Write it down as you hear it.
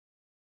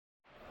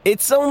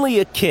It's only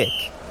a kick,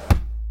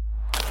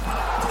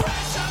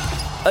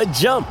 a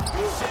jump,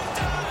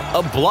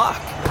 a block.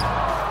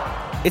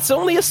 It's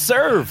only a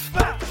serve.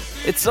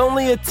 It's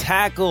only a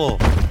tackle,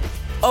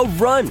 a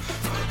run.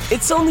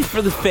 It's only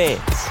for the fans.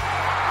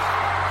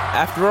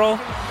 After all,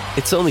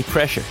 it's only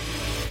pressure.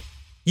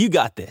 You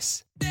got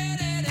this.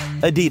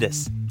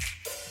 Adidas.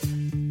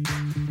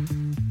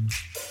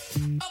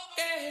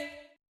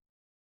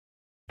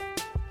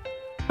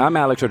 I'm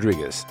Alex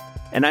Rodriguez.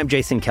 And I'm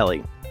Jason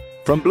Kelly.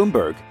 From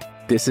Bloomberg,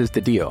 this is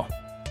The Deal.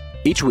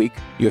 Each week,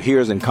 you'll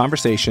hear us in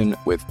conversation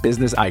with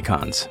business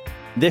icons.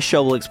 This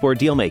show will explore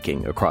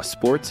deal-making across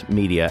sports,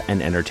 media, and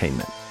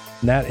entertainment.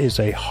 That is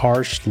a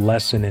harsh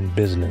lesson in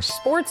business.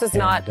 Sports is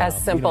not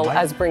as simple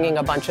as bringing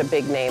a bunch of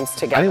big names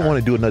together. I didn't want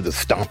to do another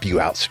stomp you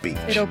out speech.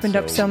 It opened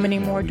up so many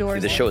more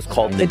doors. The show is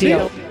called The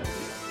Deal.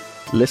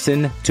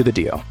 Listen to The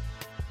Deal.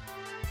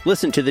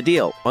 Listen to The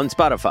Deal on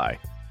Spotify.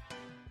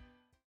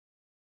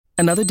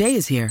 Another day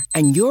is here,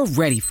 and you're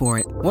ready for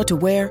it. What to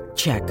wear?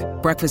 Check.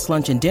 Breakfast,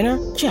 lunch, and dinner?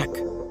 Check.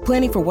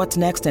 Planning for what's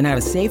next and how to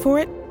save for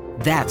it?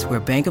 That's where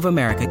Bank of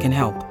America can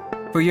help.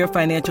 For your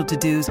financial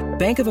to-dos,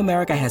 Bank of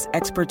America has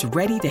experts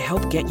ready to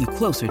help get you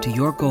closer to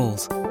your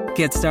goals.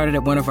 Get started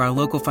at one of our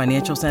local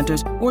financial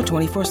centers or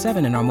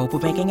 24/7 in our mobile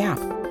banking app.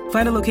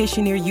 Find a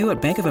location near you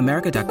at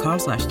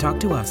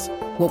bankofamerica.com/talktous.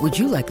 What would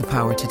you like the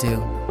power to do?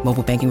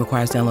 Mobile banking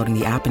requires downloading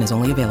the app and is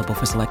only available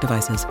for select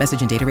devices.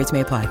 Message and data rates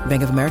may apply.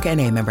 Bank of America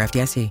N.A., member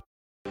FDIC.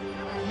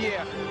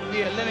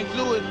 Yeah, Lennox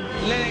Lewis.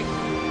 Lennox,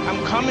 I'm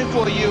coming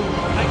for you.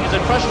 Is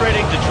it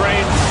frustrating to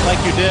train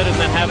like you did and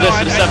then have this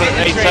in 7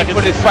 or 8 seconds?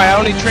 For this fight. I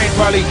only trained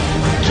probably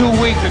 2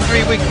 weeks or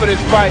 3 weeks for this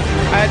fight.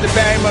 I had to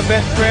bury my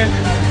best friend,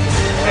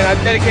 and I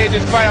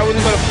dedicated this fight. I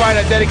wasn't going to fight.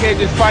 I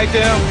dedicated this fight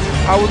to him.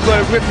 I was going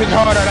to rip his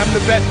heart out. I'm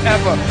the best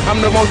ever. I'm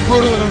the most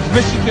brutal and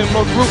vicious and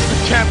most ruthless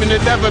champion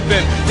there's ever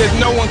been. There's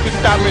no one can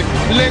stop me.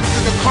 Lennox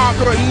is the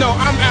conqueror. No,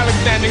 I'm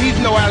Alexander. He's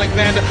no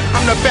Alexander.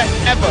 I'm the best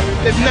ever.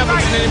 There's never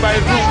been anybody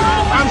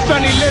ruthless. I'm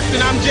Sonny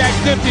Liston. I'm Jack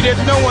Dempsey. There's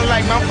no one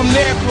like me. I'm from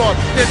Nairclaw.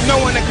 There's no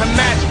one that can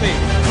match me.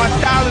 My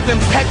style is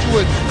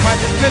impetuous. My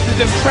defense is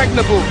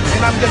impregnable.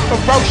 And I'm just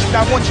ferocious.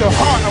 I want your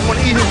heart. I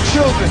want to eat his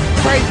children.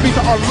 Praise be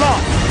to Allah.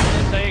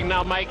 Saying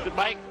now, Mike.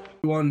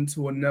 On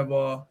to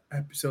another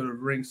episode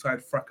of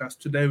Ringside Fracas.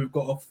 Today we've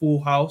got a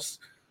full house.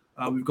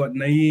 We've got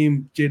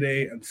Naeem,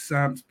 Jide, and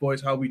Sam's.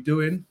 Boys, how we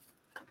doing?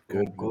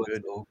 Good.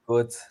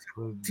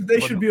 Today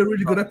should be a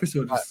really good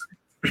episode.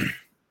 Say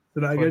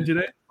that again,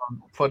 Jide?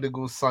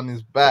 Prodigal son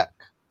is back.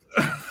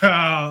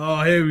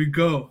 Oh, here we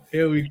go.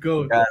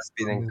 Guy's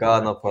been in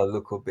Ghana for a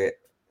little bit.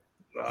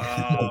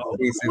 What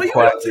you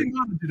up to in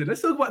Ghana today?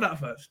 Let's talk about that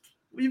first.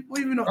 What you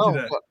been up to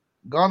there?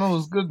 Ghana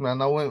was good, man.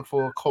 I went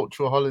for a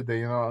cultural holiday,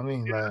 you know what I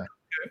mean? Like,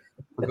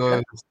 to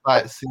go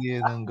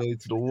sightseeing and go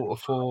to the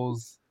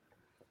waterfalls,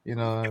 you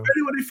know. If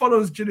anybody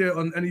follows Jide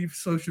on any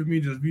social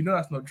medias, we know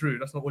that's not true.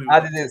 That's not what he I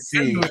didn't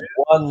see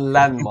one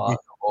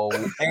landmark or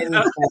any.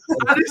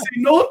 I didn't see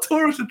no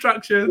tourist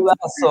attractions. All I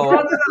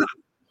saw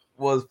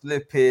was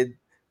flipping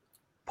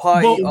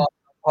party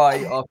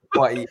after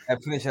party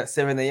and finish at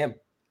 7 a.m.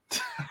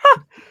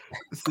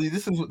 See,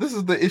 this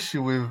is the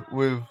issue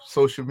with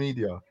social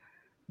media.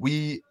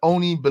 We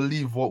only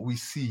believe what we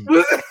see.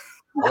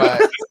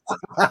 Like,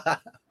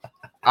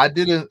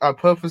 I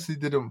purposely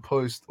didn't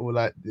post all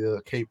like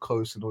the Cape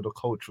Coast and all the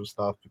cultural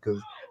stuff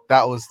because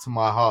that was to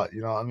my heart.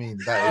 You know what I mean?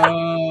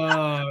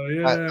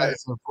 That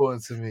is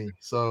important to me.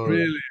 So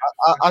really?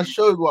 I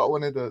showed what I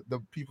wanted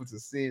the people to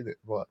see in it,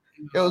 but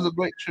it was a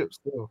great trip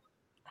still.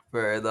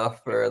 Fair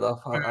enough. I feel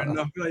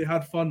like you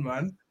had fun,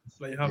 man.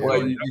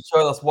 You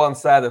showed us one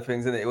side of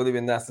things, and it would have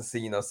been nice to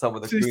see, some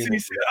of the green.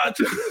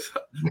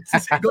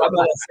 I'm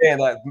not saying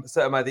like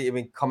certain man didn't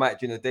even come out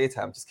during the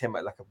daytime, just came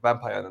out like a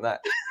vampire in the night.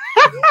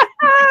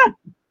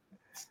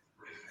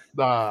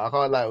 Nah, I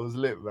can't lie, it was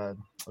lit, man.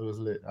 It was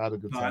lit. I had a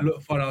good time. It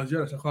looked fun. I was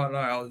jealous. I can't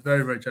lie. I was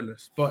very, very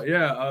jealous. But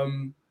yeah,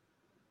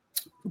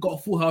 we've got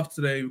a full house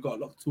today. We've got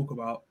a lot to talk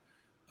about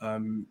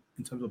in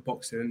terms of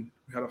boxing.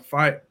 We had a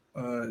fight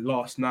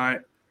last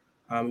night.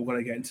 We're going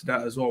to get into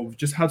that as well. We've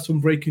just had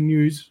some breaking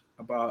news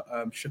about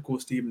Shakur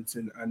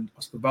Stevenson and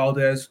Oscar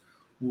Valdez.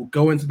 We'll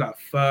go into that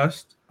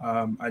first.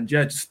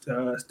 Just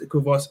stick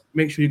with us.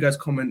 Make sure you guys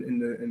comment in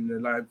the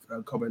live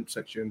comment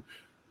section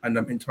and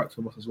interact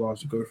with us as well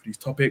as we go through these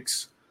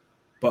topics.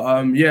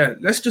 But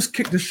let's just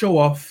kick the show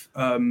off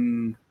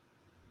and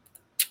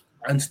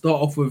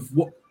start off with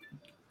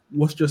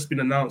what's just been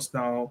announced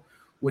now,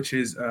 which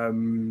is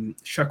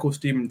Shakur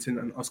Stevenson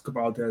and Oscar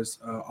Valdez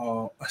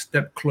are a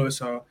step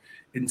closer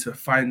into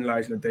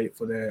finalizing a date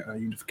for their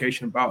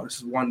unification bout. This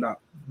is one that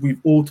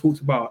we've all talked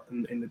about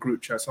in the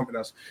group chat, something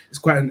that's it's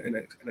quite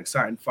an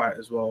exciting fight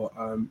as well.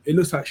 It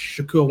looks like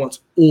Shakur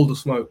wants all the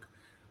smoke.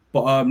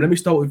 But let me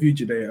start with you,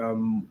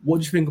 Jide.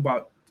 What do you think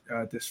about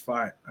this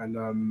fight? And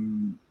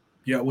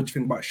what do you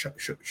think about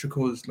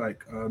Shakur's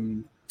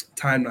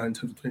timeline in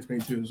terms of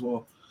 2022 as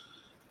well?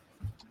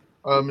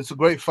 It's a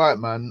great fight,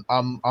 man.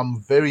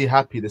 I'm very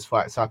happy this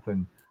fight's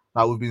happened.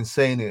 Like we've been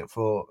saying it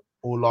for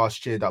all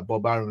last year that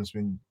Bob Arum's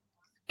been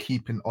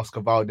keeping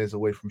Oscar Valdez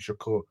away from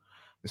Shakur.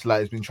 It's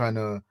like he's been trying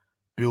to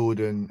build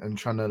and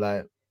trying to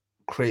like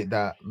create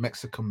that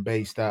Mexican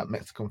base, that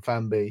Mexican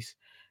fan base,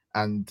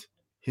 and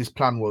his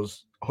plan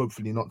was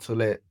hopefully not to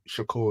let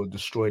Shakur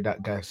destroy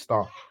that guy's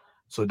star.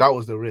 So that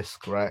was the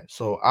risk, right?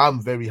 So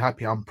I'm very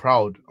happy. I'm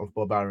proud of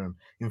Bob Arum.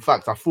 In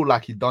fact, I feel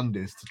like he done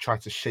this to try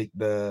to shake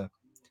the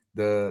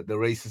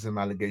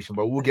racism allegation,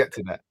 but we'll get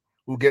to that.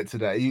 We'll get to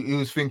that. He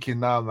was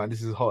thinking, nah, man,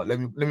 this is hot. Let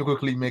me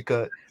quickly make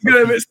a. You're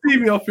gonna bit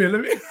steamy up here.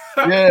 Let me.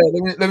 Yeah,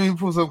 let me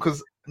pull some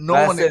because no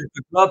one. Said, if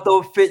the glove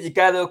don't fit, you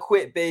gotta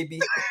quit,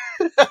 baby.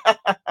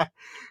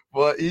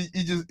 But he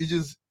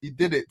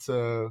did it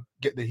to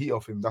get the heat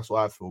off him. That's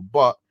what I feel.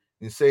 But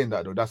in saying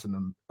that though, that's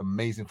an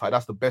amazing fight.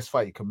 That's the best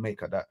fight you can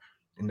make at that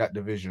in that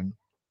division,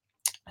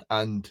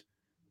 and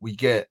we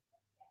get.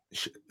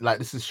 Like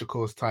this is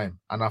Shakur's time,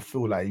 and I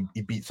feel like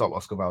he beats up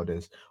Oscar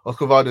Valdez.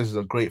 Oscar Valdez is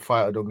a great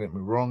fighter, don't get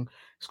me wrong.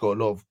 He's got a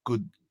lot of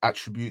good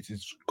attributes.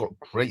 He's got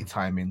great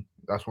timing.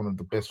 That's one of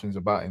the best things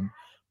about him.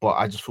 But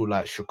I just feel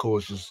like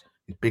Shakur's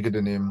he's bigger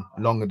than him,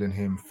 longer than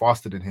him,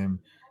 faster than him,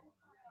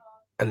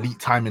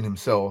 elite timing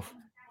himself,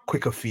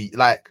 quicker feet.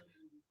 Like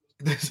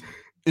this,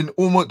 in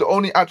almost the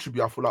only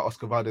attribute I feel like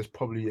Oscar Valdez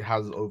probably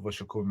has over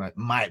Shakur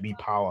might be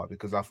power,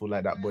 because I feel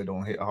like that boy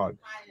don't hit hard.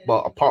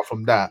 But apart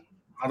from that,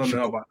 I don't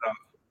know about that.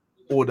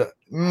 Or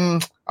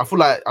I feel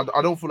like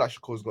I don't feel like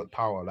Shakur's got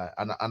power, like,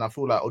 and I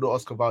feel like although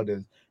Oscar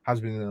Valdez has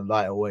been in a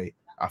lighter weight,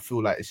 I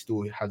feel like it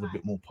still has a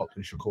bit more pop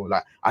than Shakur.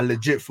 Like I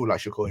legit feel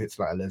like Shakur hits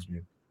like a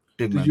lesbian.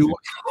 Big man.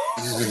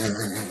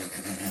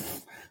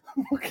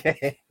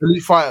 Okay.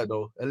 Elite fighter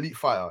though. Elite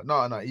fighter.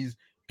 No, he's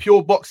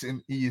pure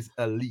boxing. He is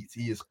elite.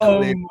 He is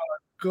clear. Oh my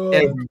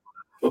god.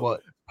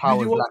 But power.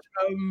 Did you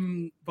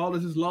watch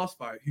Valdez's last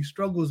fight? He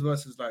struggles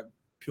versus like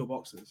pure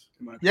boxers.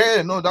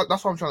 Yeah, no, that's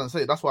what I'm trying to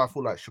say. That's why I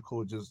feel like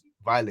Shakur just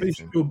violates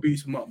him. Shakur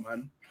beats him up,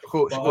 man.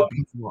 Shakur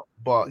beats him up.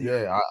 But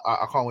yeah,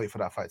 I can't wait for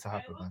that fight to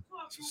happen, man.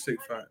 It's a sick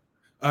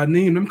fight.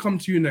 Neem, let me come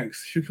to you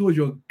next. Shakur is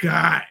your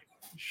guy.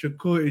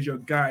 Shakur is your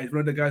guy. He's one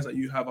of the guys that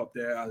you have up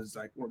there as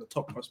like one of the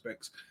top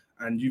prospects,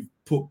 and you've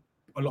put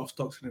a lot of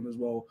stocks in him as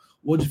well.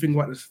 What do you think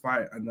about this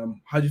fight, and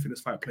how do you think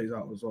this fight plays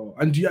out as well?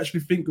 And do you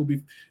actually think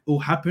it'll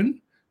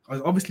happen?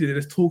 Because obviously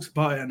there's talks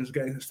about it and it's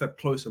getting a step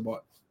closer,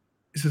 but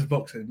this is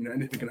boxing, you know,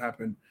 anything can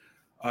happen.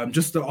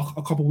 Just a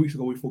couple of weeks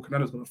ago, we thought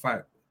Canelo's going to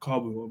fight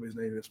Carbo, whatever his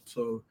name is.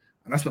 So,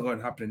 and that's not going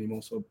to happen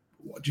anymore. So,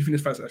 what do you think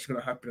this fight's actually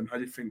going to happen, and how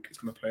do you think it's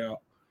going to play out?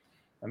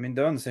 I mean,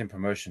 they're on the same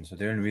promotion, so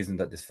the only reason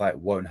that this fight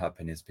won't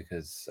happen is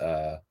because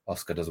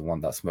Oscar doesn't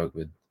want that smoke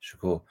with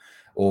Shakur,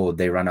 or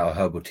they ran out of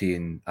herbal tea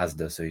in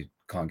Asda, so he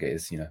can't get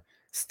his,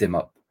 stim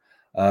up.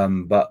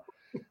 But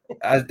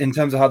in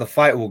terms of how the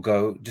fight will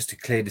go, just a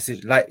clear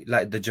decision,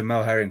 like the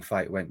Jamel Herring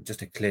fight went,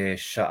 just a clear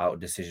shutout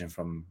decision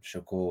from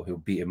Shakur. He'll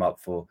beat him up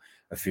for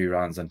a few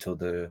rounds until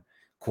the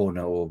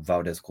corner or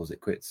Valdez calls it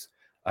quits,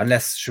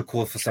 unless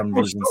Shakur for some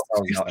reason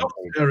he stopped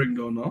Herring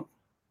though, no?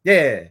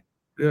 Yeah.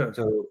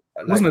 So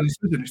it wasn't a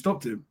decision. He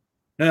stopped him.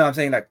 No, I'm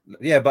saying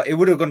but it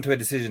would have gone to a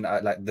decision.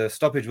 Like the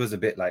stoppage was a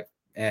bit like,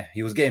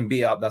 he was getting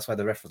beat up. That's why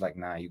the ref was like,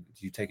 nah, you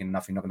taking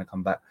enough. You're not going to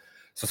come back.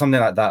 So something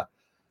like that.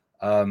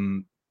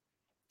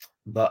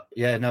 But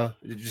yeah, no,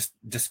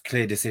 just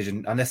clear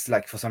decision. Unless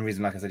like for some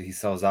reason, like I said, he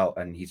sells out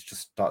and he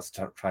just starts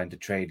trying to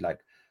trade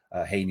like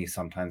Haney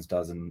sometimes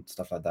does and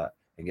stuff like that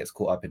and gets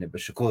caught up in it. But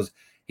Shakur's,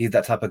 he's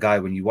that type of guy.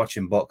 When you watch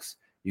him box,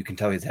 you can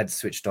tell his head's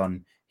switched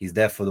on. He's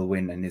there for the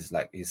win, and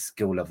his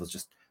skill level's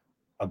just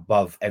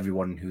above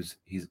everyone who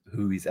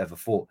he's ever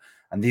fought.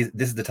 And this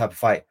is the type of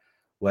fight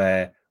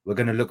where we're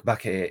going to look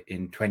back at it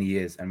in 20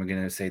 years and we're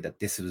going to say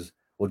that this was,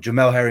 well,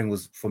 Jamel Herring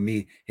was, for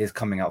me, his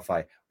coming out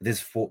fight.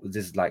 This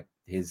is like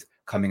his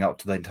coming out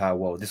to the entire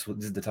world. This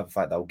is the type of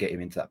fight that will get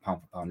him into that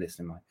pound for pound list,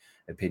 in my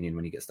opinion,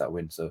 when he gets that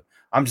win. So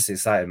I'm just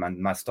excited, man.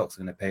 My stocks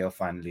are going to pay off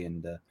finally,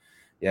 and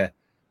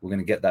we're going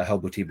to get that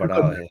herbal tea brother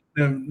out here.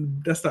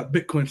 That's that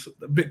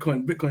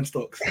Bitcoin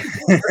stocks.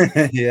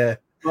 Yeah.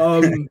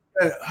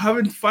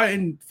 Having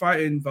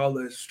fighting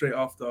Valdez straight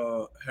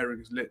after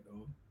Herring is lit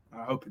though.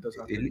 I hope it does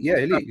happen. Yeah,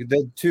 elite. They're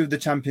two of the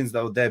champions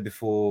that were there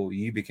before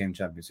you became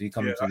champion. So you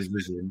come into the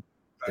division,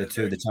 they're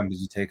two of the champions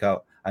you take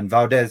out. And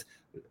Valdez,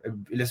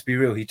 let's be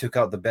real, he took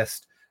out the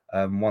best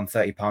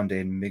 130 pounder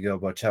in Miguel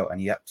Berchelt, and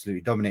he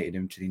absolutely dominated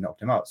him until he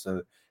knocked him out.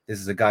 So this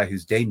is a guy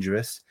who's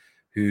dangerous,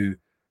 who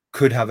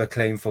could have a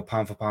claim for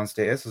pound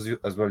status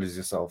as well as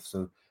yourself.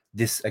 So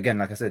this, again,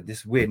 like I said,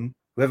 this win,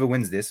 whoever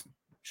wins this,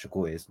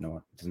 Shakur is,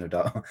 there's no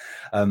doubt,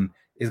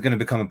 is going to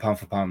become a pound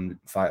for pound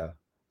fighter.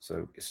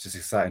 So it's just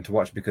exciting to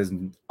watch, because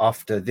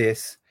after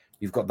this,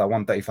 you've got that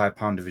 135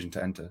 pound division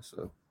to enter.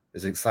 So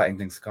there's exciting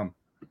things to come.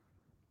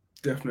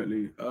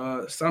 Definitely.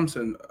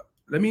 Samson,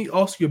 let me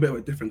ask you a bit of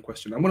a different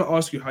question. I'm going to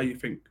ask you how you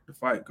think the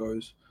fight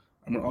goes.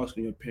 I'm going to ask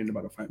you your opinion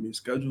about the fight being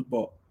scheduled.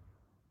 But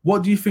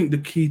what do you think the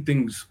key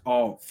things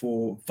are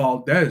for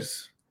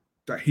Valdez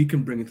that he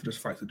can bring into this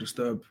fight to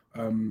disturb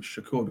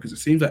Shakur? Because it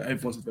seems like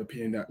everyone's of the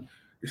opinion that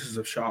this is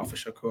a shout for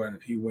Shakur and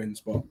he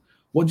wins. But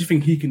what do you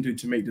think he can do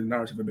to make the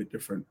narrative a bit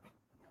different?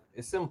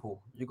 It's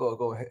simple. You got to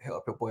go hit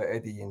up your boy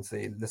Eddie and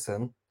say,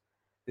 listen,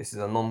 this is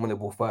a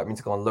non-winnable fight. I need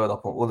to go and learn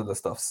up on all of the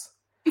stuffs.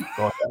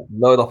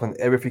 Load up on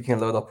everything you can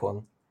load up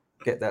on.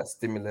 Get that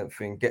stimulant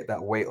thing. Get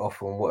that weight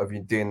off on whatever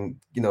you're doing.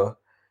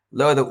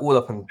 Load it all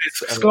up and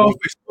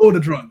Scarface all the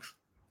drugs.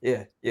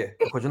 Yeah,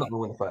 because you're not gonna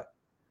win the fight.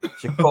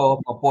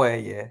 Shakur, my boy,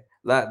 yeah,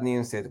 like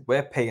Neil said,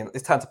 we're paying.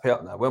 It's time to pay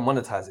up now. We're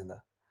monetizing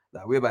now.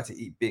 Like we're about to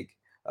eat big.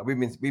 Like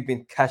we've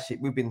been cashing.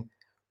 We've been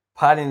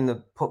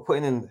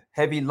putting in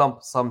heavy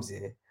lump sums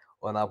here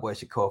on our boy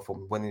Shakur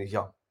from when he was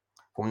young,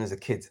 from when he was a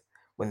kid,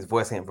 when his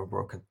voice ain't ever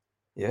broken.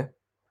 Yeah.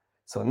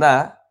 So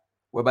now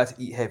we're about to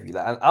eat heavy.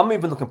 Like, and I'm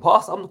even looking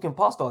past. I'm looking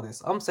past all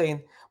this. I'm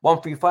saying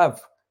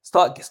 135.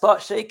 Start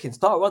shaking.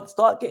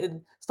 Start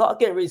getting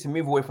ready to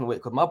move away from the weight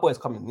because my boy's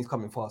coming. He's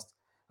coming fast.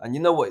 And you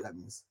know what that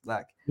means?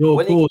 Like,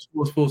 pause.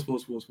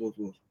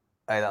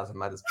 Hey, that was a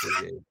maddest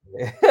play.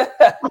 Yeah.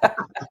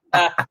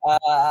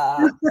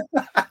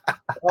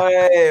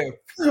 Hey,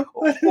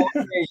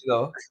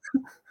 4K,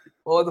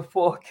 or the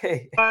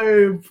 4K.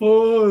 Hey,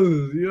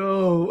 pause,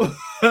 yo.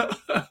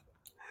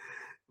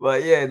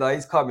 But yeah, no,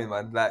 he's coming,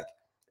 man. Like,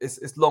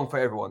 it's long for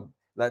everyone.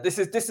 Like, this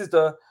is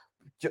the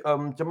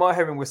Jamal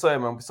Herring. We're sorry,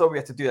 man. We're sorry we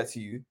had to do that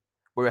to you.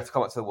 But we have to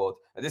come out to the world.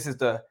 And this is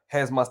the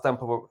here's my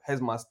stamp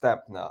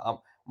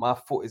now. My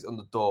foot is on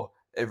the door.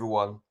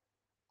 Everyone,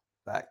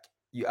 like,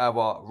 you either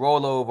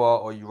roll over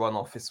or you run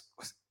off.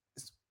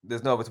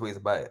 There's no other ways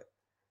about it.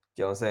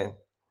 You know what I'm saying?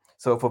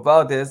 So for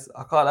Valdez,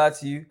 I can't lie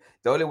to you.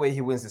 The only way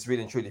he wins is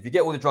really and truly. If you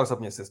get all the drugs up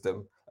in your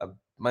system and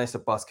manage to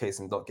bust case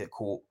and not get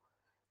caught,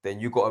 then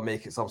you got to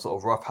make it some sort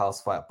of rough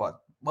house fight.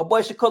 But my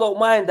boy Shakur don't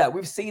mind that.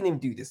 We've seen him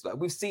do this. Like,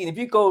 we've seen, if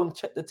you go and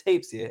check the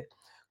tapes here,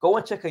 go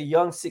and check a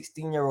young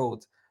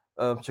 16-year-old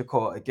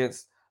Shakur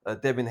against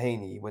Devin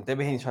Haney. When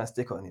Devin Haney trying to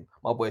stick on him,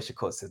 my boy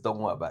Shakur says, don't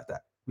worry about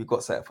that. We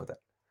got set for that.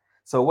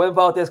 So when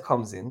Valdez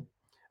comes in,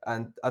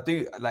 and I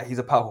do, like, he's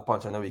a powerful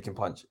puncher. I know he can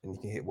punch and he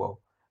can hit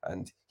well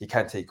and he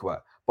can take you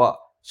out. But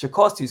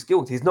Shakur's too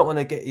skilled. He's not going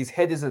to get, his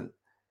head isn't,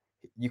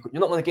 you're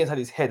not going to get inside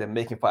his head and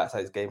make him fight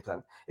outside his game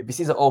plan. If he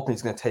sees an opening,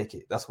 he's going to take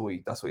it. That's what he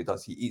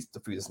does. He eats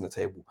the food that's on the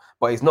table.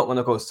 But he's not going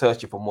to go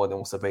searching for more than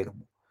what's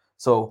available.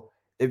 So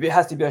if it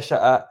has to be a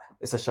shutout,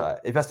 it's a shutout.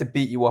 If it has to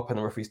beat you up and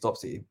the referee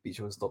stops it, he beats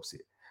you and stops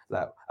it.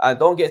 Like, and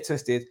don't get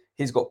twisted,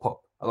 he's got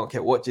pop. I don't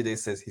care what Jide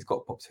says, he's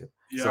got pop too.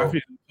 Yeah, so, I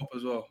think pop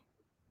as well.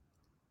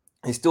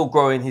 He's still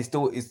growing. He's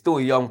still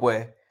a young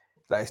boy.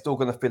 Like, he's still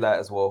gonna fill out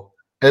as well.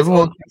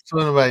 Everyone keeps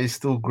talking about he's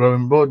still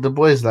growing, bro. The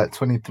boy is like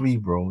 23,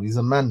 bro. He's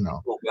a man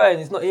now. Right,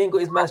 he ain't got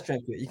his man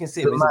strength yet. You can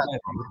see him. He's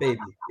a baby.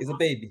 He's a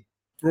baby.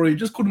 Bro, you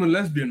just called him a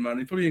lesbian, man.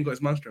 He probably ain't got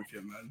his man strength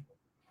yet, man.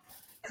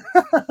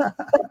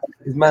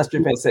 His man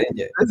strength ain't saying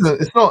yet.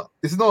 It's not.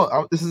 It's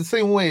the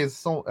same way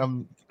as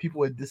people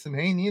were dissing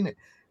Haney, innit?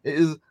 It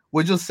is.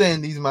 We're just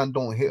saying these men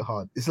don't hit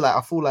hard. It's like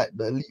I feel like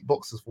the elite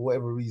boxers, for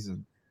whatever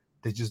reason,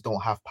 they just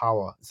don't have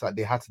power. It's like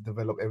they had to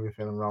develop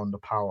everything around the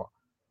power.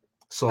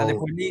 So, and if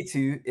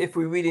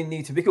we really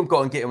need to, we can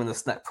go and get him in the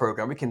snack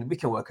program. We can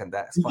work on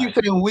that. You keep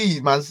saying we,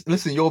 man.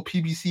 Listen, you're a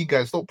PBC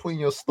guy. Stop putting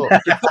your stock.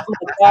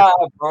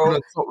 Bro.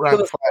 Top rank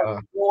fighter.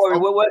 Don't worry,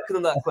 we're working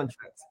on that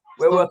contract.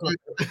 We're working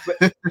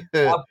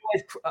on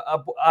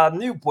our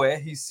new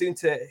boy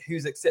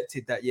who's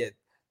accepted that, yeah,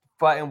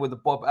 fighting with the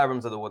Bob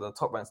Arums of the world, the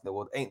top ranks in the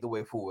world, ain't the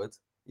way forward.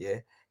 Yeah.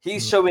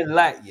 He's showing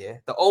light, yeah.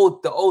 The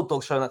old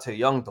dogs showing that to the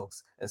young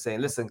dogs and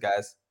saying, listen,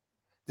 guys,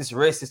 this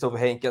racist over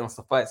here ain't getting us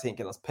the fights, he ain't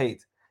getting us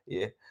paid.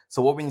 Yeah.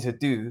 So what we need to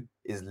do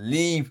is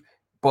leave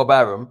Bob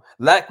Arum,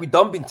 like we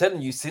done been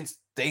telling you since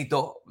day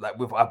dot, like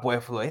with our boy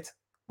Floyd.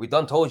 We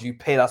done told you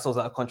paid ourselves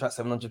out of contract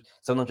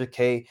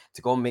 700K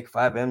to go and make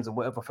 5Ms and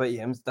whatever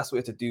 30Ms. That's what we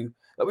have to do.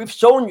 Like, we've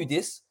shown you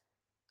this.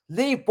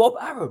 Leave Bob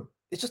Arum.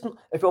 It's just,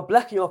 if you're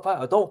black and you're a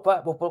fighter, don't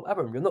fight with Bob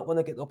Arum. You're not going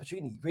to get the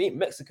opportunity. If you ain't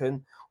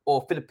Mexican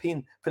or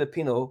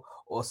Filipino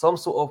or some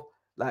sort of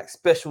like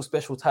special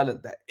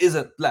talent that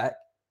isn't black,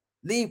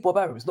 leave Bob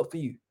Arum. It's not for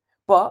you.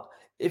 But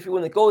if you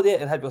want to go there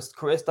and have your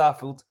career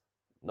stifled,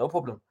 no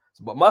problem.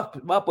 But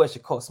my boy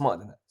should call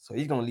smarter than that. So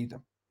he's going to leave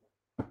them.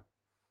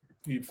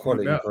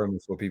 Quality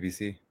programs for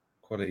BBC.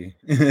 Quality.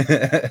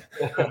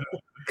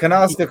 Can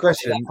I ask a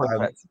question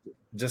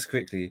just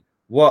quickly?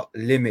 What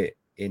limit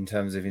in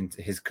terms of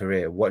his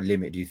career, what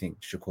limit do you think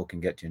Shakur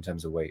can get to in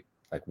terms of weight?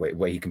 Like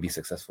where he can be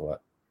successful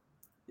at?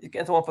 You get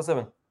into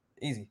 147.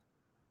 Easy.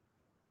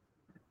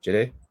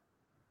 Jide?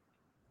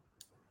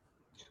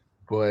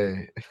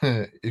 Boy,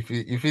 if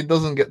he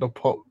doesn't get the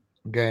pop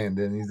game,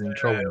 then he's in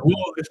trouble.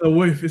 Well, it's a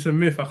whiff. It's a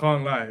myth. I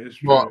can't lie. It's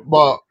true.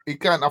 But he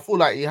can. I feel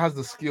like he has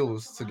the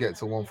skills to get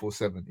to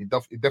 147. He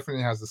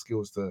definitely has the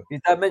skills to.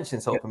 His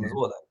dimensions help him as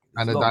well.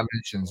 And the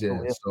dimensions, yeah.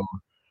 So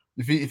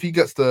if he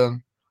gets the,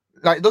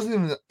 like, it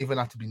doesn't even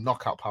have to be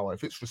knockout power.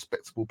 If it's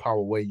respectable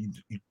power where you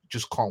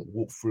just can't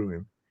walk through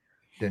him,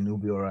 then he'll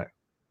be all right.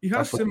 He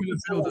has similar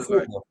builders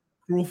like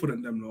Crawford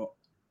and them lot.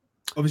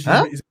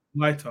 Obviously, he's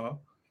lighter.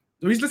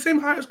 He's the same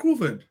height as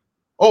Crawford.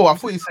 Oh, I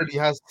thought you said he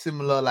has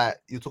similar, like,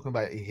 you're talking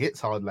about he hits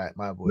hard like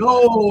my boy.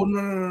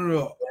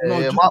 No.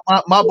 Yeah,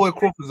 my boy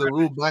Crawford's a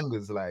real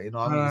bangers, like, you know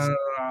what I mean?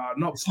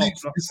 Not he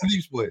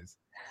sleeps, boys.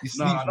 He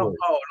sleeps, not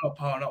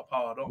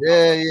power.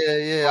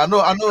 Yeah. I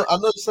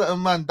know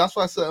certain man. That's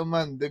why certain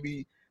man they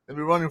be Let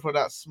me running for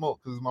that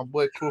smoke because my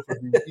boy Crawford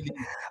really.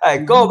 Hey,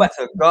 go back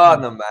to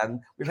Ghana, man.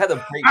 We've had a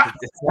break with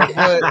this.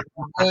 my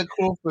boy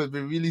Crawford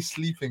been really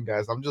sleeping,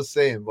 guys. I'm just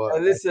saying,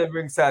 but listen, the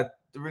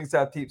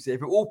ringside peeps.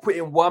 If we all put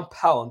in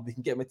 £1, we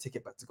can get him a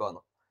ticket back to Ghana.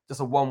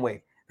 Just a one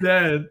way.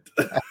 Yeah.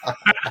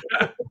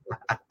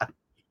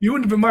 You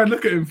wouldn't even mind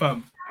looking at him,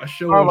 fam. I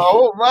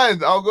won't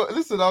mind. I'll go.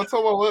 Listen, I'll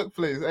tell my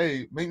workplace,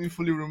 hey, make me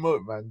fully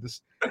remote, man. The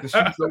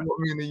streets don't want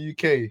me in the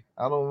UK.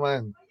 I don't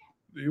mind.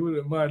 You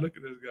wouldn't mind. Look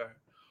at this guy.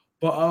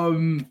 But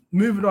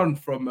moving on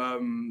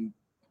from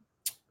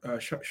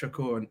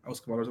Shakur and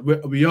Oscar,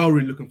 we are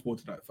really looking forward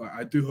to that fight.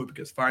 I do hope it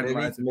gets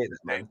finalized.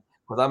 Because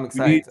I'm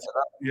excited.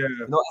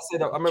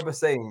 I remember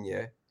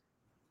saying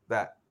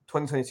that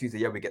 2022 is the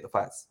year we get the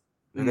fights.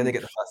 We're gonna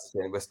get the fights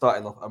again. We're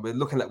starting off and we're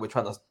looking like we're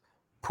trying to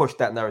push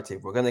that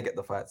narrative. We're gonna get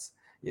the fights.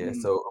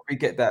 So if we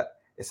get that,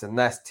 it's a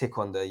nice tick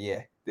on the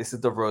year. This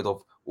is the road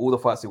of all the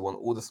fights we want,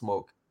 all the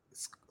smoke.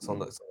 It's on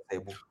the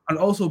table. And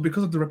also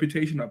because of the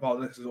reputation that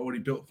Valdez has already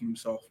built for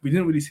himself, we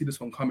didn't really see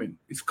this one coming.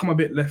 It's come a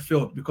bit left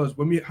field because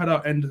when we had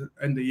our end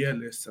of year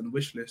lists and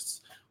wish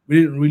lists, we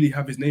didn't really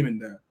have his name in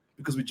there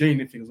because we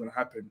genuinely think it's going to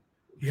happen.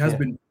 He has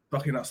been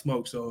ducking that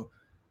smoke, so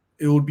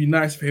it would be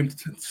nice for him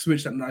to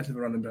switch that narrative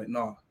around and be like,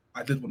 "Nah,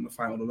 I did want to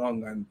fight all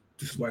along, and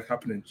this is why it's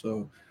happening."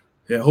 So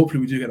yeah, hopefully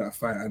we do get that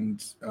fight,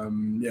 and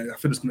I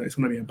feel it's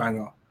gonna be a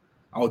banger.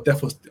 I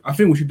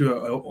think we should do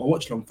a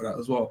watch along for that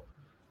as well.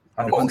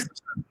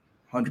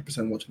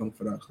 100% watch along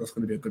for that because that's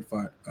going to be a good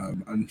fight.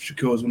 And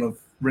Shakur is one of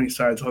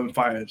Ringside's home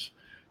fighters.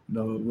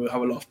 We'll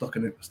have a lot of stock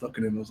in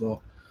him as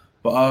well.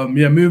 But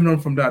moving on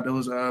from that, there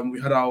was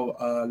we had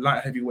our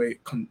light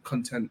heavyweight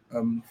content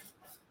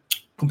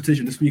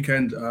competition this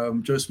weekend.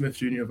 Joe Smith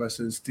Jr.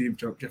 versus Steve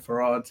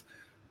Jefferard.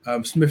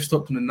 Smith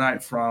stopped in the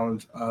 9th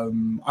round.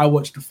 I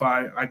watched the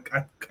fight.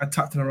 I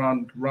tapped in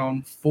around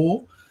round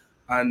 4,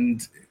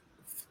 and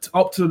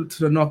up to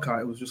the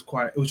knockout, it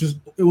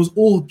was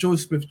all Joe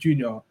Smith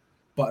Jr.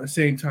 But at the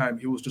same time,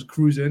 he was just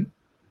cruising.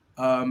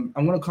 I'm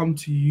gonna come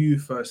to you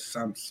first,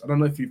 Sams. I don't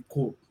know if you've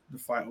caught the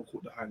fight or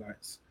caught the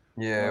highlights.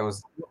 Yeah, it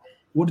was.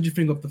 What did you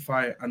think of the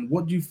fight, and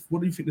what do you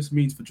think this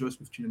means for Joe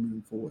Smith Jr.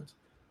 moving forward?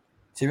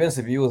 To be honest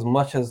with you, as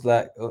much as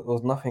it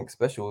was nothing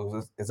special. It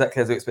was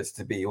exactly as we expected it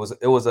to be. It was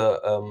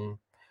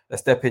a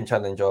step-in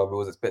challenger. We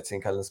was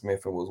expecting Callum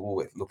Smith and was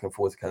always looking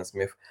forward to Callum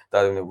Smith.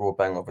 That was a raw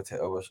bang of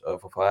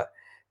a fight.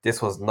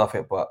 This was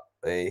nothing but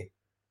a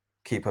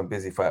keep him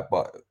busy fight,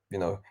 but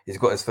he's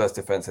got his first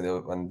defense,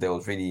 and they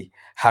was really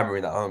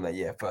hammering at home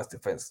that first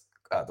defense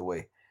out of the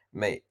way,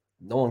 mate.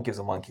 No one gives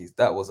a monkeys.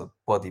 That was a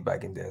body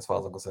bag in there, as far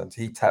as I'm concerned.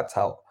 He tapped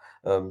out.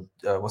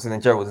 What's his name?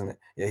 Gerald, isn't it?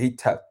 Yeah, he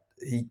tapped.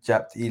 He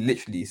jabbed. He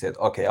literally said,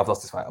 "Okay, I've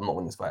lost this fight. I'm not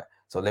winning this fight.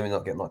 So let me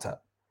not get knocked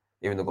out."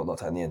 Even though got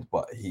knocked out in the end,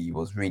 but he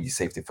was really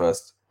safety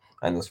first,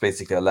 and it was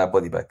basically a lab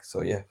body bag.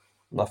 So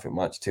nothing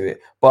much to it.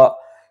 But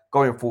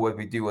going forward,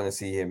 we do want to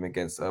see him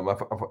against.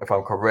 If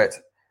I'm correct,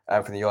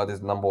 Anthony Yard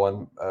is number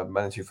 1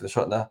 mandatory for the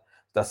shot now.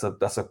 That's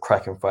a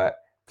cracking fight.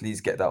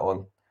 Please get that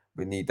on.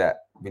 We need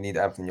that. We need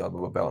Anthony Yard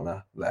with a belt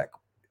now. Like,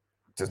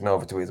 there's no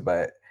other two ways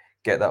about it.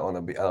 Get that on.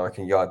 And I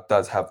reckon Yard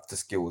does have the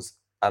skills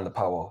and the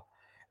power.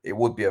 It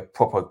would be a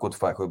proper good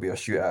fight. It would be a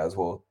shootout as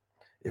well,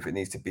 if it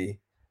needs to be.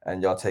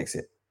 And Yard takes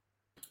it.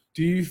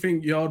 Do you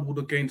think Yard would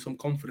have gained some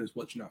confidence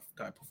watching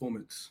that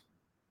performance?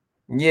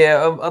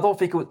 Yeah, I don't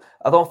think it would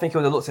have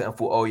looked at it and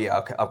thought, "Oh yeah,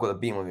 okay, I've got to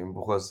beat him,"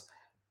 because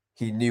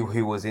he knew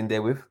who was in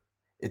there with.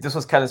 If this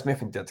was Callum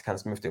Smith and Callum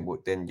Smith,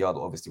 then Yard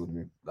obviously would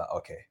be like,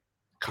 "Okay."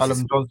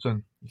 Callum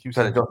Johnson.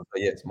 Callum Johnson.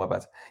 Yes, my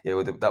bad.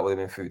 Yeah, that would have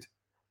been food,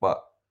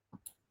 but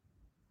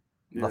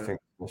nothing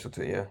special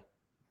to it. Yeah.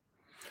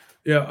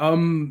 Yeah.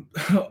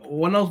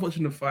 When I was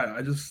watching the fight,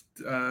 I just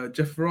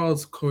Jeff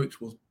Farrar's coach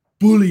was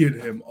bullying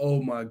him.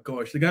 Oh my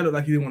gosh, the guy looked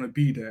like he didn't want to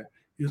be there.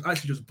 He was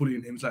actually just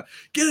bullying him. He's like,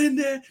 "Get in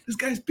there! This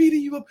guy's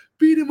beating you up.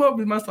 Beat him up!"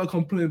 And the man started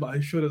complaining about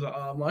his shoulders. Like,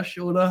 "Oh, my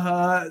shoulder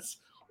hurts."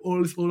 All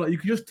this, you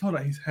could just tell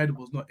that his head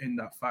was not in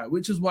that fight,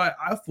 which is why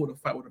I thought the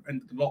fight would have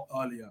ended a lot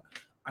earlier,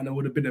 and it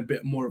would have been a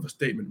bit more of a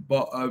statement.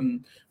 But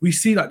we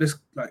see that this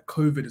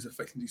COVID is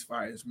affecting these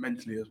fighters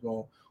mentally as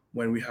well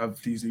when we have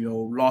these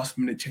last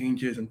minute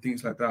changes and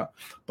things like that.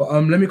 But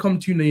let me come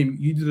to you, Naeem.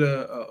 You did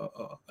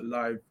a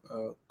live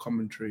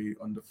commentary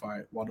on the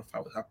fight while the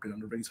fight was happening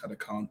on the Ringside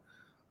account,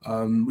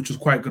 which was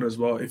quite good as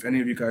well. If any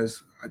of you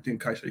guys, I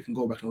think actually you can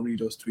go back and read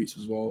those tweets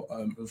as well.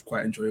 It was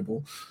quite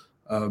enjoyable.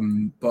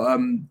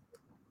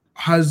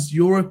 Has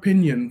your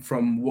opinion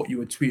from what you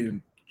were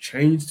tweeting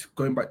changed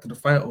going back to the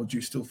fight, or do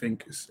you still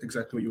think it's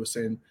exactly what you were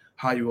saying,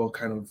 how you were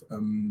kind of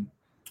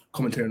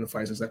commentating on the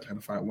fight is exactly how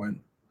the fight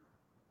went?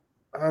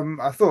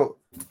 I thought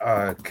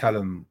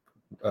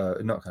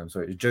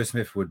Joe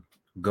Smith would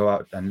go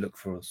out and look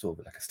for sort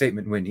of like a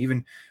statement win,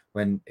 even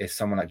when it's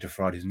someone like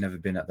Jafrad who's never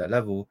been at that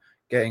level.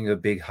 Getting a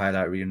big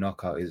highlight reel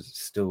knockout is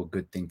still a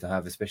good thing to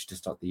have, especially to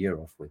start the year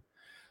off with.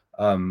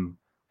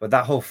 But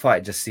that whole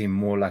fight just seemed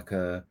more like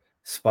a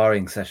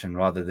sparring session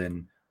rather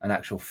than an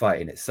actual fight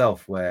in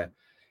itself, where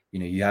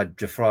you had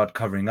Jafrad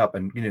covering up,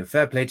 and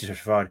fair play to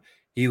Jafrad.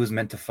 He was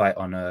meant to fight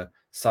on a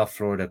South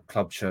Florida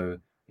club show.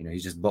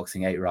 He's just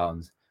boxing 8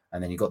 rounds,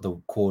 and then he got the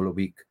call a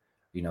week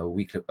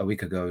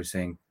ago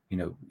saying,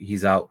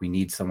 he's out. We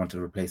need someone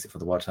to replace it for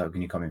the world title.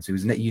 Can you come in? So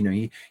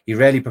he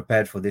rarely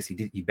prepared for this.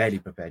 He barely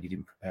prepared. He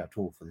didn't prepare at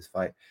all for this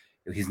fight.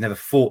 He's never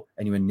fought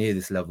anywhere near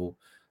this level.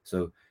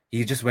 So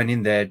he just went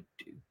in there,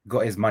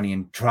 got his money,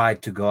 and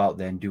tried to go out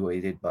there and do what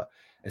he did. But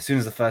as soon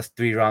as the first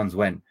 3 rounds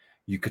went,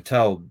 you could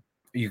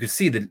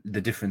see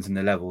the difference in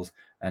the levels.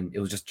 And it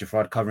was just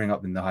Jafar covering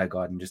up in the high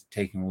guard and just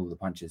taking all the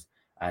punches.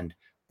 And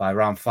by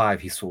round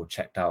 5, he sort of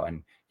checked out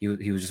and he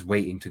was just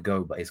waiting to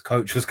go. But his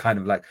coach was kind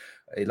of like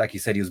you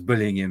said, he was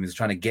bullying him. He was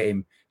trying to get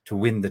him to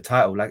win the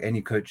title like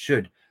any coach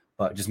should.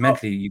 But just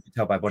mentally, you could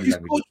tell by body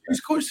language.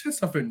 His coach said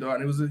something, though,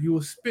 and he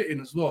was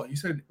spitting as well. He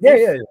said,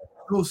 if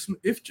Joe's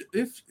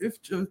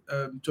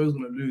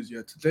gonna lose,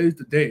 today's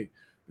the day,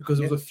 because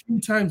there was a few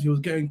times he was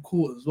getting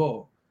caught as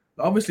well.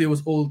 Obviously, it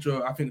was all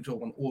Joe. I think Joe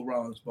won all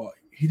rounds, but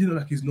he didn't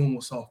look like his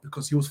normal self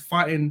because he was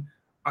fighting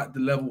at the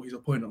level his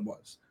opponent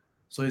was.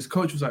 So his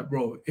coach was like,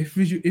 "Bro, if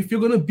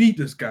you're gonna beat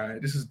this guy,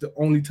 this is the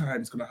only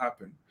time it's gonna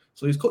happen."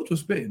 So his coach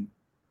was spitting.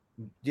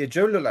 Yeah,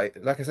 Joe looked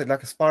like I said,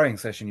 like a sparring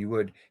session.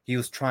 He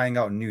was trying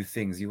out new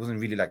things. He wasn't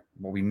really like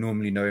what we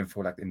normally know him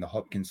for, like in the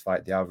Hopkins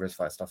fight, the Alvarez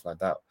fight, stuff like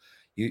that.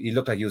 He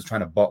looked like he was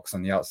trying to box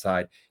on the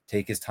outside,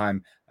 take his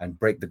time and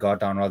break the guard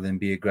down rather than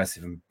be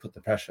aggressive and put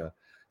the pressure.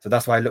 So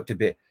that's why it looked a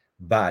bit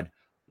bad.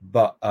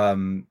 But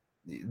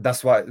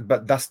that's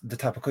the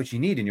type of coach you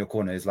need in your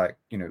corner. Is like,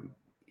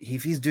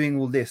 if he's doing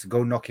all this,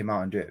 go knock him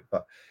out and do it.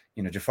 But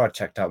Jafar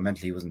checked out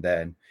mentally. He wasn't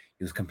there, and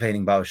he was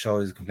complaining about his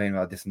shoulders, complaining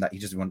about this and that. He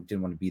just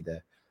didn't want to be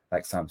there,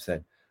 like Sam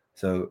said.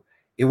 So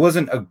it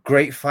wasn't a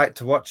great fight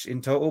to watch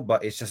in total,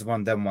 but it's just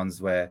one of them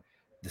ones where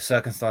the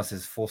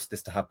circumstances forced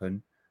this to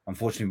happen.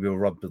 Unfortunately, we were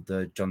robbed of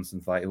the Johnson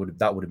fight.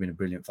 That would have been a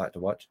brilliant fight to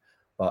watch.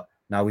 But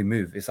now we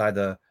move.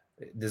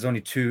 There's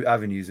only 2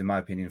 avenues, in my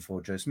opinion,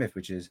 for Joe Smith,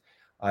 which is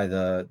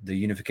either the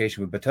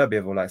unification with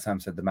Beterbiev or, like Sam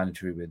said, the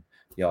mandatory with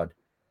Yard.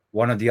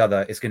 One or the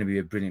other, it's going to be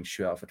a brilliant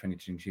shootout for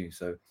 2022.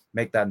 So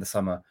make that in the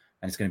summer,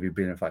 and it's going to be a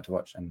brilliant fight to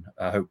watch. And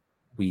I hope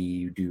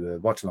we do a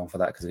watch along for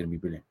that because it's going to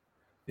be brilliant.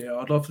 Yeah,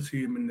 I'd love to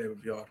see him in there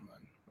with Yard, man.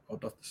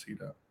 I'd love to see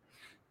that.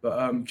 But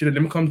Jada,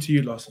 let me come to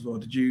you last as well.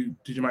 Did you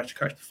manage to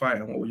catch the fight,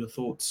 and what were your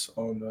thoughts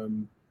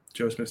on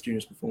Joe Smith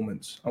Jr.'s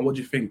performance? And what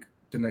do you think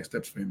the next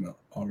steps for him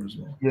are as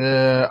well?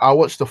 Yeah, I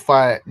watched the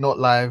fight, not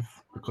live,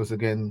 because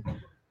again,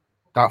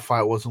 that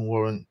fight wasn't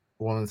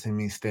warranting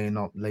me staying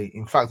up late.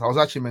 In fact, I was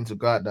actually meant to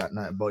go out that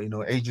night, but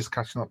age is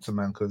catching up to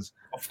man. Because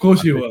of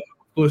course you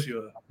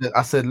were.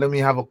 I said, let me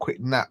have a quick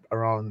nap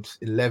around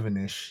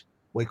 11ish.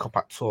 Wake up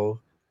at 12,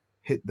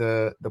 hit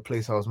the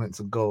place I was meant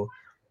to go,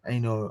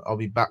 and I'll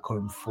be back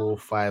home 4 or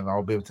 5.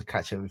 I'll be able to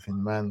catch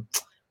everything, man.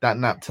 That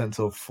nap turned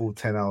to a full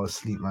 10 hours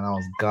sleep, man. I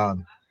was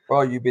gone.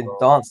 Bro, you've been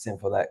dancing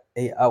for like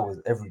 8 hours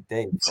every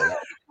day. It's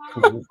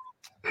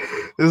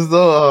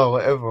no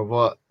whatever,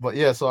 but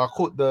yeah. So I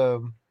caught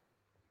the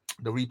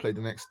replay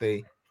the next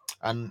day,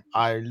 and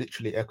I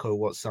literally echo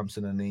what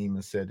Samson and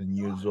Naeem said, and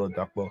you as well,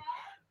 Dapo.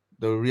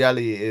 The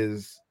reality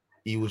is,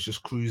 he was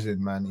just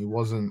cruising, man. He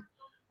wasn't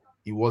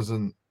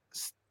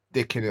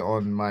sticking it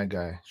on my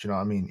guy. Do you know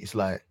what I mean? It's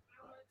like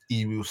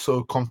he was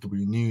so comfortable.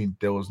 He knew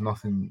there was no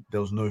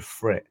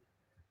threat,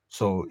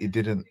 so he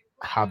didn't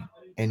have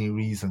any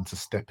reason to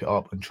step it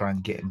up and try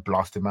and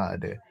blast him out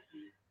of there.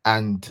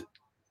 And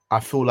I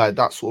feel like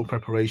that sort of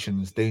preparation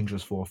is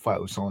dangerous for a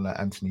fight with someone like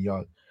Anthony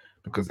Yard,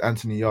 because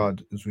Anthony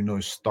Yard, as we know,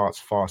 starts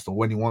fast, or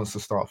when he wants to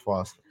start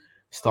fast,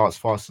 starts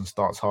fast and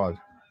starts hard.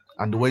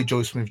 And the way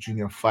Joe Smith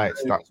Jr.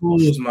 fights, that's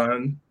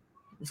man.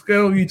 What's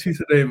going on with you two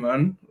today,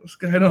 man? What's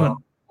going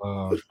on?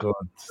 Oh God.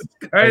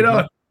 What's going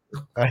on?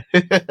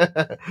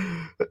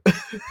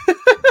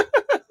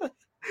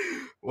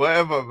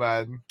 Whatever,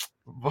 man.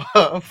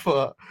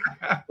 But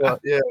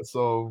yeah,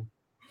 so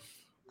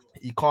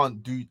he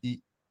can't do.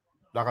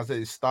 Like I said,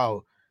 his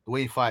style, the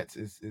way he fights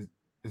is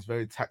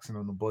very taxing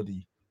on the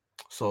body.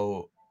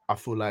 So I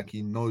feel like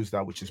he knows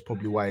that, which is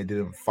probably why he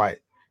didn't fight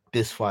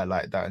this fight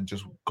like that and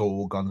just go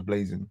all guns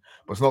blazing.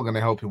 But it's not going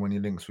to help him when he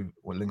links up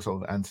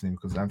with Anthony,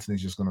 because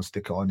Anthony's just going to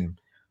stick it on him,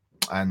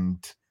 and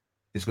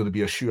it's going to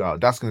be a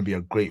shootout. That's going to be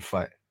a great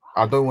fight.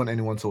 I don't want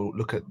anyone to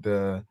look at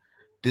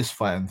this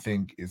fight and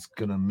think it's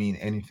going to mean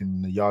anything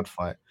in the Yard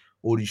fight.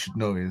 All you should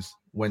know is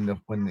when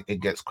it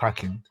gets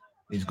cracking,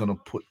 he's going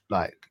to put,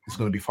 like, it's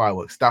going to be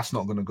fireworks. That's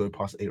not going to go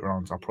past 8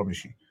 rounds, I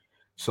promise you.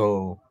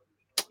 So,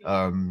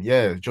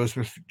 yeah, Joe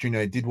Smith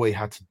Jr. did what he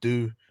had to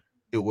do.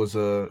 It was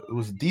a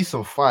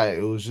decent fight.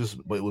 It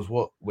was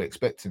what we're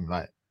expecting.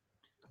 Like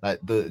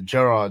the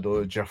Gerard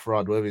or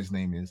Jeffrard, whatever his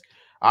name is.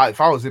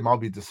 If I was him, I'll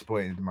be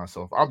disappointed in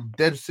myself. I'm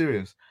dead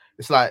serious.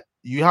 It's like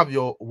you have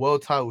your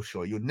world title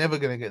shot. You're never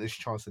gonna get this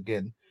chance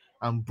again.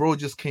 And bro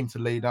just came to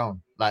lay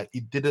down. Like he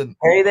didn't.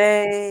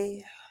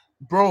 Payday.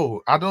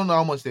 Bro, I don't know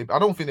how much I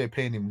don't think they're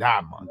paying him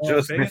that much.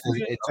 Joe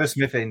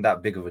Smith ain't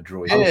that big of a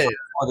draw. Yeah.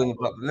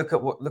 Look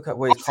at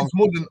where he's it's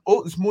more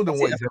than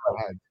what he's ever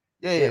had.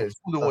 Yeah, it's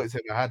more than what he's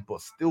ever had.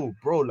 But still,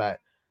 bro, like,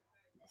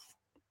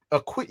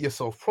 acquit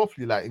yourself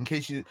properly, like, in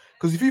case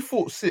because if he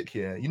fought sick,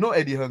 yeah,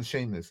 Eddie Hearn's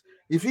shameless.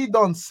 If he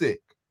done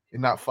sick,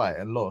 in that fight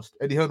and lost,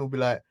 Eddie Hearn will be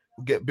like,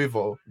 we'll get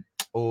Bivol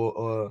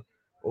or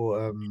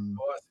our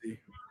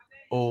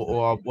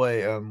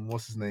boy,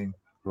 what's his name?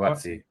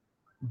 Boatsi,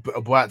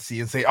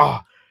 and say,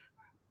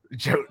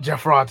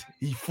 Jeff Rod,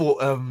 he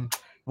fought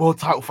world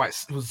title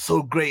fights. It was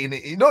so great in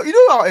it. You know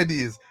how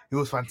Eddie is. He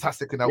was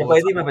fantastic in that. Yeah, but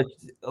he didn't have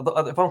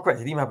if I'm correct,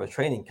 he didn't have a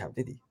training camp,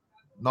 did he?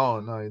 No,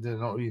 he did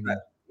not really.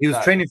 He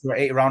was training for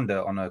an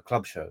 8-rounder on a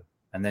club show,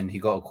 and then he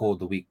got a call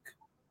the week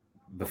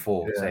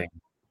before saying,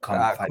 "Come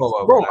fight."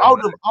 Bro, I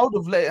would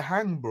have let it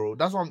hang, bro.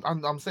 That's what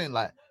I'm saying.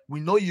 Like, we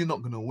know you're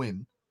not gonna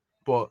win,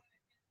 but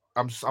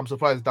I'm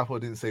surprised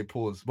Dapo didn't say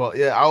pause. But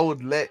yeah, I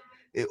would let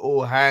it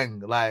all hang.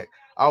 Like,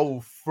 I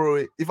will throw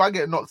it. If I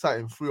get knocked out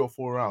in 3 or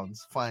 4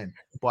 rounds, fine.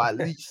 But at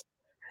least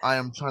I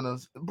am trying to,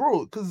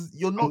 bro, because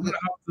you're not.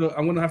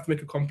 I'm gonna have to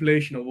make a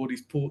compilation of all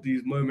these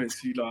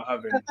moments you are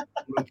having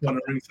on a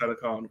Ringside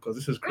account, because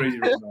this is crazy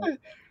right now.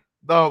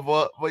 No,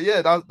 but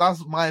yeah,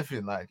 that's my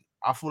thing. Like,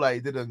 I feel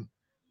like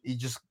he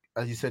just,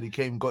 as you said, he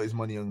came, got his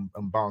money and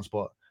bounced.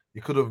 But he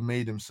could have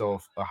made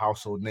himself a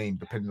household name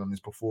depending on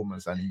his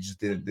performance, and he just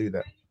didn't do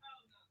that.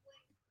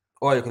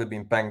 Or he could have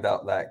been banged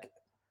out like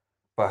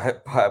by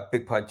a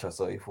big puncher.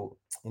 So he thought,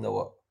 you know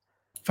what?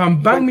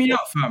 Fam, bang me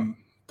out, fam.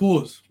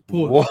 Pause.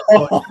 He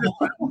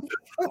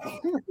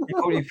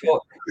probably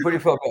felt a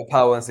bit of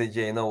power and said,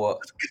 "Yeah, you know what?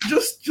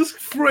 Just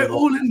throw it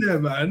all in there,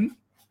 man.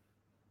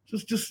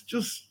 Just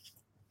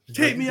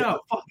take me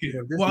out. Fuck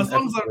it. Well, as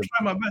long as I'm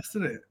trying my best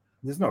in it."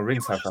 There's not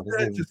Ringside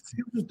Fracas.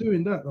 He was just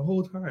doing that the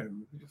whole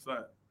time. It's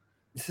like,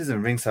 this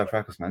isn't Ringside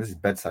Fracas, man. This is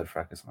bedside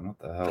Fracas, man. What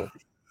the hell?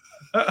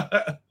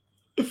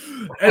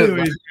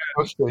 Anyways, I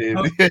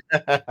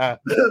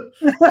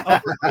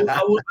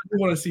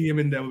want to see him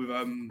in there with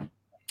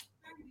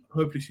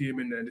hopefully see him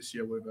in there this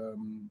year with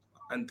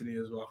Anthony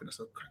as well. I think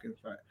that's a cracking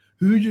fight.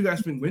 Who do you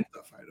guys think wins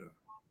that fight though?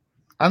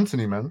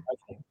 Anthony, man.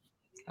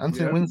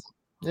 Anthony wins.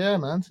 Yeah,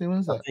 man. Anthony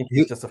wins that. I think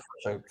he's just a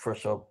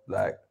fresher,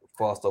 like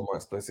faster, more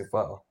explosive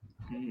fighter.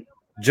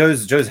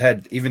 Joe's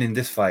head, even in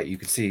this fight, you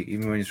could see,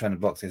 even when he's trying to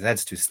box, his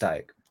head's too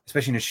static.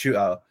 Especially in a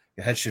shootout,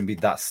 your head shouldn't be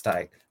that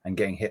static and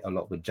getting hit a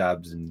lot with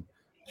jabs and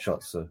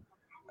shots. So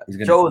he's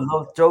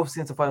gonna. Joe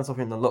seems to find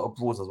something in a lot of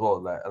brawls as well.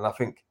 Like, and I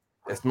think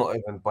it's not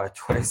even by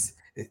choice.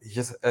 He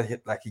just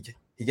like he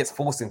gets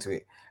forced into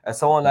it. And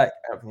someone like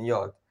Anthony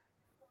Yard,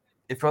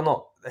 if you're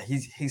not,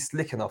 he's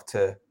slick enough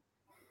to,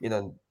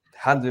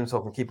 handle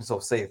himself and keep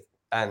himself safe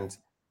and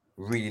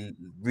really,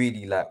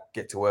 really like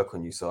get to work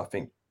on you. So I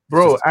think,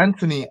 bro,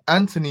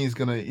 Anthony's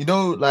gonna,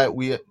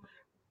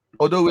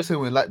 although we're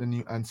saying we like the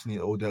new Anthony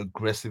or the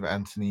aggressive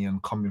Anthony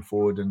and coming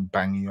forward and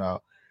banging you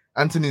out,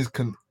 Anthony's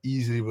can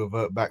easily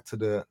revert back to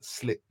the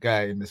slick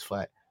guy in this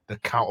fight, the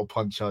counter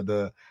puncher,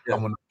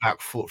 I'm on the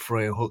back foot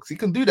throwing hooks. He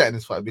can do that in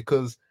this fight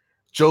because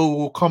Joe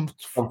will come to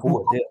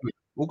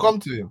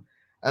him,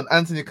 and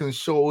Anthony can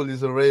show all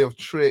his array of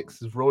tricks,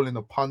 his rolling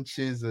the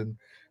punches and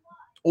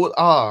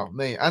all.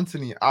 Mate,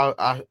 Anthony,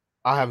 I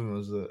have him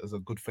as a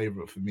good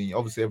favorite for me.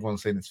 Obviously,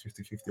 everyone's saying it's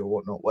 50-50 or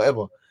whatnot.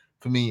 Whatever.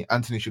 For me,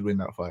 Anthony should win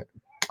that fight,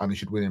 and he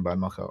should win it by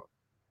knockout.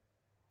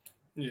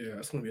 Yeah,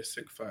 it's gonna be a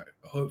sick fight.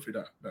 Hopefully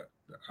that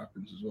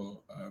happens as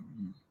well.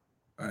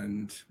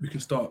 And we can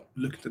start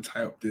looking to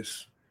tie up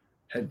this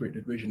heavyweight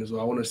division as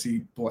well. I want to see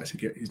Boyce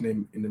get his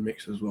name in the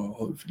mix as well.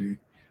 Hopefully,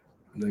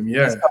 and then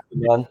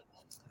man.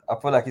 I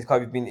feel like he's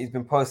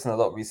been posting a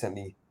lot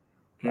recently.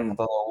 Like,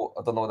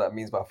 I don't know what that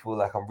means, but I feel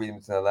like I'm reading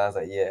between the lines.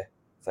 Like, yeah,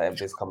 it's like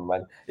everything's coming,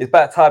 man. It's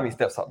about time he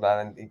steps up,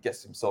 man, and he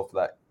gets himself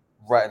like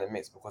right in the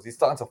mix because he's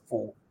starting to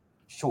fall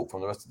short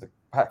from the rest of the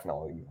pack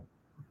now.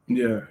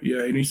 Yeah,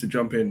 he needs to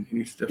jump in. He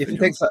needs to. If he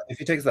takes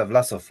that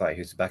Vlasov fight,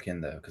 he's back in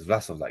there because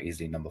Vlasov like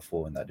easily number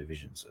 4 in that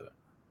division. So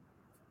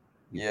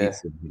yeah,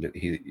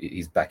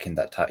 he's back in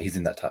that. He's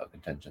in that title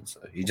contention. So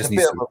he just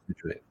needs to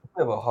do it.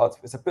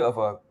 It's a bit of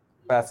a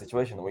bad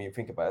situation when you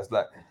think about it. It's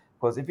like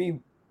because if he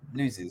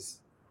loses,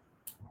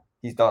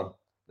 he's done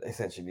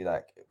essentially.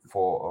 Like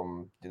for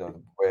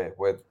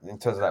where in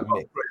terms of that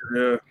mix.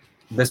 Yeah,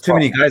 there's too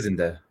many guys in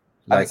there.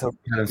 Like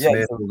Callum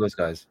Smith, all those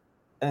guys,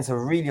 and it's a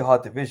really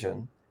hard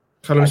division.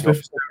 Callum Smith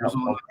is a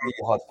really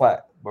hard fight.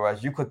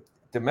 Whereas you could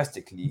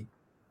domestically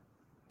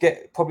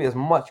get probably as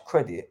much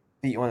credit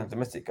beating one of the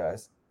domestic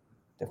guys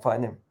than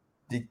fighting him.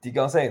 Do you get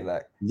what I'm saying?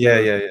 Like,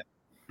 yeah.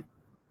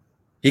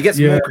 He gets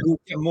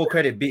more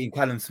credit beating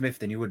Callum Smith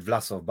than you would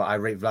Vlasov, but I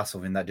rate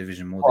Vlasov in that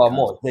division more.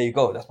 More. There you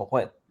go. That's my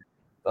point.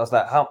 I was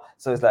like, how?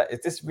 So it's like,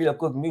 is this really a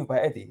good move by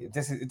Eddie?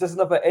 This is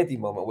another Eddie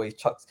moment where he's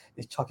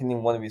chucking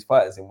in one of his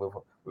fighters in with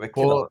a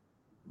killer.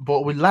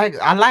 But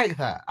I like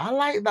that.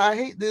 I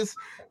hate this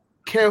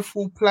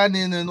careful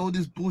planning and all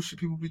this bullshit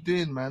people be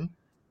doing, man.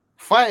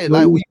 Fight it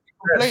like we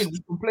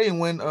complain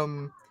when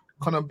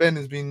Conor Ben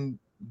is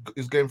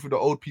going through the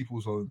old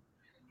people's home.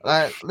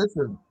 Like,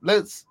 listen,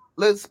 let's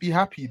be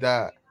happy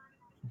that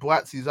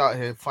Boatsi's out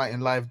here fighting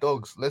live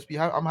dogs. Let's be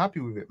happy. I'm happy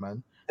with it,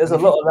 man. There's a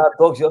lot of live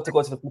dogs. You have to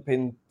go to the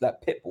flipping like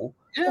pit bull.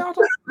 Yeah,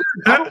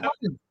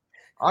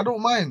 I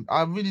don't mind.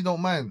 I really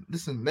don't mind.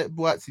 Listen, let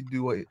Boatsi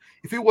do what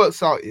if it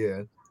works out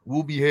here,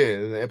 we'll be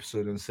here in the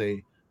episode and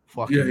say,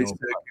 fucking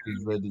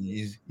he's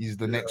ready. He's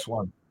the next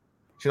one.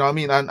 Do you know what I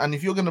mean? And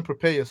if you're gonna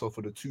prepare yourself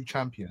for the 2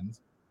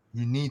 champions,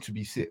 you need to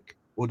be sick.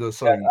 Although,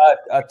 sorry,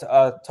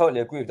 I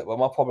totally agree with that. But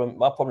my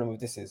problem with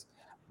this is,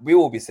 we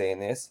will be saying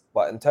this,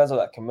 but in terms of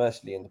like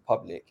commercially in the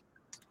public,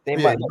 they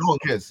might not. No one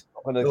cares.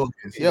 No one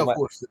cares. Yeah, of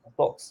course.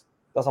 Stocks.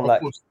 That's I'm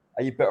like,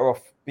 are you better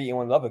off beating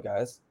one of the other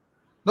guys?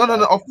 No.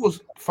 Of course,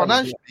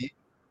 financially,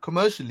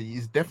 commercially,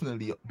 is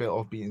definitely better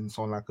off beating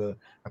someone like a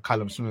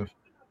Callum Smith.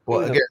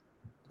 But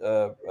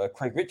again,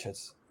 Craig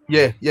Richards.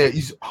 Yeah,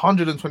 he's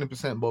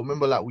 120%. But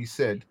remember, like we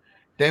said,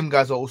 them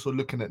guys are also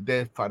looking at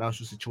their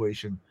financial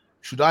situation.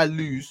 Should I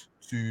lose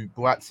to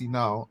Boazzi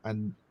now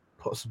and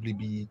possibly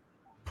be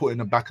put in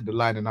the back of the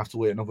line and have to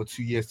wait another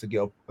 2 years to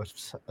get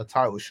a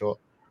title shot,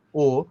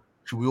 or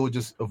should we all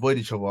just avoid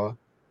each other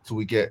till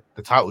we get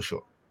the title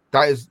shot?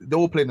 They're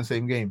all playing the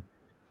same game,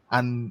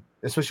 and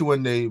especially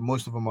when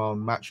most of them are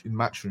in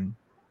matchroom.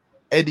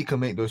 Eddie can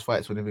make those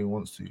fights whenever he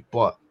wants to,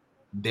 but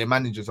their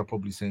managers are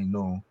probably saying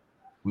no.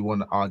 We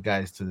want our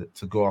guys to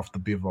go after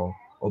Bivol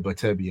or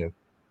Bertebiev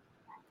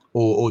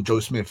or Joe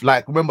Smith.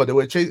 Like, remember, they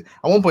were at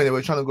one point they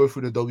were trying to go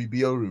through the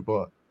WBO route,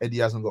 but Eddie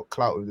hasn't got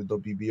clout with the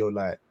WBO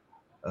like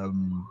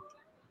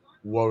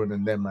Warren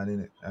and them, man,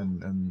 innit?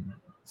 And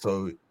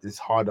so it's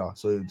harder.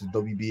 So the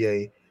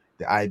WBA,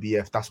 the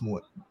IBF, that's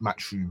more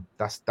matchroom.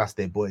 That's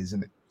their boys,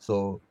 isn't it?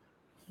 So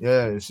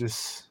yeah,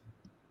 it's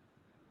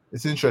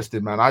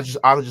interesting, man. I just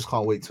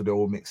can't wait till they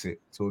all mix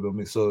it. So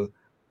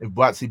if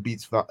Boazzi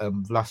beats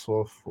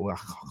Vlasov, or I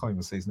can't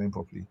even say his name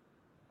properly,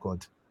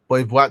 God.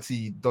 But if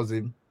Boazzi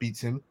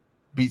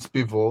beats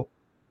Bivol,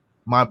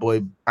 my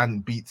boy,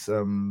 and beats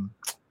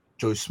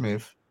Joe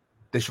Smith,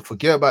 they should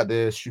forget about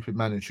their stupid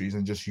mandatories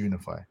and just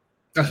unify.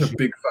 That's a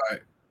big fight.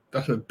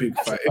 That's a big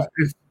fight.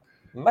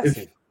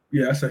 Massive.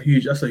 Yeah, that's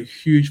a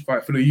huge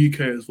fight for the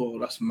UK as well.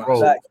 That's massive.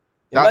 Bro,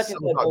 that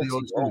sells out the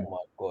O2. Oh my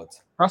God.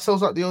 That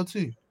sells out the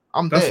O2.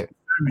 I'm there.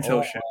 Oh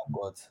my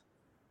God.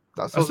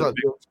 That sells out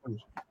the O2.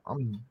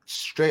 I'm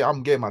straight.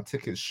 I'm getting my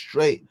tickets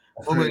straight.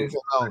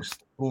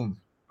 Announced. Boom.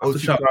 I have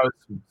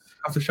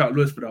to shout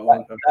Lewis for that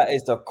one. That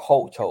is the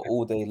culture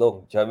all day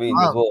long. Do you know what I mean?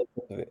 As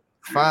well.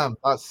 Fam,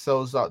 that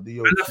sells out the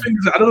O2. And the thing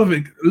is, I don't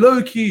even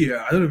low key.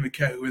 I don't even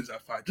care who wins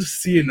that fight.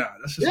 Just seeing that.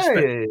 That's just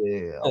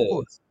yeah. Of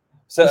course.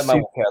 Certain man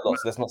will care a lot.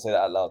 So let's not say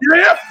that out loud.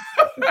 Yeah.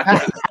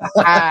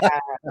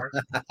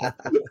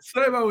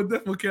 Certain man would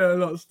definitely care a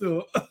lot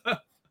still.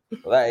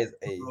 Well, that is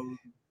a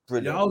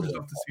brilliant. Yeah, I'll just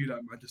have to see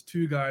that, man. Just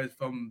 2 guys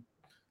from.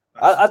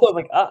 I don't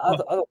think. I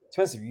don't.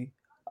 To you,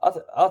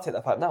 I'll take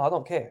that fight now. I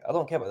don't care. I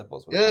don't care about the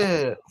boss.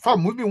 Yeah,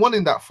 fam, we've been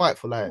wanting that fight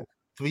for like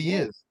 3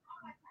 years.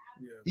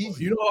 Yeah,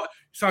 easy. You know what,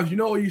 Sam? You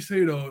know what you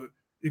say though.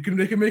 They can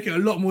make it a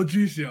lot more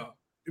juicier.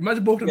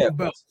 Imagine both of them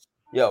belts.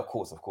 Yeah, of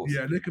course.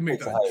 Yeah, they can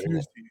make that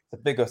juicy. It's a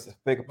bigger.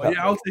 But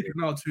yeah, I'll take it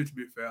now too. To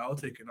be fair, I'll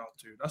take it now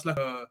too. That's like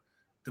a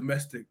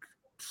domestic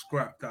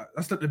scrap.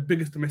 That's like the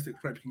biggest domestic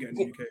scrap you can get in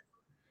the UK.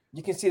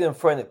 You can see them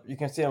throwing it. You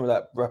can see them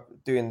like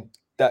doing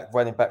that,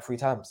 running back 3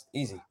 times.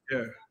 Easy.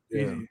 Yeah.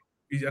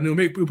 Easy. And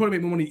we'll probably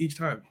make more money each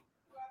time.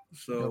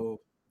 So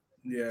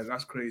yeah,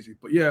 that's crazy.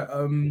 But yeah,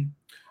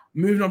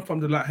 moving on from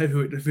the light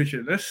heavyweight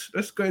division, let's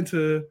go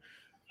into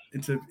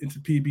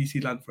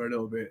PBC land for a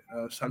little bit.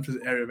 Sam's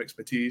area of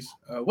expertise.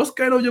 What's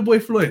going on with your boy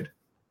Floyd?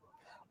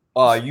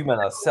 Oh, you man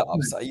are set up.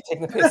 Are you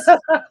taking the piss?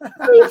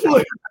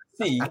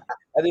 See,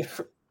 and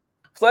if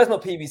Floyd's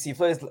not PBC,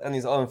 Floyd's on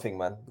his own thing,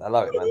 man. I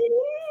love it, man.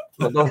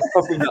 Don't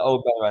bring that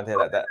old guy around here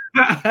like that.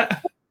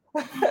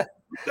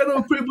 Let's get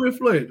on pretty boy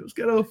Floyd. Let's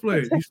get on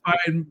Floyd. He's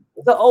fighting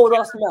the old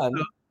ass man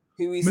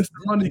who is Mr.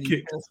 Money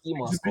Kick and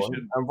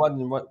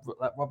robbing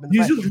the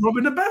He's bank. just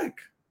robbing the bank.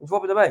 He's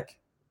robbing the bank.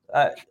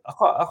 I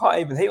can't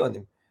even hate on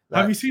him.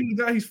 Have you seen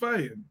the guy he's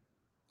fighting?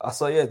 I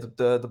saw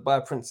the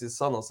Dubai Prince's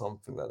son or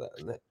something like that,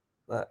 isn't it?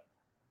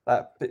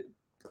 That bit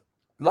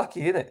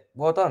lucky, isn't it?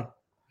 Well done.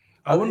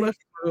 I wonder if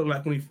it looked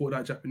like when he fought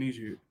that Japanese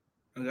youth.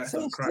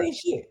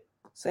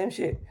 Same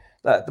shit.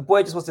 Like the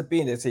boy just wants to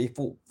be in there, so he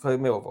fought for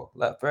Mayweather.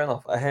 Like, fair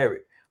enough, I hear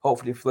it.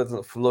 Hopefully, Floyd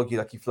doesn't flog you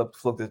like he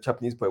flogged the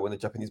Japanese boy when the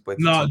Japanese boy.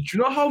 No, do you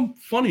know how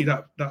funny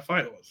that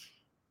fight was?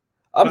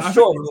 I'm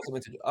sure he wasn't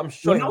meant to. I'm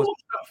sure when I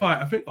watched that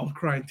fight, I think I was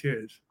crying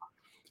tears.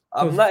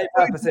 I'm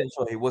 95%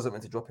 sure he wasn't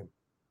meant to drop him.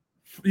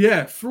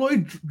 Yeah,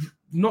 Floyd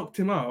knocked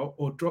him out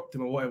or dropped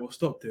him or whatever,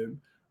 stopped him,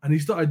 and he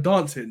started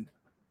dancing.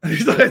 And he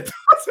started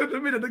dancing in the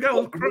middle. The guy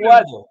was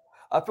crying.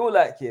 I feel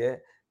like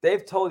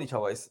they've told each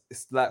other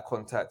it's like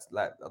contact.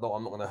 Like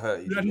I'm not gonna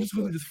hurt you. Yeah,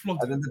 just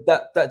flogged him. And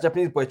then that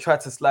Japanese boy tried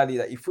to slightly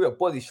he threw a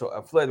body shot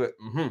and Floyd went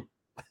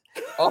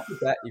After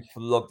that, he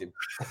flogged him.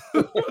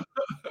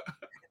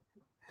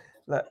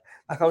 like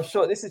I'm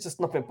sure this is just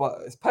nothing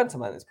but it's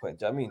pantomime at this point.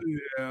 Do you know what I mean?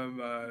 Yeah,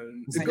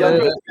 man. It's a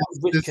young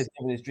rich kid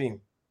living his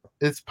dream.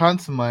 It's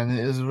pantomime.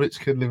 It is a rich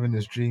kid living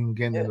his dream,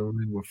 getting in the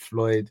ring with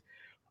Floyd.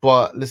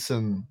 But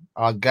listen,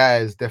 our guy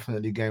is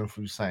definitely going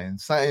through something.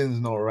 Something's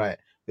not right.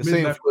 You're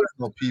saying Floyd's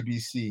not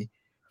PBC,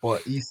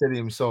 but he said it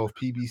himself,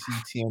 PBC,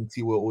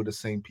 TMT, we're all the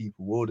same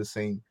people. We're all the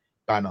same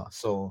banner.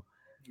 So,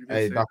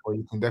 that's why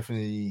you can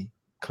definitely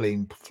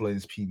claim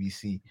Floyd's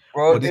PBC.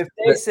 Bro, if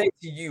they say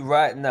to you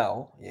right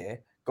now,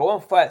 go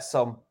and fight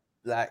some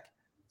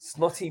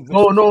snotty.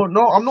 No,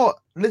 I'm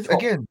not.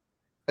 Listen,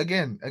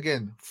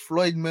 again.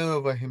 Floyd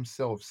Mayweather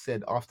himself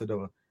said after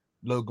the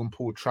Logan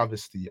Paul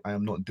travesty, "I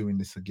am not doing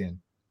this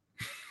again."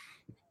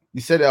 He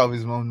said it out of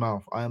his own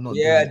mouth. I am not.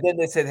 Yeah, doing then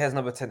they said he has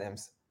another 10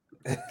 M's.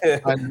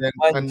 and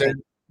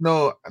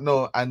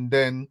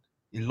then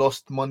he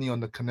lost money on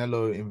the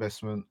Canelo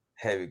investment.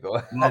 Here we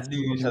go.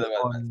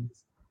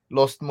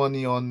 Lost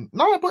money on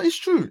no, but it's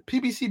true.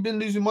 PBC been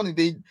losing money.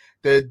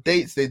 Their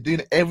dates, they're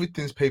doing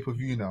everything's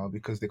pay-per-view now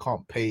because they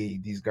can't pay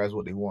these guys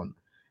what they want.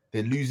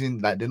 They're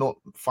losing, like they're not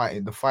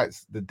fighting. The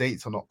fights, the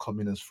dates are not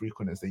coming as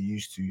frequent as they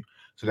used to.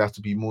 So they have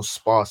to be more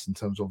sparse in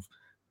terms of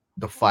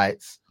the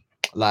fights.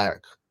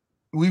 Like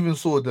we even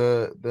saw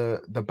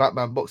the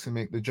Batman boxing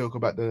make the joke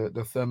about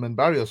the Thurman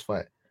Barrios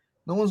fight.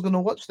 No one's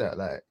gonna watch that.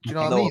 Like, do you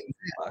know what I mean?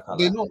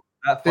 They're not.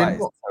 That fight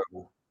is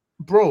terrible.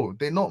 Bro,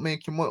 they're not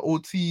making money.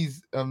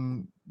 Ortiz,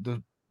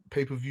 the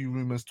pay-per-view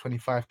rumors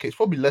 25K. It's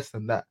probably less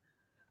than that.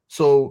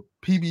 So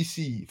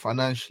PBC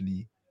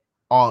financially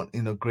aren't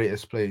in the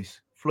greatest place.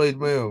 Floyd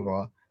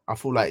Mayweather, I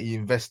feel like he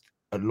invests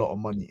a lot of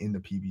money in the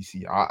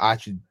PBC. I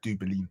actually do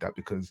believe that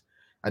because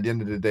at the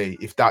end of the day,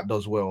 if that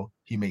does well,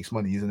 he makes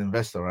money. He's an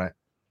investor, right?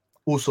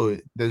 Also,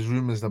 there's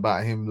rumors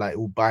about him like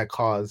he'll buy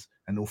cars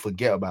and he'll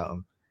forget about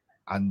them,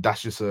 and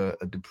that's just a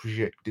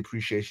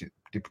depreciating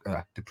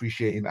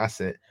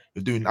asset.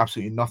 You're doing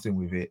absolutely nothing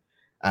with it,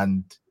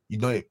 and you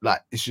know,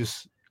 like it's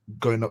just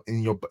going up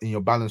in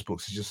your balance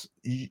books. It's just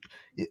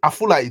I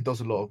feel like he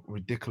does a lot of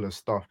ridiculous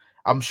stuff.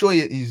 I'm sure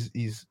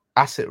he's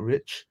asset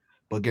rich,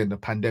 but again, the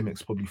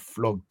pandemic's probably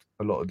flogged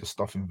a lot of the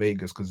stuff in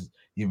Vegas because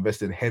he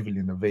invested heavily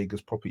in the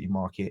Vegas property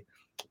market.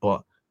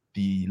 But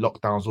the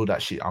lockdowns, all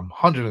that shit, I'm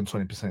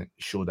 120%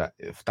 sure that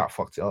if that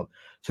fucked it up.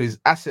 So he's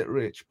asset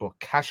rich, but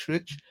cash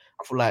rich.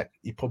 I feel like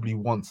he probably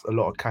wants a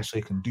lot of cash so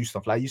he can do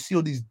stuff. Like you see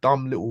all these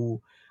dumb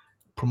little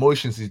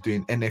promotions he's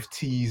doing,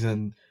 NFTs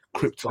and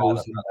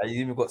cryptos. He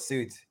even got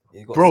sued.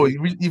 He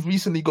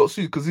recently got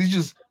sued because he's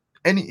just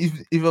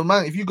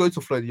if you go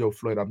to Floyd, yo,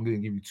 Floyd, I'm gonna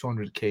give you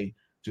 200K,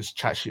 just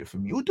chat shit for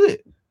me. You'll do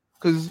it.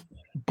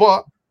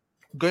 But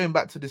going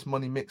back to this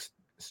money mix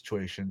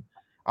situation,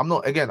 I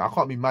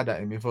can't be mad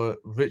at him if a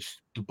rich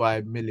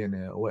Dubai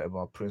millionaire or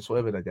whatever, prince,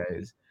 whatever that guy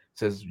is,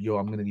 says, yo,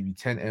 I'm gonna give you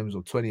 10 M's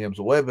or 20 M's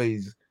or whatever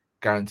he's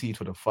guaranteed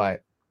for the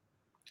fight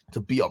to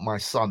beat up my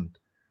son.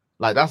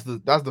 Like that's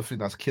the thing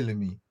that's killing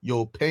me.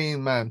 You're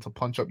paying man to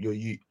punch up your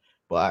youth,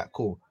 but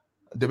cool.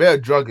 They better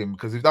drug him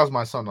because if that's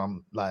my son,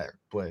 I'm like,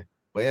 boy.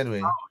 But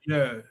anyway,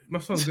 yeah, my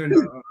son's going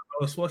to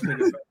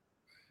Schwarzenegger,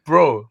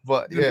 bro.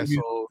 But yeah,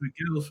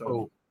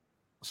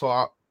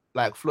 so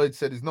like Floyd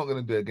said, he's not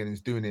gonna do it again.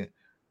 He's doing it.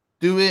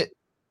 Do it.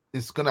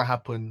 It's gonna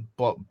happen.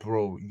 But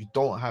bro, you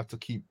don't have to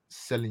keep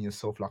selling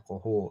yourself like a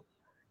whore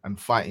and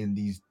fighting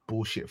these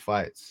bullshit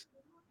fights.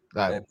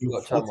 Like,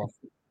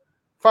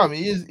 fam,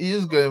 he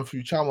is going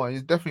through trauma.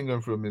 He's definitely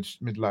going through a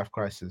midlife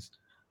crisis.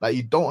 Like,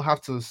 you don't have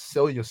to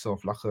sell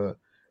yourself like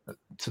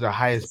to the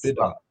highest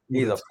bidder.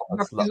 He's a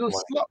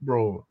slut,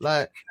 bro.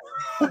 Like,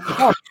 he's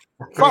a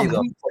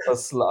proper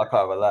slut. I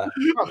can't lie.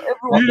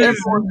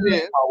 Everyone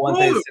here.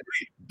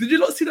 Did you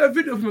not see that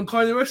video of him and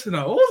Kanye West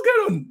now? What's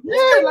going on?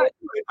 Yeah, like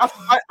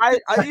I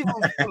even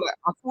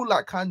feel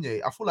like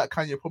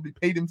Kanye probably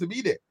paid him to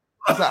be there.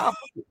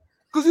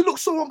 Because he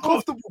looks so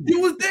uncomfortable. He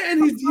was there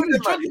and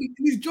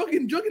he's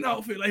jogging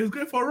outfit, like he was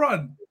going for a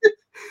run.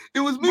 It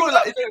was moving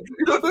like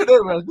you don't know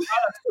that,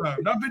 man.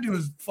 That video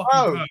was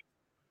fucking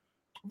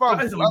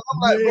bad. I'm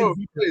like, bro,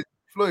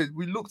 Floyd,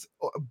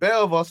 bare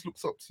of us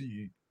looks up to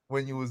you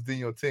when you was doing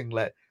your thing.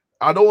 Like,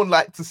 I don't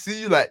like to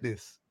see you like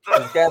this. I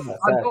don't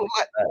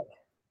like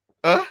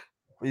that.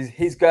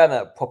 He's going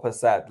at proper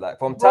sad. Like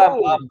from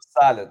time I'm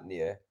silent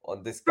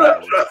on this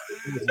guy.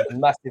 He was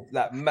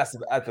a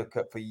massive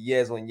advocate for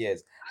years on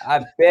years.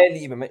 I barely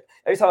even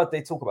every time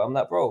they talk about it, I'm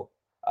like, bro,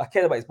 I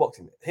care about his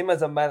boxing. Him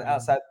as a man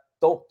outside,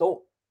 don't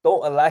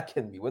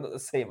liken me. We're not the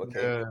same,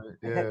 okay?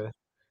 Yeah.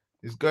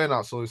 He's going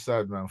out so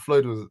sad, man.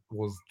 Floyd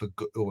was the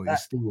good.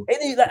 He's still.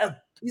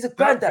 He's a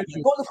granddad.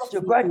 You go look after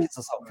your grandkids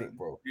or something,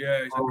 bro.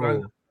 Yeah, he's a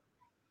granddad.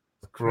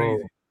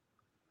 Crazy.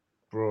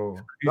 Bro.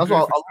 That's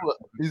why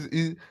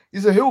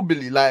he's a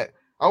hillbilly. Like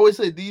I always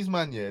say, these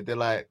man, they're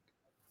like,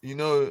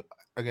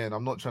 again,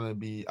 I'm not trying to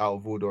be out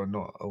of order or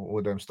not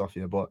all them stuff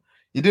here, but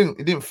he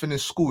didn't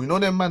finish school. You know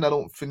them man that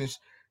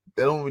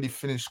they don't really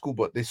finish school,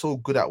 but they're so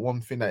good at one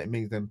thing that it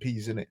makes them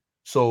peas, innit?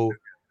 So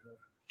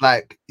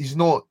like he's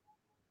not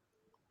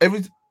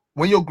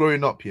when you're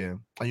growing up here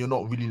and you're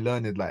not really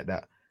learning like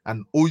that,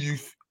 and all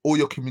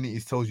your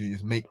communities tells you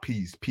is make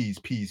peas.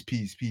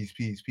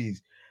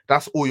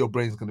 That's all your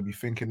brain's gonna be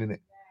thinking, in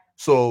it.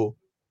 So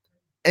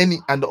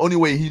the only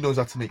way he knows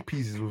how to make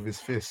peas is with his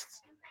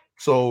fists.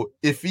 So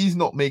if he's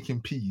not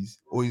making peas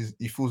or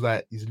he feels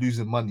like he's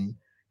losing money,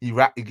 he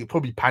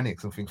probably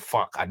panics and thinks,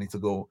 "Fuck, I need to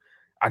go.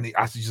 I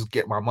have to just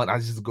get my money. I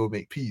just to go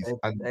make peas."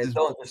 And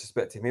don't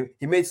disrespect him.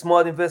 He made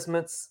smart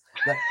investments.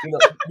 Like,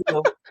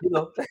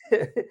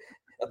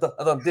 I've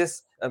done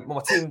this, and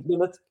my team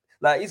doing it.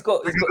 Like he's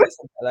got this,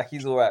 like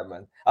he's all right,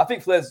 man. I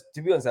think Floyd's,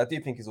 to be honest, I do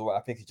think he's all right.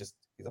 I think he's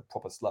a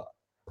proper slut.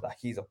 Like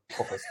he's a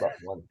proper slut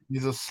for money.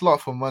 He's a slut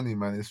for money,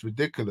 man. It's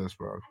ridiculous,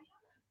 bro.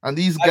 And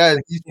these guys,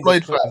 these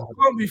Floyd fans, you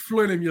can't be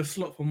Floyd him your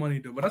slot for money,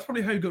 though. But that's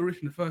probably how you got rich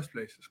in the first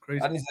place. It's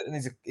crazy. And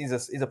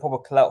he's a proper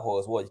clout whore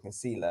as well. You can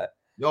see that.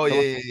 Oh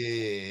yeah.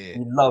 He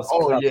loves.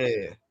 Oh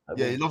yeah.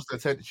 He loves the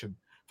attention.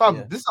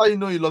 Fam, this is how you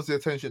know he loves the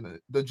attention.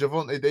 The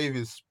Javonte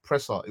Davis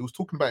presser, he was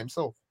talking about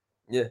himself.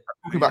 Yeah,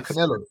 talking about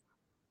Canelo,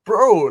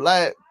 bro.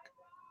 Like,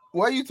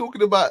 why are you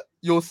talking about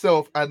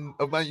yourself and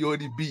a man you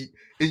already beat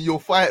in your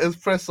fighter's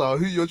presser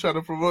who you're trying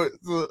to promote?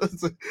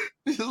 It's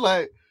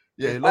like,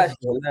 yeah, it's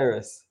actually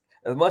hilarious.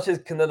 As much as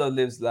Canelo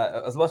lives, like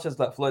as much as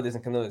like Floyd is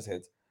in Canelo's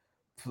head,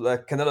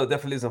 like Canelo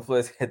definitely lives in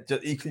Floyd's head.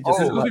 Just equally,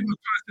 just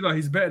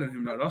he's better than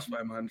him. Like, that's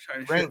why, man.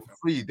 Rent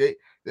free. They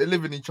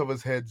live in each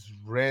other's heads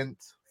rent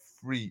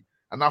free.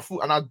 And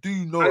I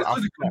do know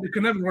they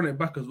can never run it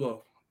back as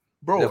well.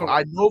 Bro,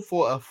 I know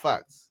for a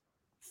fact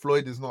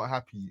Floyd is not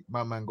happy.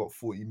 My man got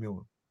 40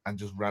 mil and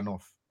just ran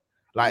off.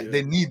 Like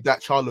they need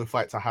that Charlo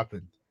fight to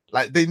happen.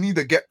 Like they need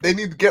to get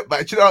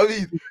back. Do you know what I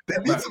mean? They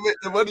need to make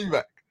the money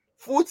back.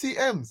 40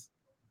 M's.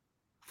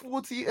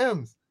 40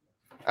 M's.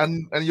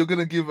 And you're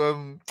gonna give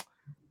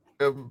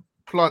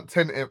Plant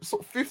 10 M's. So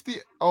 50.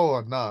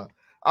 Oh nah.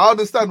 I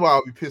understand why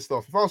I'll be pissed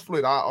off. If I was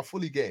Floyd, I'll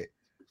fully get it.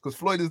 Because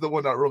Floyd is the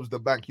one that robs the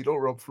bank. You don't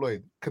rob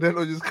Floyd.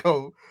 Canelo just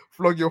come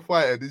flog your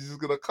fighter. He's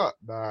just gonna cut.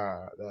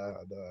 Nah.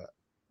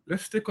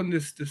 Let's stick on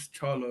this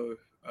Charlo.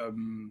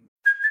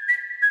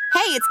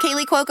 Hey, it's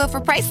Kaylee Cuoco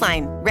for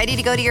Priceline. Ready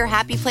to go to your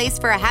happy place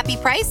for a happy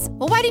price?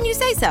 Well, why didn't you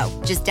say so?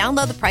 Just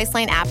download the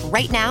Priceline app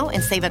right now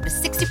and save up to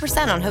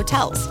 60% on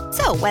hotels.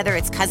 So whether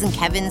it's Cousin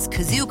Kevin's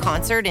Kazoo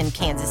Concert in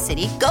Kansas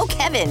City, go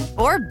Kevin,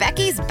 or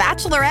Becky's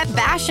Bachelorette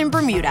Bash in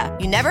Bermuda,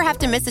 you never have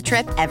to miss a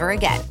trip ever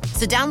again.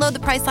 So download the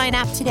Priceline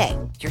app today.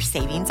 Your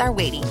savings are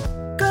waiting.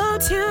 Go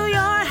to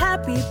your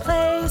happy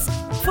place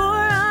for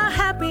a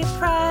happy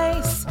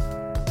price.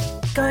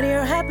 Go to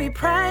your happy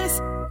price,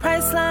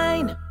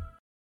 Priceline.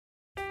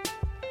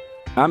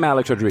 I'm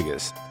Alex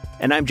Rodriguez.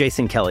 And I'm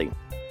Jason Kelly.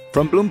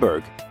 From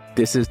Bloomberg,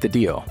 this is The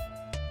Deal.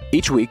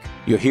 Each week,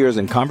 you'll hear us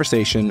in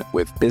conversation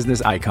with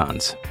business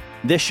icons.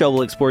 This show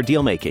will explore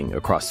deal-making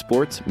across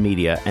sports,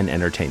 media, and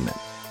entertainment.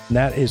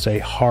 That is a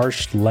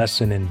harsh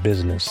lesson in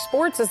business.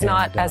 Sports is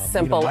not as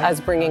simple as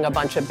bringing a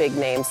bunch of big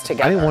names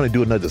together. I didn't want to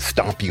do another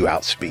stomp you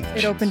out speech.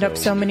 It opened up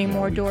so many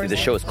more doors. The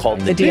show is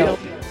called The Deal.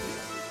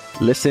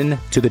 Listen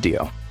to The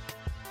Deal.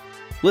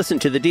 Listen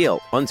to The Deal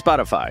on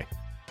Spotify.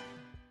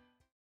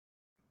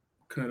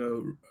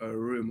 Canelo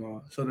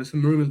rumor. So there's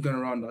some rumors going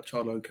around that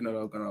Charlo and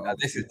Canelo are going to.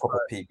 This is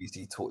proper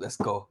PBC talk. Let's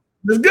go.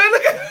 Let's go.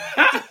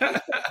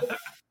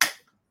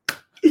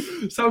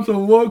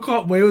 Samson woke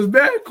up, but he was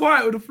very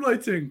quiet with the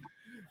Floyd thing.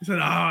 He said,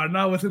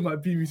 now we're talking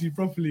about PBC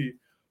properly.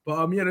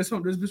 But there's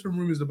been some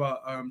rumors about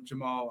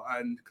Jamal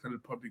and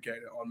Canelo probably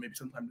getting it on maybe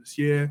sometime this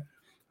year.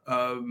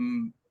 I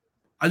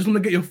just want to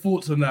get your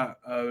thoughts on that.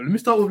 Let me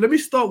start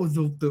with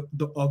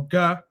the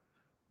guy,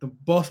 the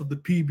boss of the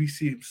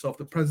PBC himself,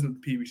 the president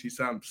of the PBC,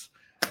 Sams.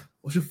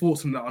 What's your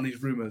thoughts on that, on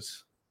these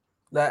rumors?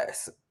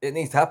 It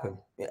needs to happen.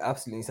 It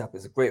absolutely needs to happen.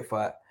 It's a great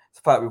fight. It's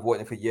a fight we've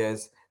wanted for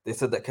years. They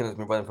said that Cannelo's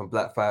been running from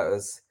black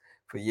fighters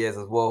for years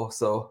as well.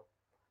 So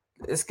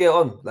let's get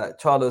on. Like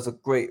Charlo's a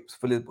great,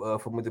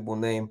 formidable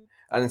name,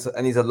 and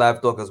he's a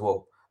live dog as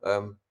well.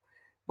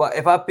 But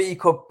if I be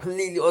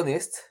completely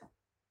honest,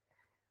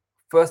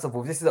 first of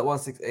all, this is at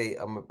 168.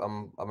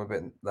 I'm a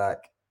bit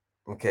like,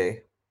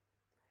 okay,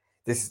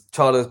 this is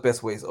Charlo's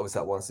best weight is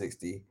obviously at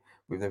 160.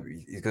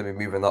 He's going to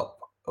be moving up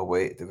a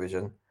weight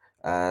division,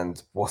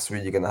 and what's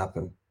really going to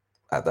happen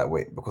at that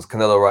weight? Because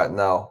Canelo right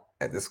now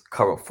at this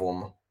current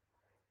form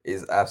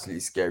is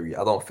absolutely scary.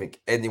 I don't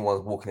think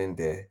anyone's walking in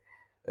there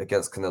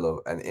against Canelo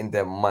and in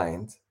their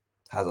mind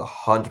has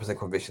 100%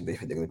 conviction they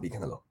think they're going to beat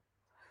Canelo.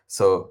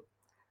 So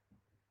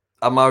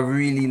am I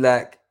really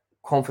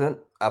confident?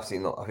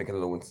 Absolutely not. I think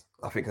Canelo wins.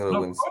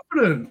 Wins.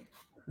 Confident?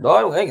 No,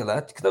 I ain't gonna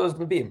lie. Canelo's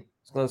gonna beat him.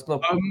 Do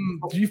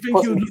you think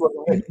he'll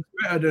look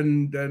better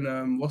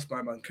than what's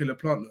my man, Killer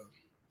Plant though?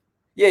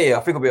 Yeah.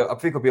 I think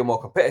it'll be a more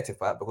competitive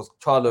fight because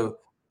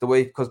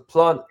because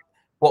Plant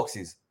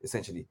boxes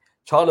essentially.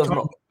 Charlo's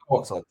not a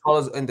boxer.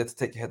 Charlo's in there to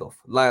take your head off.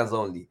 Lions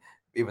only.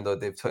 Even though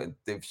they've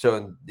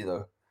shown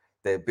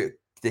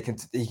he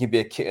can be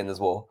a kitten as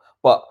well.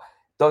 But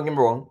don't get me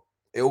wrong,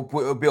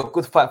 it'll be a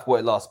good fight for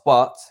what it lasts.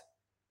 But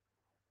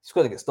it's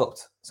going to get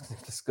stopped.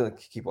 It's going to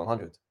keep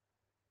 100.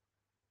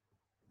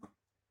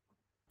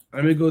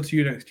 Let me go to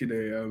you next,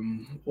 today.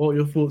 What are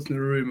your thoughts in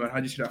the room, man? How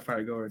do you see that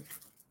fight going?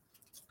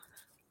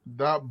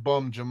 That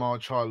bum Jamal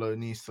Charlo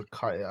needs to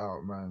cut it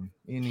out, man.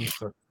 He needs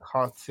to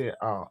cut it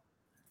out.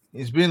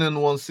 He's been in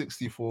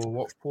 160 for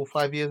 4 or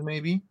 5 years,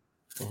 maybe.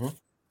 Mm-hmm.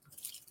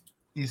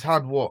 He's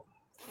had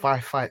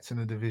 5 fights in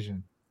the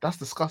division. That's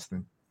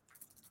disgusting.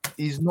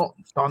 He's not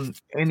done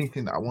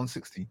anything at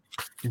 160.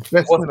 His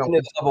best win at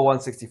other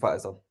 160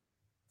 fighters done?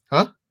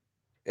 Huh?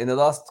 In the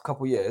last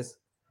couple of years,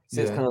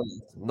 since Canelo,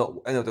 not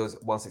any of those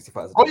 160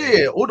 fighters. Oh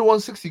yeah, all the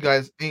 160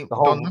 guys ain't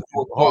done nothing.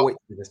 The whole weight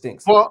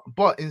stinks.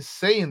 But in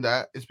saying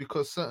that, it's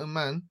because certain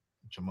man,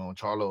 Jamal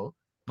Charlo,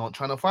 not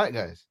trying to fight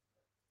guys.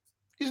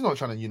 He's not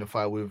trying to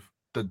unify with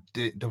the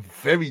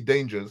very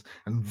dangerous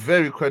and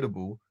very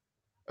credible.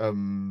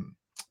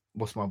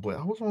 What's my boy?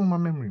 What's wrong with my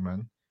memory,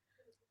 man?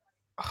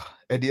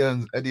 Eddie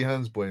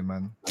Hearn's boy,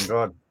 man.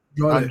 Andrade.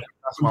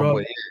 That's my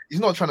boy. He's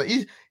not trying to.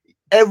 He's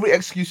every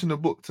excuse in the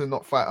book to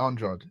not fight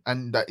Andrade,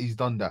 and that he's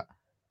done that.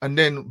 And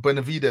then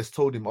Benavidez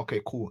told him,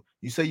 "Okay, cool.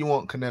 You say you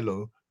want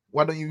Canelo.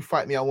 Why don't you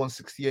fight me at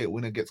 168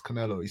 when it gets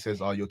Canelo?" He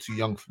says, "Oh, you're too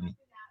young for me."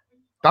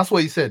 That's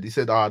what he said. He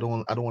said, "Oh, I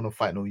don't want to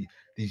fight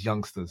these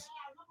youngsters."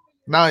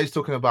 Now he's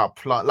talking about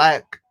plot.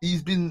 Like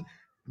he's been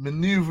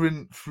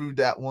maneuvering through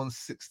that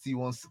 160,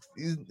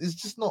 160. It's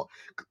just not.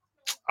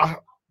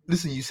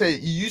 Listen, you say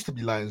he used to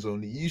be Lions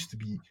only. He used to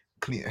be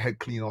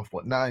clean off,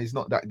 but now he's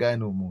not that guy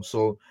no more.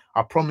 So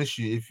I promise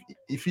you,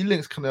 if he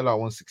links Canelo at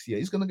 168,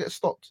 he's gonna get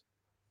stopped.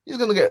 He's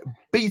gonna get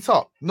beat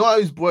up. Not how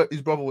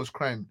his brother was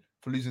crying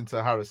for losing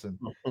to Harrison.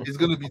 It's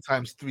gonna be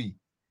 ×3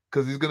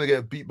 because he's gonna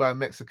get beat by a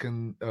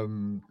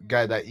Mexican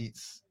guy that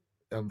eats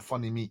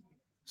funny meat.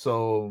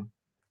 So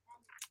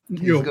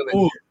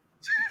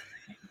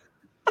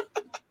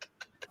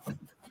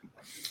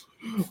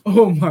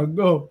oh my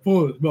god,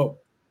 pause, bro.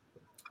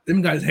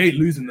 Them guys hate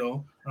losing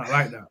though. I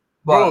like that.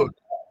 But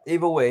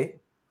either way,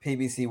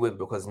 PBC win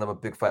because another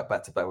big fight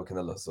back to back with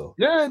Canelo. So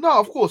yeah, no,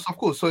 of course.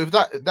 So if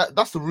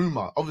that's the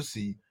rumor,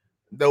 obviously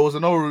there was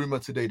another rumor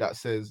today that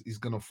says he's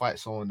gonna fight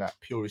someone that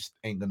purists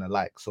ain't gonna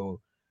like. So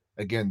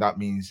again, that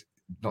means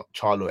not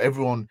Charlo.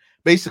 Everyone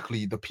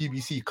basically the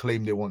PBC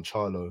claim they want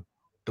Charlo.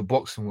 The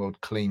boxing world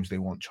claims they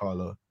want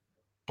Charlo.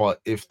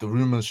 But if the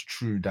rumor's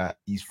true that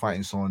he's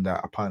fighting someone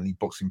that apparently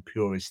boxing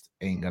purists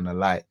ain't gonna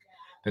like,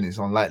 then it's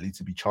unlikely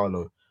to be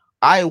Charlo.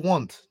 I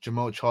want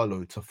Jermell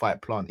Charlo to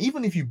fight Plant.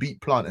 Even if you beat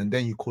Plant and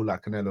then you call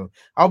that Canelo,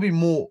 I'll be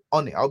more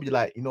on it. I'll be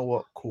like, you know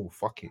what? Cool,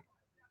 fuck it.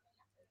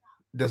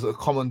 There's a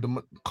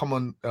common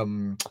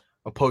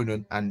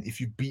opponent, and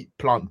if you beat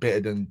Plant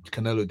better than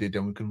Canelo did,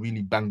 then we can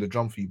really bang the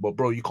drum for you. But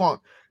bro, you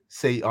can't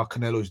say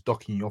Canelo's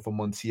docking you off a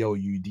Montiel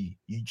UD.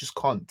 You just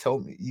can't tell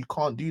me. You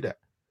can't do that.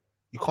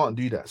 You can't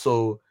do that.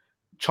 So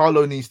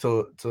Charlo needs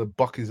to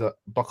buck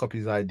up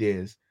his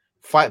ideas.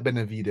 Fight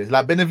Benavidez,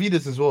 like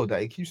Benavidez as well.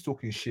 That he keeps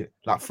talking shit.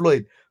 Like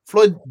Floyd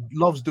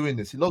loves doing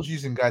this. He loves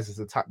using guys as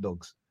attack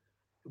dogs.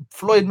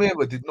 Floyd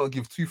Mayweather did not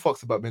give two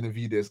fucks about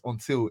Benavidez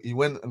until he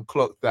went and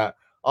clocked that.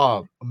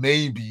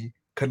 Maybe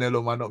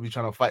Canelo might not be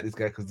trying to fight this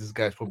guy because this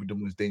guy's probably the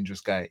most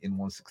dangerous guy in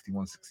 160,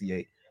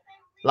 168.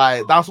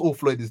 Like that's all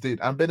Floyd has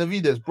did. And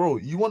Benavidez, bro,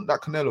 you want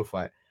that Canelo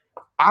fight?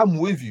 I'm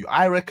with you.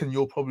 I reckon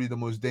you're probably the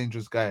most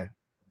dangerous guy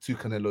to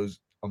Canelo's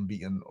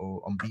unbeaten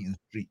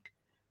streak.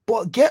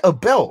 But get a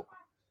belt.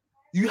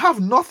 You have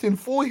nothing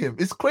for him.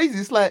 It's crazy.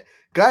 It's like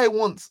guy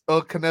wants a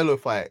Canelo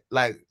fight,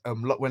 like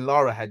when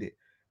Lara had it.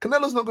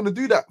 Canelo's not gonna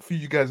do that for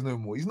you guys no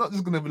more. He's not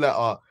just gonna be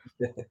like,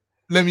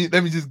 let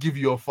me just give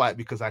you a fight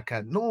because I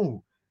can.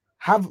 No,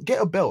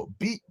 get a belt,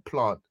 beat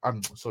Plant.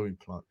 I'm sorry,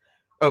 Plant.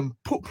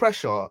 Put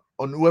pressure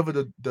on whoever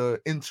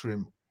the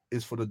interim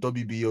is for the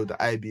WBO, the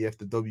IBF,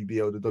 the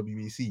WBO, the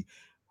WBC.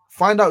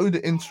 Find out who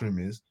the interim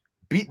is,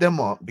 beat them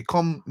up,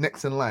 become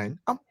next in line,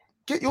 and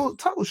get your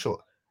title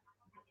shot.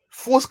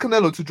 Force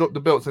Canelo to drop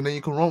the belts, and then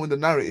you can run with the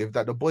narrative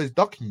that the boy's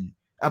ducking you.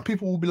 And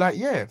people will be like,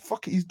 yeah,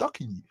 fuck it, he's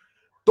ducking you.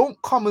 Don't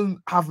come and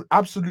have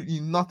absolutely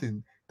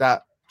nothing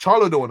that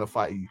Charlo don't want to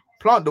fight you.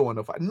 Plant don't want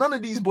to fight. None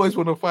of these boys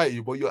want to fight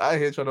you, but you're out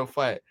here trying to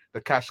fight the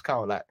cash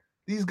cow. Like,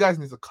 these guys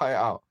need to cut it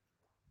out.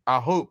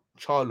 I hope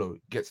Charlo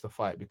gets the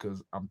fight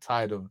because I'm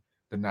tired of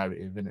the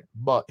narrative, innit?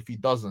 But if he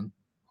doesn't,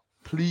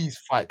 please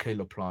fight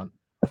Caleb Plant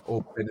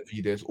or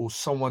Benavidez or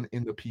someone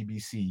in the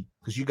PBC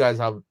because you guys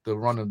have the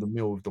run of the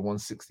mill with the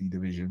 160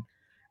 division.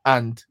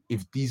 And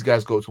if these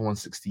guys go to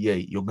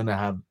 168, you're going to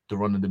have the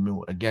run of the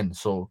mill again.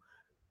 So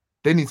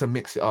they need to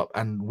mix it up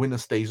and winner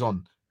stays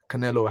on.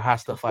 Canelo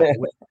has to fight.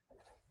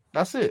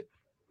 That's it.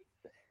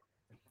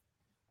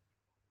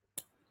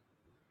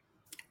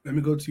 Let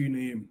me go to you,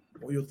 Naeem.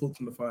 What are your thoughts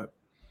on the fight?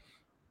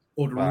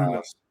 Or the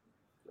rumors?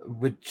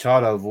 With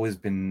Charlo, I've always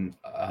been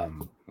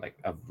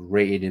I've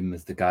rated him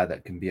as the guy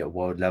that can be at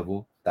world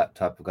level, that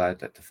type of guy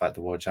that to fight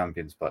the world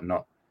champions, but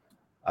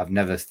I've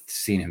never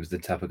seen him as the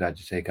type of guy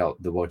to take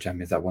out the world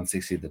champions at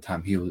 160 at the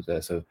time he was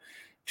there. So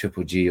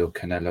Triple G or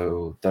Canelo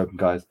or those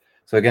guys.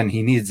 So again,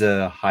 he needs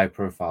a high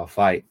profile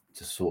fight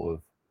to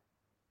sort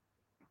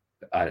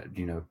of,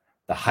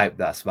 the hype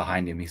that's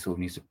behind him. He sort of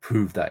needs to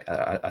prove that.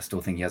 I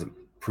still think he hasn't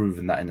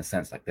proven that in a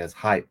sense. Like there's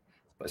hype,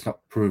 but it's not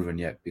proven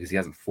yet because he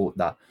hasn't fought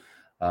that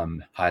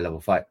high level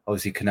fight.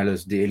 Obviously,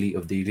 Canelo's the elite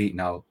of the elite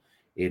now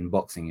in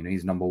boxing.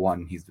 He's number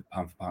one. He's the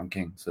pound for pound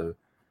king. So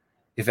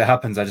if it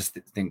happens, I just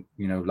think,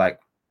 like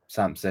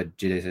Sam said,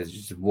 Jide says,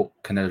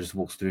 Canelo just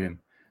walks through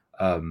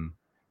him.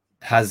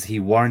 Has he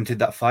warranted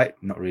that fight?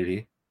 Not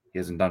really. He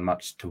hasn't done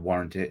much to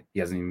warrant it. He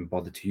hasn't even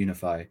bothered to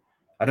unify.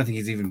 I don't think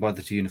he's even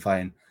bothered to unify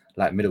in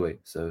like middleweight.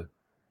 So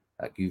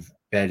like you've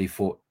barely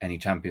fought any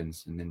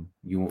champions, and then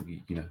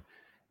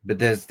But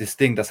there's this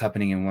thing that's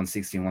happening in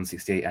 160 and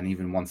 168 and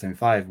even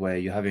 175 where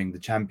you're having the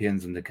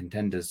champions and the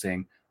contenders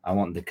saying, I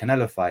want the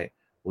Canelo fight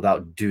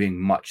without doing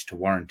much to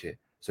warrant it.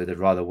 So they'd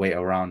rather wait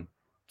around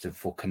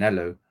for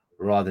Canelo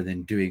rather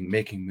than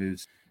making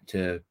moves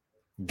to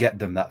get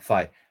them that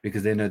fight,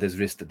 because they know there's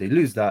risk that they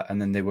lose that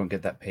and then they won't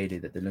get that payday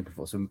that they're looking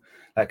for. So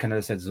like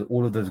Canelo said,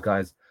 all of those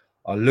guys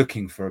are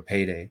looking for a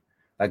payday.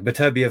 Like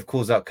Beterbiev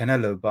calls out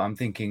Canelo, but I'm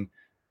thinking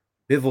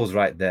Bivol's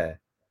right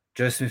there,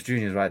 Joe Smith Jr.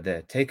 is right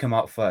there. Take him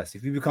out first.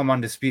 If you become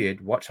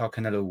undisputed, watch how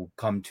Canelo will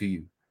come to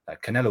you.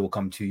 Like Canelo will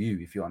come to you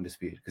if you're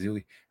undisputed, because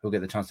he'll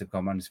get the chance to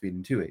become undisputed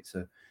in 2-8.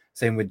 So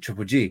same with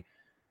Triple G.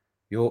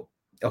 You're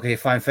okay,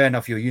 fine, fair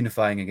enough. You're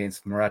unifying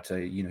against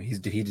Murata. You know, he's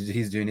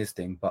doing his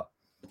thing, but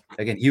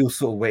again, he was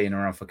sort of waiting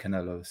around for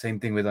Canelo. Same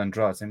thing with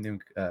Andrade. Same thing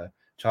with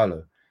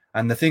Charlo.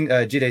 And the thing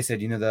Jide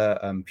said, you know,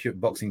 the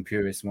boxing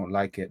purists won't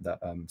like it. That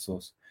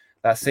source,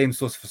 that same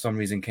source, for some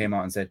reason came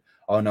out and said,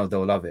 "Oh no,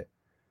 they'll love it."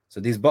 So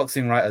these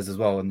boxing writers as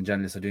well and the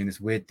journalists are doing this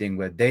weird thing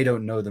where they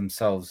don't know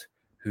themselves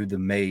who the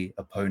May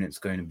opponent's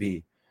going to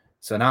be.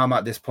 So now I'm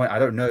at this point. I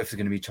don't know if it's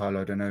going to be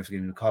Charlo. I don't know if it's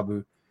going to be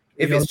Kabu.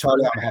 If it's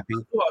Charlo, I'm happy.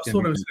 I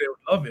saw them say they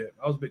would love it.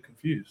 I was a bit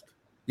confused.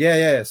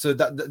 Yeah. So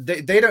that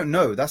they don't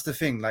know. That's the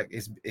thing. Like,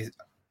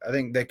 I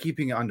think they're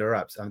keeping it under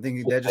wraps. I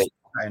think they're just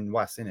trying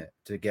was in it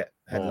to get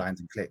headlines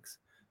and clicks.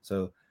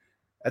 So,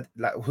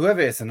 like whoever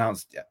it's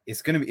announced,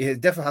 it's going to be.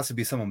 It definitely has to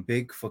be someone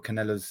big for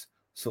Canelo's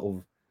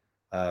sort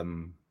of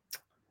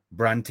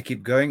brand to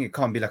keep going. It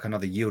can't be like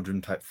another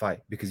Yildirim type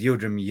fight, because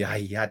Yildirim,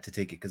 he had to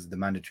take it because of the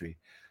mandatory.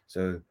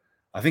 So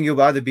I think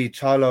it'll either be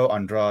Charlo,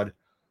 Andrade.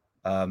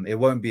 It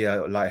won't be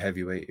a light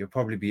heavyweight. It'll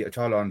probably be a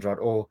Charlo, Andrade,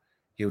 or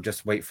he'll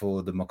just wait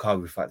for the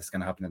Makabu fight that's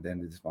going to happen at the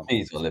end of this month.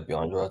 Please don't let it be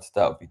Andrade.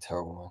 That would be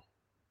terrible, man.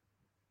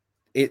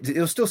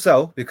 It'll still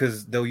sell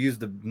because they'll use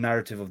the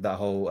narrative of that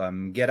whole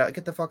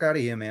get the fuck out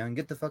of here, man,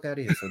 get the fuck out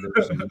of here.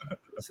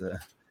 So,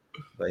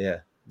 but yeah,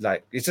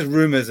 like it's just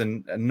rumors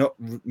and not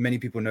many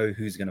people know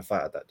who's going to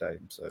fight at that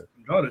time. So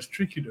God, it's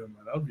tricky though,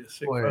 man. That would be a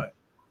sick fight.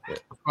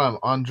 Yeah.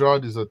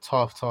 Andrade is a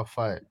tough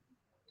fight,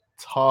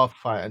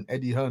 and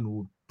Eddie Hearn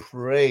will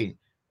pray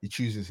he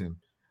chooses him.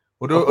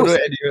 Although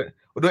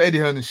Eddie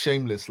Hearn is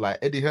shameless, like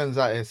Eddie Hearn's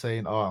out here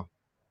saying, none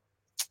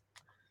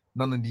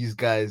of these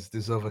guys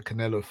deserve a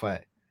Canelo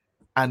fight.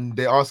 And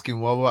they ask him,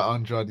 what about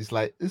Andrade? He's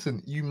like,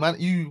 listen,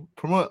 you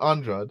promote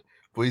Andrade,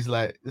 but he's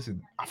like,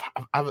 listen,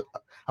 I've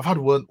had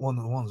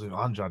one-on-ones with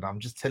Andrade. I'm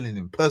just telling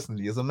him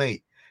personally as a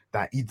mate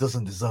that he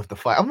doesn't deserve the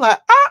fight. I'm like,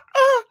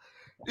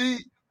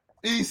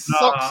 he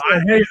sucks.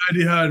 I hate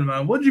Eddie Hearn,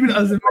 man. What do you mean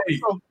as a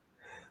mate?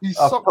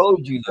 I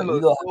told you that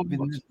you haven't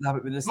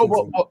been listening.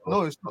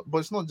 No, it's not. But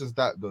it's not just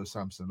that though,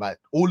 Samson. Like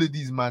all of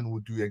these men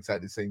will do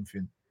exactly the same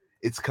thing.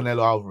 It's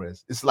Canelo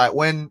Alvarez. It's like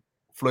when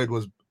Floyd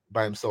was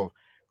by himself.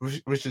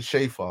 Richard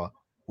Schaefer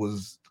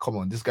was, come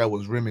on, this guy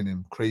was rimming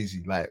him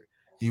crazy. Like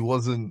he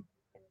wasn't.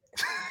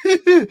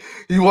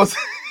 He was.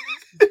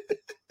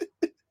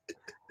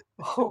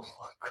 Oh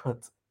my God!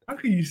 How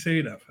can you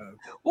say that, fam?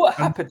 What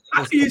happened?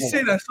 How can you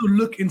say that? So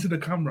look into the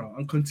camera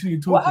and continue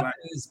talking. What happened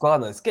in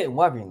Ghana? It's getting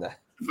wabby in there.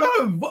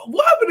 Fam,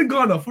 what happened in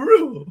Ghana for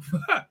real?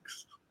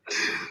 Facts.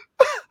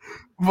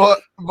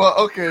 But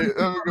okay,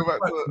 let me go back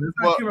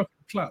to it.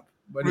 Clap.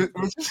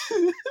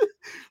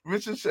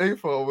 Richard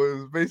Schaefer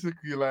was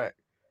basically like,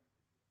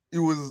 it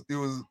was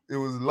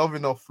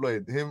loving off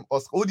Floyd. Him,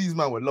 Oscar, all these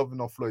men were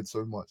loving off Floyd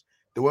so much.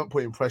 They weren't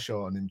putting pressure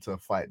on him to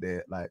fight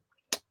the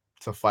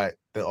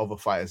other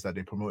fighters that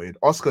they promoted.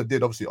 Oscar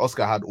did, obviously.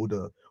 Oscar had all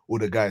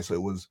the guys, so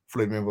it was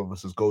Floyd Mayweather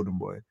versus Golden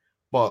Boy.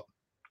 But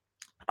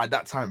at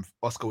that time,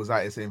 Oscar was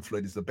out here saying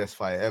Floyd is the best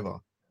fighter ever.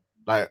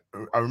 Like,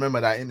 I remember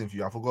that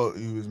interview. I forgot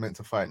who was meant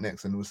to fight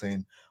next, and he was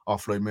saying,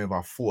 Floyd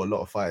Mayweather fought a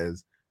lot of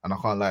fighters, and I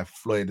can't lie,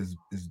 Floyd is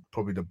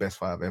probably the best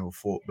fighter I've ever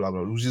fought, blah,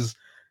 blah. It was just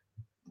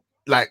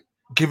like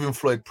giving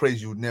Floyd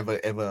praise you would never,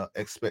 ever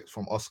expect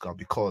from Oscar,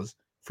 because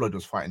Floyd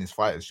was fighting his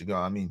fighters, you know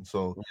what I mean?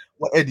 So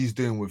what Eddie's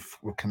doing with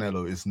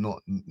Canelo is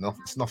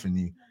it's nothing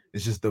new.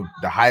 It's just the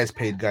highest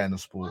paid guy in the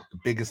sport, the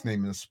biggest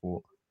name in the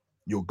sport.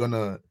 You're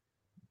gonna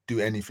do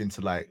anything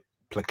to like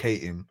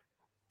placate him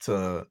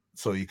so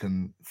you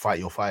can fight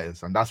your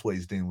fighters, and that's what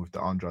he's doing with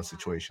the Andrade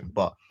situation.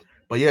 But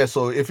yeah,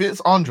 so if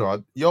it's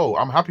Andrade,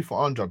 I'm happy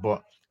for Andrade,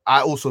 but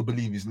I also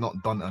believe he's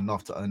not done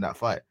enough to earn that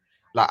fight.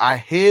 Like, I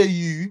hear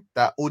you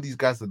that all these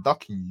guys are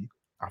ducking you.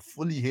 I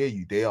fully hear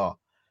you. They are.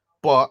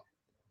 But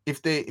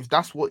if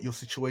that's what your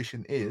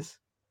situation is,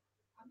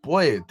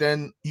 boy,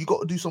 then you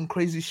got to do some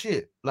crazy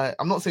shit. Like,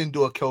 I'm not saying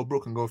do a Kell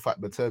Brook and go fight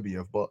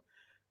Beterbiev, but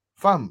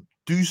fam,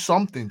 do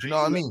something. Do you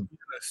know what I mean?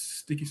 A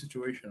sticky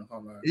situation. I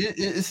can't lie.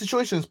 The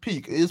situation's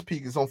peak. It is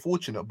peak. It's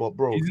unfortunate, but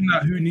bro, he's in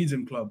that who needs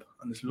him club,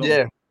 and it's long.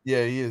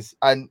 Yeah, he is.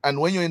 And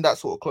when you're in that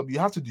sort of club, you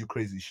have to do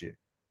crazy shit.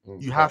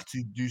 You have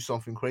to do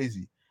something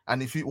crazy.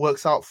 And if it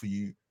works out for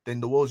you, then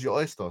the world's your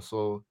oyster.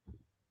 So,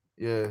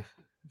 yeah,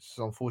 it's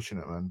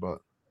unfortunate, man. But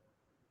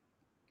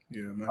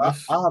yeah, man. I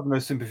have no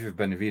sympathy with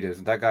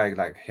Benavidez. That guy,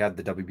 like, he had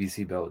the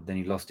WBC belt, then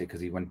he lost it because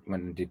he went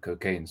and did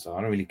cocaine. So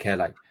I don't really care.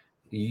 Like,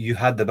 you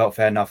had the belt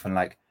fair enough, and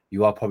like,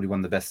 you are probably one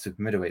of the best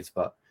super middleweights.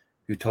 But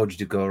who told you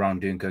to go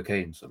around doing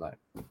cocaine? So like,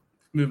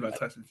 move like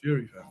Tyson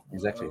Fury, fam.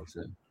 Exactly.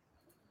 So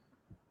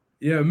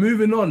yeah,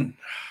 moving on.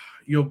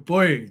 Your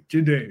boy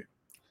Jide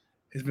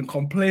has been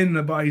complaining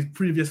about his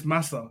previous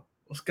massa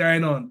What's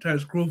going on?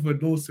 Terence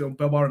Crawford, Lawson, and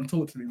Bob Arum,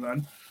 talk to me,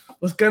 man.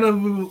 What's going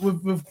on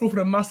with Crawford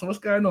and Massa? What's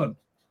going on?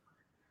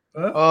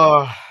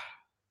 Huh?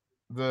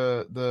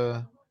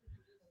 The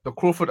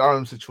Crawford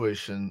Arum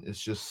situation is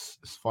just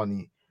it's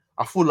funny.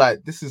 I feel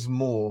like this is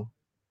more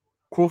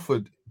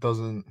Crawford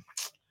doesn't.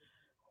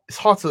 It's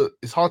hard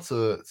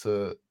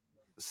to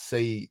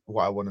say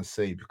what I want to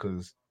say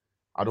because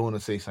I don't want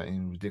to say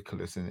something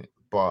ridiculous in it.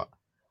 But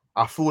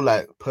I feel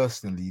like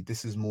personally,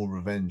 this is more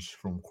revenge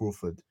from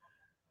Crawford.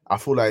 I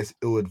feel like it's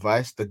ill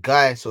advised. The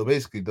guy, so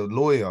basically, the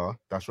lawyer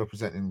that's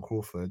representing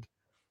Crawford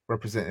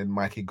represented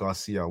Mikey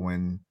Garcia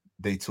when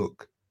they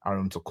took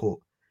Arum to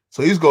court.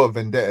 So he's got a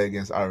vendetta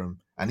against Arum,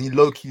 and he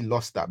low-key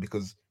lost that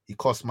because he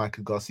cost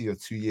Michael Garcia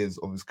 2 years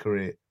of his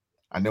career.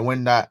 And then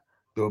when they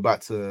were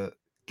about to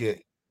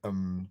get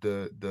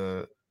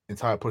the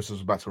entire process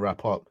was about to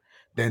wrap up,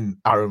 then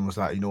Arum was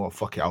like, you know what,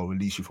 fuck it, I'll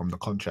release you from the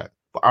contract.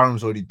 But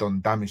Arum's already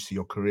done damage to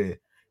your career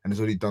and has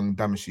already done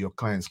damage to your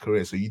client's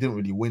career, so you didn't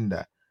really win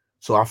that.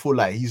 So I feel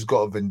like he's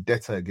got a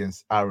vendetta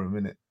against Arum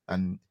in it,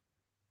 and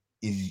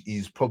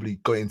he's probably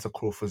got into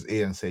Crawford's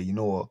ear and say, you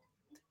know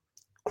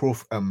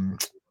what,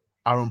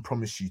 Arum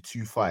promised you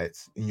 2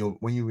 fights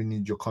when you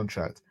renewed your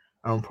contract.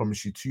 Arum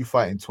promised you 2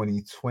 fights in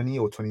 2020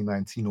 or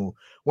 2019 or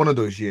one of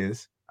those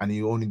years, and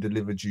he only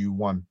delivered you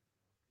 1.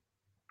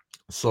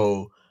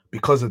 So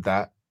because of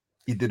that,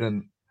 he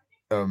didn't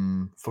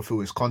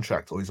fulfill his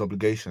contract or his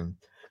obligation.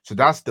 So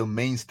that's the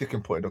main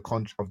sticking point of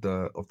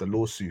the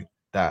lawsuit,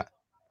 that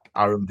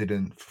Arum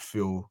didn't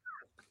fulfill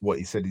what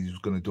he said he was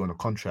going to do on a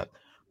contract.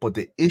 But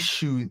the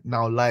issue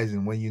now lies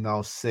in when you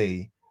now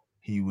say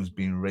he was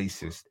being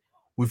racist.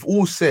 We've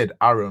all said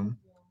Arum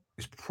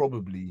is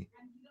probably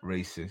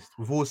racist.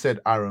 We've all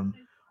said Arum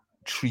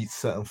treats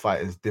certain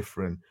fighters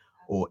different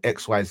or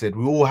XYZ.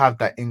 We all have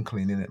that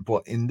inkling in it.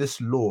 But in the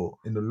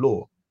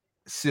law,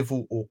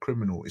 civil or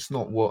criminal, it's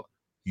not what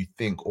you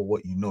think or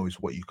what you know, is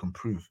what you can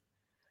prove.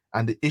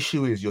 And the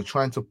issue is you're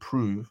trying to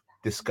prove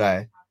this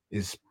guy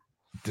is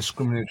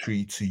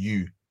discriminatory to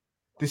you.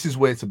 This is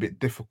where it's a bit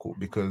difficult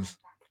because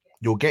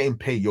you're getting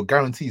paid. Your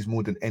guarantee is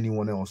more than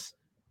anyone else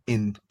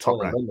in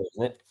top rank. Loma,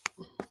 isn't it?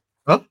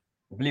 Huh?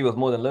 I believe it was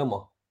more than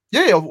Loma.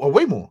 Yeah,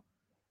 way more.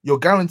 Your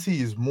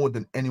guarantee is more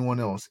than anyone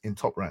else in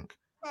top rank.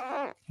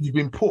 You've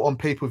been put on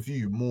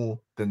pay-per-view more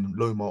than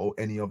Loma or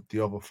any of the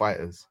other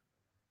fighters.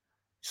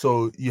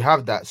 So you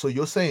have that. So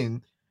you're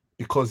saying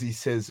because he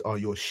says, "Oh,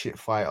 you're a shit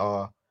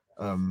fighter,"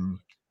 and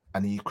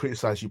he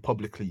criticized you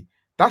publicly,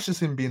 that's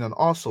just him being an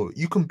arsehole.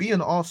 You can be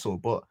an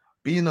arsehole, but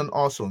being an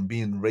arsehole and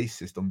being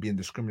racist and being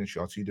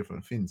discriminatory are 2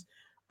 different things.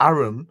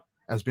 Arum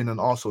has been an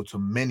arsehole to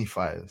many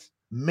fighters,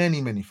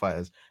 many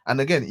fighters.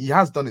 And again, he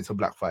has done it to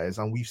black fighters,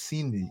 and we've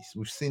seen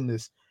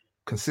this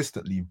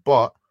consistently,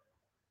 but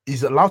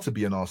he's allowed to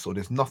be an arsehole.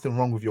 There's nothing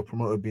wrong with your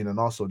promoter being an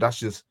arsehole. That's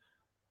just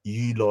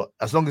you lot,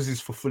 as long as he's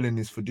fulfilling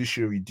his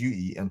fiduciary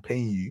duty and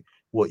paying you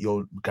what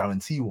your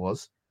guarantee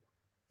was,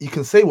 he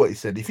can say what he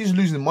said. If he's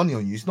losing money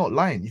on you, he's not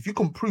lying. If you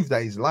can prove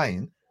that he's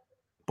lying,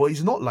 but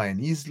he's not lying,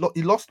 he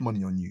lost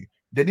money on you.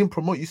 They didn't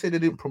promote you. Say they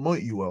didn't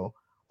promote you well.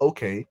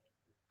 Okay,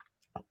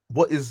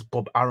 what is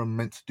Bob Arum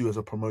meant to do as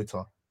a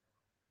promoter?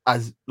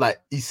 As like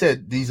he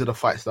said, these are the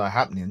fights that are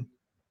happening.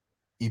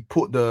 He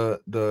put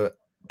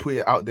put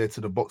it out there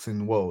to the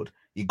boxing world.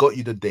 He got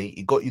you the date.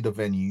 He got you the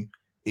venue.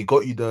 He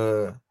got you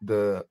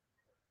the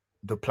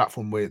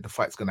platform where the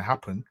fight's gonna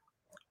happen.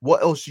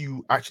 What else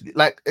you actually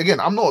like? Again,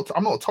 I'm not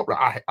a top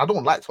rank. I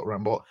don't like top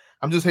rank, but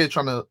I'm just here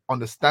trying to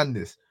understand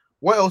this.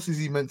 What else is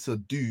he meant to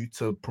do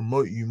to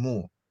promote you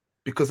more?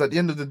 Because at the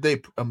end of the day,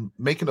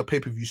 making a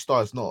pay-per-view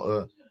star is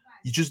not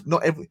you just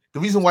not every. The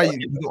reason why we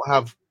don't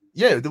have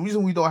the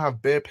reason we don't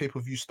have bare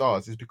pay-per-view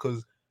stars is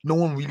because no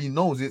one really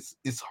knows.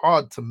 It's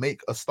hard to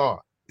make a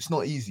star. It's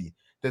not easy.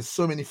 There's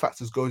so many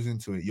factors goes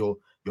into it. Your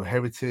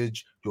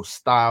heritage, your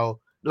style.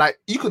 Like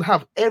you can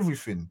have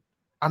everything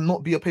and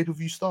not be a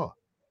pay-per-view star.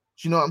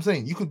 Do you know what I'm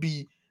saying? You could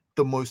be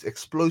the most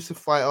explosive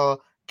fighter,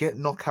 get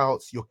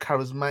knockouts, you're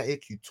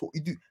charismatic, you talk,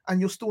 you do, and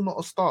you're still not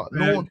a star.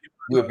 No one.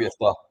 You would be a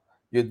star.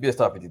 You'd be a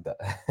star if you did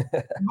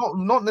that.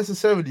 not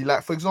necessarily.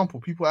 Like for example,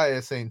 people out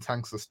here saying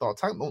Tank's a star.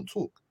 Tank don't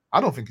talk. I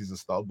don't think he's a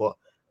star, but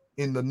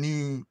in the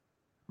new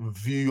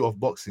view of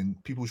boxing,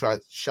 people try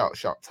to shout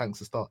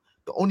Tank's a star.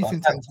 The only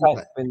thing Tank's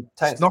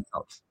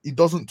knockouts. He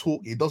doesn't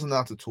talk. He doesn't know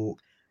how to talk.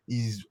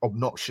 He's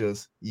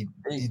obnoxious.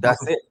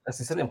 That's it. That's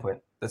the selling point.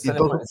 He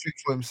doesn't think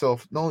for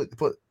himself. No,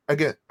 but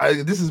again,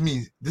 this is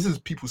me. This is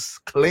people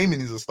claiming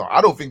he's a star.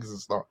 I don't think he's a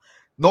star.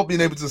 Not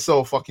being able to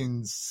sell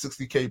fucking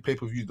 60K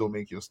pay-per-view don't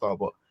make you a star.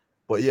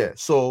 But yeah.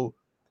 So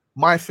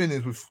my thing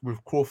is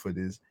with Crawford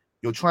is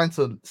you're trying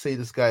to say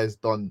this guy has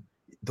done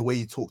the way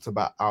he talked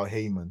about Al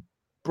Heyman,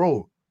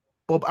 bro.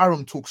 Bob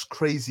Arum talks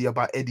crazy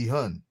about Eddie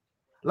Hearn.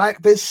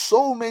 Like there's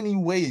so many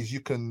ways you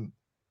can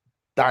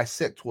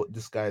dissect what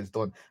this guy has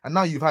done. And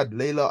now you've had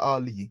Layla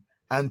Ali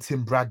and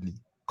Tim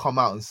Bradley come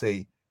out and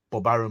say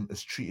Bob Arum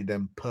has treated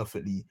them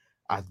perfectly.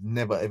 I've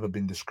never ever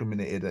been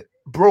discriminated at.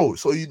 Bro,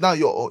 so now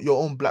your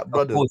own black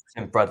brothers. Of course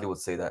Tim Bradley would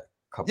say that.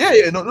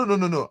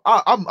 No.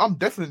 I'm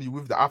definitely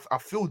with that. I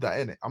feel that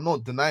in it. I'm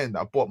not denying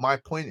that. But my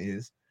point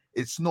is,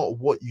 it's not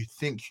what you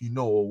think you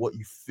know or what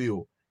you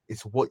feel.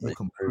 It's what you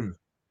can prove.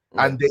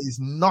 Yeah. And there is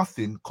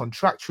nothing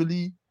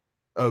contractually,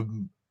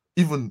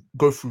 even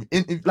go through.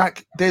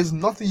 Like there's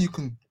nothing you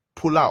can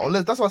pull out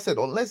unless that's what I said.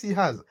 Unless he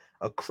has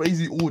a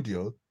crazy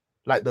audio,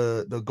 like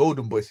the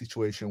Golden Boy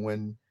situation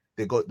when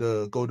they got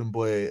the Golden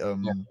Boy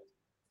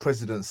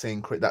president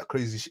saying that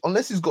crazy shit.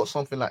 Unless he's got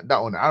something like that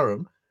on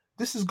Aram,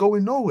 this is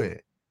going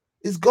nowhere.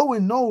 It's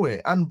going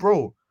nowhere. And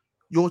bro,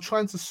 you're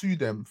trying to sue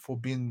them for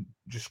being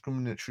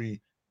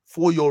discriminatory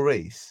for your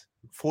race,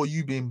 for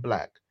you being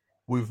black,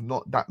 with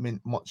not that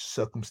much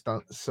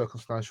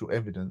circumstantial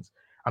evidence.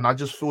 And I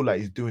just feel like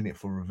he's doing it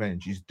for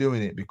revenge. He's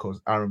doing it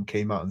because Aram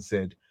came out and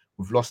said,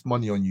 "We've lost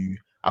money on you.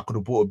 I could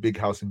have bought a big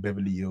house in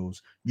Beverly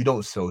Hills. You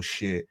don't sell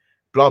shit.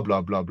 Blah,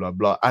 blah, blah, blah,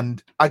 blah."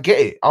 And I get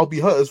it. I'll be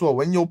hurt as well.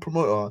 When your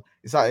promoter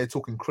is out here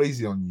talking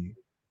crazy on you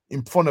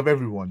in front of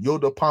everyone, you're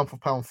the pound for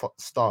pound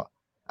star,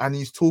 and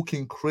he's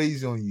talking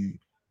crazy on you.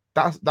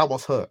 That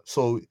was hurt.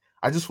 So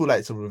I just feel like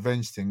it's a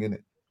revenge thing,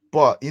 innit?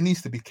 But he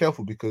needs to be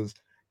careful because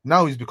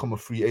now he's become a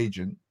free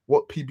agent.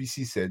 What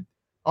PBC said,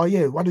 "Oh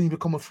yeah, why don't you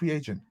become a free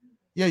agent?"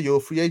 Yeah, you're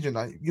a free agent.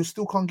 You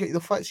still can't get the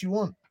fights you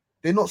want.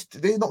 They're not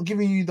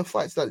giving you the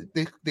fights that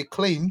they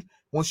claimed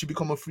once you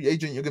become a free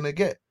agent you're gonna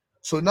get.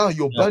 So now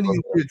you're burning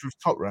your bridge with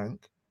Top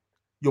Rank.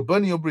 You're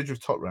burning your bridge with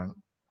Top Rank.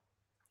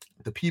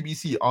 The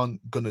PBC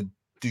aren't gonna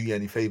do you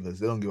any favors.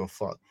 They don't give a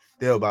fuck.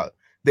 They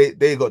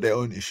got their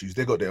own issues.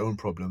 They got their own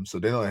problems, so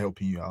they're not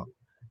helping you out.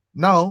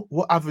 Now,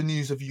 what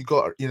avenues have you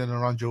got in and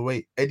around your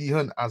weight? Eddie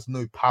Hunt has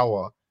no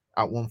power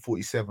at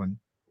 147,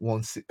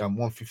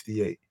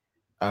 158,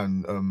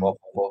 and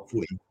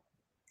 40.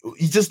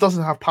 He just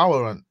doesn't have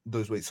power on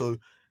those weights. So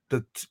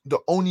the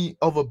only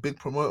other big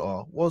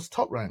promoter was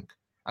Top Rank,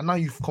 and now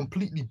you've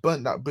completely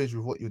burnt that bridge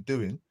with what you're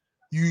doing.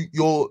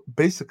 Your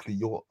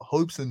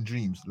hopes and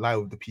dreams lie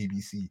with the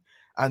PBC,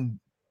 and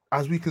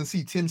as we can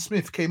see, Tim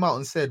Smith came out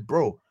and said,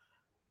 "Bro,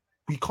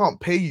 we can't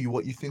pay you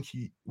what you think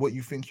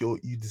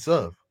you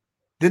deserve."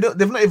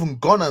 They've not even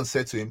gone and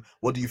said to him,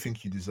 "What do you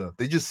think you deserve?"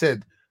 They just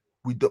said,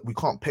 we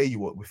can't pay you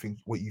what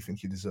you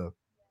think you deserve.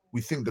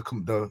 We think the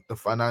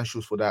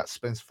financials for that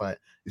Spence fight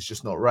is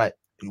just not right.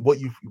 What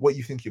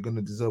you think you're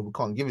gonna deserve, we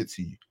can't give it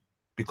to you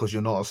because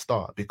you're not a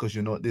star, because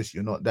you're not this,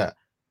 you're not that.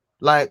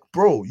 Like,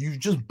 bro, you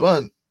just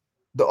burnt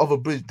the other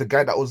bridge, the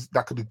guy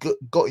that could have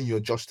gotten you a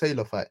Josh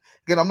Taylor fight.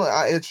 Again, I'm not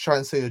out here to try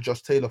and say a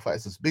Josh Taylor fight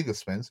is as big as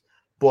Spence,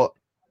 but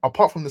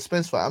apart from the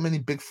Spence fight, how many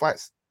big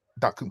fights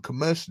that can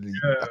commercially?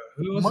 Yeah,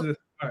 who was this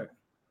fight?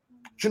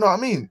 Do you know what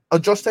I mean? A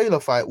Josh Taylor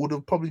fight would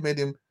have probably made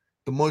him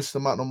the most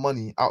amount of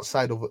money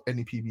outside of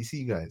any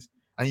PBC guys,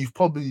 and you've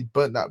probably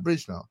burnt that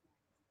bridge now.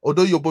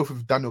 Although you're both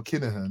with Daniel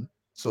Kinahan,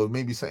 so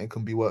maybe something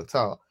can be worked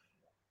out.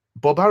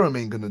 Bob Arum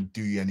ain't gonna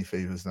do you any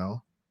favors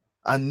now,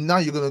 and now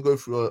you're gonna go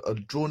through a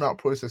drawn out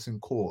process in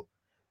court,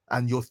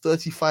 and you're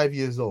 35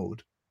 years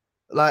old.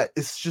 Like,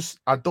 it's just,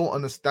 I don't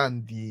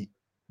understand the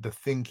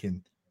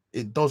thinking.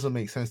 It doesn't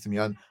make sense to me.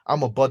 And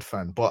I'm a Bud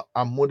fan, but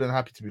I'm more than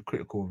happy to be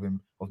critical of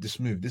him, of this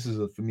move. This is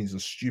for me, it's a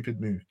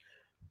stupid move,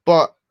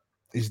 but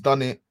he's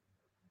done it.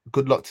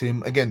 Good luck to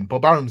him. Again,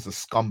 Bob Arum's a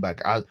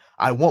scumbag.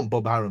 I want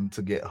Bob Arum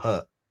to get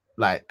hurt,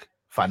 like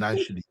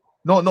financially,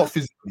 not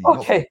physically.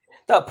 Okay,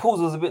 that pause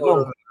was a bit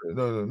long.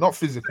 No, not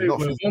physically. Not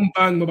physically. One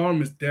bang, Bob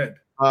Arum is dead.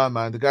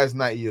 Man, the guy's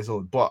 90 years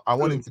old, but I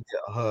want him to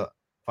get hurt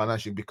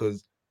financially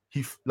because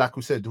he, like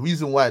we said, the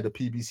reason why the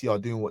PBC are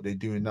doing what they're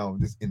doing now,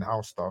 this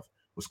in-house stuff,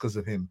 was because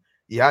of him.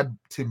 He had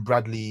Tim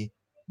Bradley,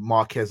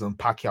 Marquez, and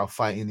Pacquiao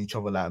fighting each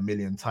other like a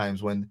million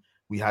times when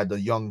we had a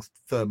young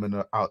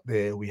Thurman out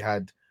there. We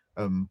had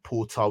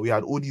Porter. We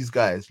had all these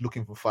guys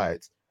looking for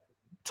fights.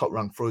 Top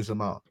Rank throws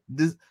them out.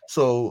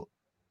 So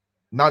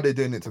now they're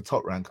doing it to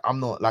Top Rank. I'm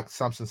not, like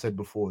Samson said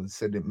before,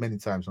 said it many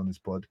times on this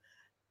pod,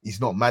 he's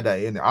not mad at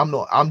it,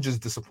 innit? I'm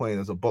just disappointed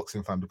as a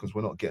boxing fan because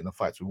we're not getting the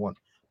fights we want.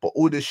 But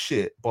all this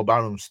shit, Bob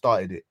Arum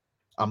started it.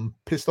 I'm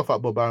pissed off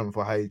at Bob Arum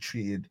for how he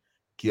treated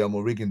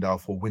Guillermo Rigondeaux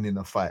for winning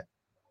a fight.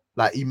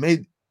 Like, he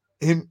made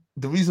him,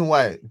 the reason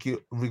why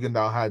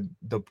Rigondeaux had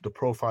the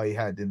profile he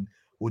had, and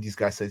all these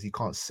guys says he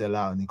can't sell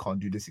out and he can't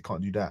do this, he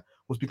can't do that,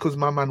 was because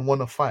my man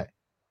won a fight.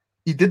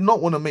 He did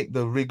not want to make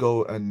the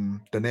Rigo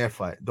and Donaire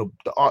fight. The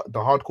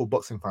hardcore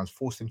boxing fans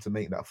forced him to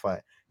make that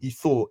fight. He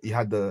thought he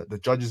had the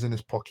judges in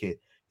his pocket.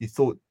 He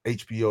thought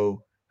HBO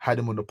had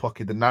him on the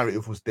pocket. The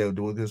narrative was there.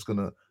 They were just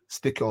gonna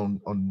stick it on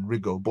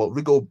Rigo, but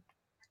Rigo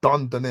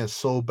done Donaire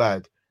so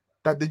bad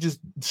that they just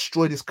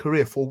destroyed his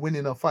career for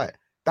winning a fight.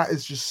 That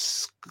is just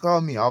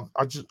scummy.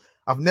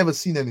 I've never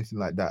seen anything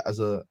like that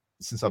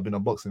since I've been a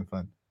boxing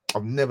fan.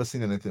 I've never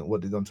seen anything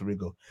what they done to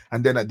Rigo.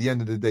 And then at the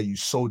end of the day, you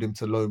sold him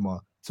to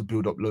Loma to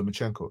build up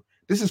Lomachenko.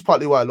 This is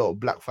partly why a lot of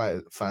black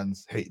fight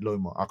fans hate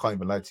Loma. I can't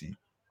even lie to you.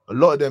 A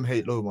lot of them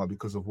hate Loma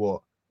because of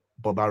what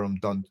Bob Arum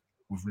done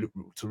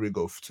to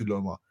Rigo to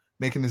Loma,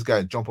 making this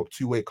guy jump up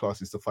 2 weight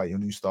classes to fight your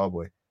new star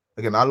boy.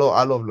 Again, I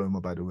love Loma,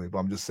 by the way, but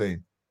I'm just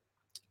saying.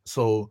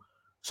 So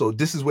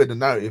this is where the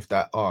narrative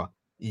that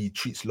he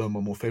treats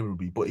Loma more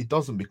favorably, but he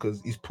doesn't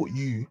because he's put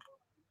you,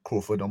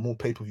 Crawford, on more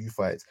pay-per-view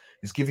fights.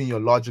 He's giving you a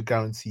larger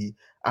guarantee,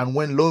 and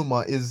when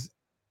Loma is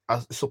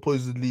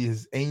supposedly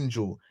his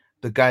angel,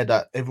 the guy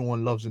that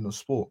everyone loves in the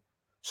sport.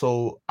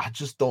 So I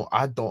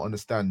don't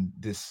understand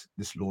this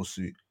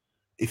lawsuit.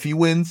 If he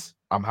wins,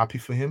 I'm happy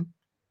for him,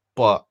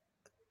 but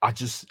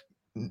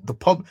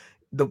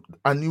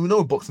and you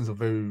know boxing's a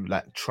very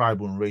like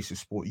tribal and racist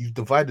sport. You've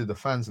divided the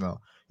fans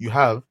now. You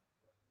have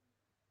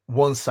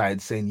one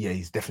side saying, yeah,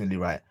 he's definitely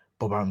right,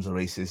 Bob Arum's a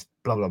racist,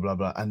 blah blah blah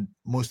blah, and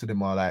most of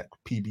them are like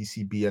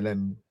PBC,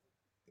 BLM,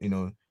 you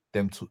know,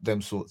 them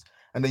sorts.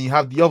 And then you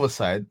have the other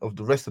side of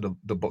the rest of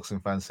the boxing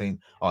fans saying,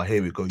 oh,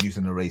 here we go,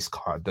 using a race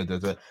card, da, da,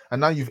 da. And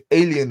now you've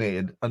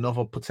alienated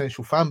another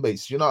potential fan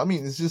base. You know what I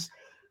mean? It's just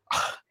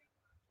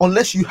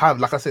unless you have,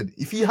 like I said,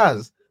 if he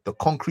has the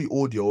concrete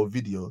audio or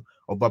video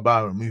of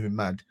Barbara moving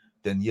mad,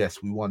 then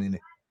yes, we won in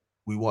it.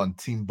 We won.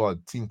 Team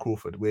Bud, Team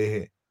Crawford, we're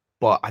here.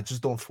 But I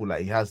just don't feel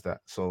like he has that.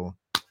 So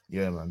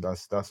yeah, man,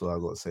 that's what I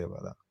got to say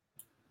about that.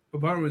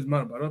 Barbara is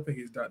mad, but I don't think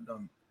he's that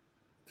dumb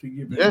to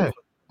give. Yeah,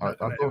 I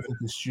don't think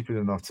he's stupid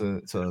enough to.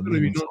 It's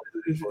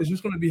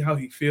just going to be how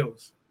he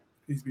feels.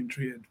 He's been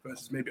treated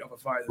versus maybe other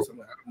fighters or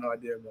something. I have no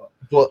idea,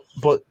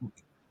 but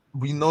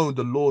we know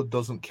the law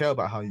doesn't care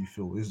about how you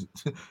feel.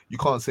 You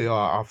can't say,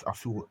 "Oh, I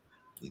feel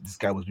this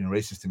guy was being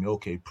racist to me."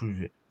 Okay,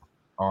 prove it.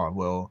 Oh,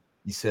 well,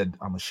 he said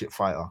I'm a shit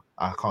fighter.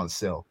 I can't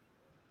sell.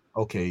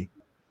 Okay,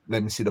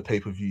 let me see the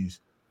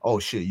pay-per-views. Oh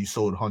shit, you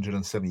sold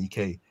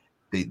 170K.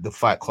 The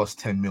fight cost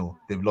 10 mil.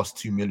 They've lost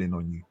 2 million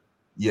on you.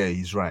 Yeah,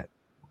 he's right.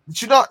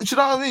 Do you know what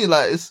I mean?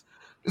 Like it's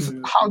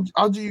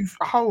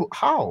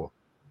how?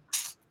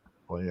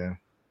 Well, yeah.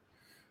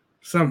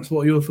 Sam,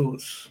 what are your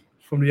thoughts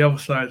from the other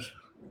side?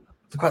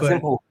 It's quite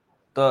simple.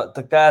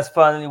 The guy's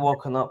finally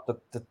woken up.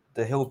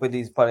 The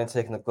hillbillies finally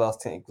taken the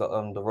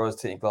rose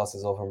tinted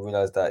glasses off and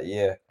realized that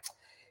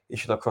he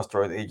should have crossed the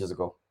road ages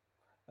ago.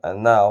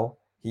 And now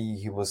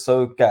he was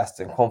so gassed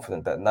and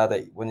confident that now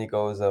that when he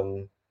goes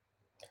on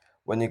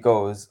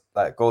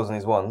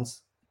his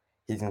ones,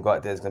 he's gonna go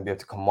out there, he's gonna be able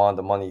to command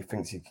the money he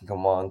thinks he can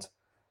command.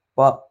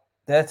 But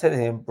they're telling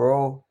him,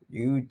 bro,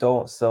 you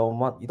don't sell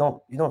money, you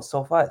don't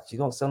sell fights, you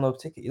don't sell no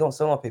ticket, you don't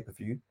sell no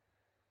pay-per-view.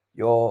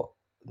 You're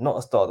not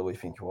a star the way you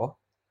think you are.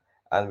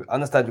 And we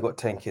understand you've got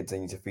 10 kids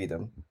and you need to feed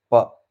them.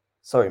 But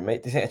sorry,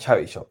 mate, this ain't a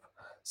charity shop.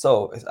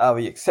 So it's either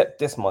you accept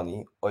this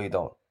money or you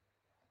don't.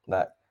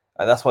 Like,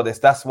 and that's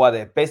why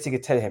they're basically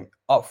telling him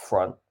up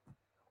front,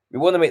 we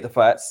want to make the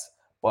fights,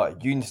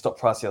 but you need to stop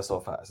pricing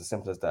yourself out. It's as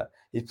simple as that.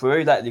 He's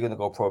very likely going to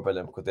go pro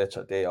Bellum because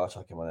they are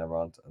chucking money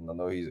around, and I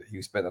know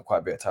he spent quite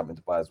a bit of time in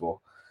Dubai as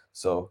well.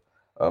 So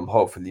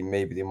hopefully,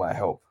 maybe they might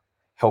help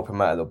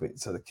him out a little bit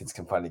so the kids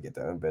can finally get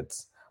their own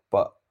beds.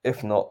 But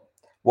if not,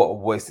 what a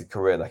wasted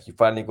career! Like you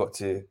find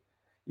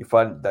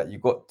that you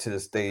got to the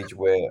stage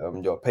where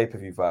you're a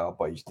pay-per-view fighter,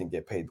 but you just didn't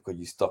get paid because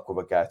you stuck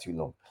with a guy too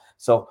long.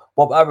 So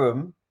Bob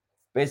Arum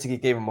basically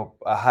gave him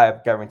a high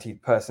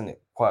guaranteed person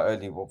quite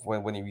early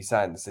when he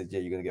resigned and said, yeah,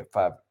 you're going to get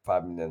 5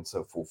 million and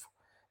so forth.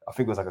 I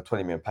think it was like a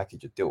 20 million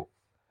package, a deal.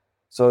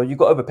 So you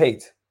got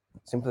overpaid.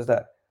 Simple as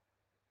that.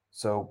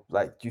 So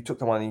like you took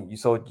the money, you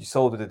sold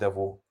to the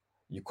devil.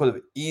 You could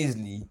have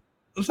easily.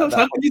 How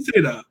can you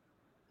say that?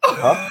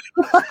 Huh?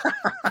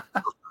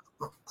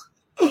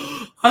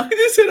 How can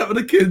you say that with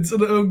the kids on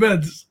their own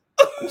beds?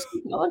 Just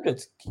keep it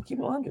 100. Keep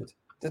it 100.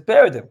 Just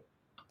bury them.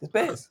 Just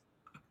bears.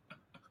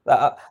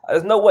 Like,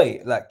 there's no way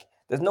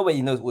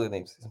he knows all the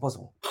names. It's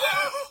impossible.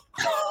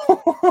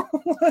 Oh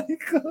my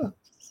god!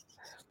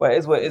 But it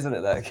is what it is, isn't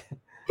it? Like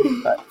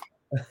he's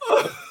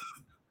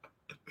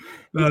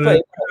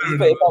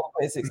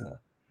 36 now.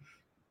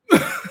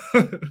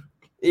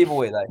 Either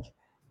way, like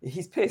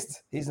he's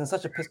pissed. He's in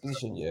such a pissed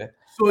position, yeah.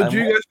 So do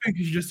you guys think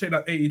you should just take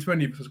that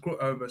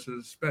 80-20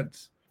 versus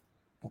Spence?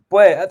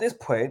 Boy, at this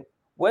point,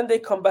 when they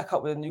come back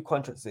up with a new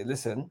contract, say,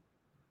 listen,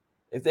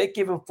 if they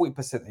give him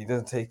 40% and he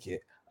doesn't take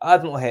it, I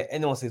don't hear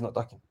anyone say he's not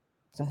ducking.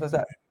 Simple as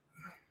that.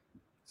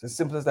 It's as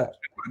simple as that.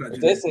 If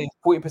they say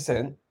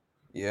 40%,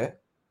 yeah,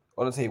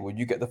 on the table,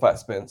 you get the fight,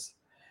 Spence.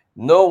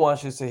 No one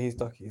should say he's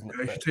ducking. He's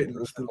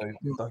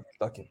not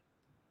ducking.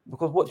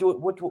 Because what do you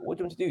want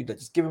to do? Like,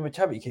 just give him a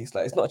charity case.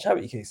 Like, it's not a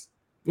charity case.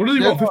 What does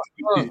he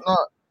want?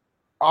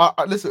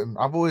 Listen,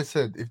 I've always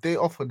said if they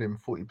offered him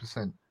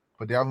 40%,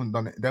 but they haven't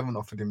done it, they haven't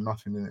offered him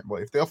nothing in it.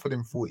 But if they offered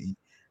him 40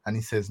 and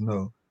he says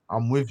no,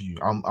 I'm with you.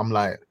 I'm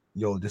like,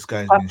 yo, this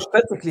guy's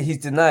hypothetically he's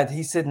denied.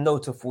 He said no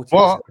to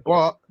 40%.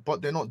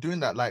 But they're not doing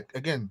that. Like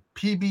again,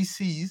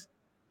 PBC's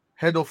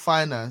head of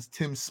finance,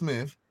 Tim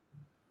Smith,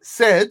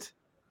 said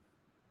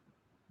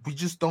we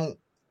just don't.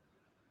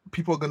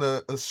 People are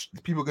gonna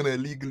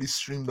illegally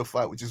stream the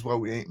fight, which is why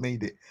we ain't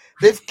made it.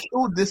 They've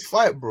killed this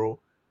fight, bro.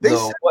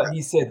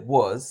 He said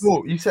was.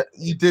 No, he said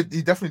he did.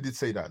 He definitely did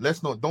say that.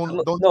 Let's not.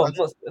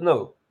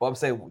 No. But I'm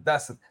saying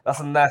that's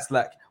a nice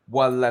like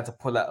one line to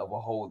pull out of a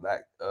whole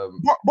like.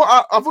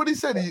 But I've already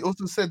said. He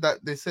also said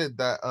that they said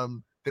that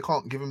they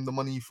can't give him the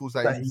money he feels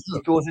like he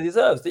feels he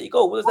deserves. There you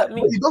go. What does that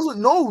mean? But he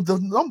doesn't know the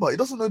number. He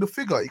doesn't know the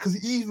figure because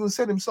he even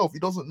said himself he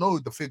doesn't know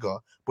the figure,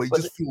 but he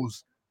just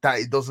feels that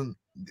it doesn't.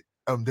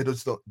 They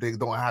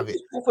don't have it.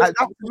 Like,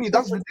 that, to me,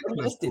 that's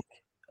ridiculous.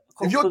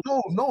 If you're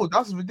no,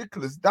 that's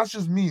ridiculous. That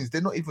just means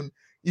they're not even.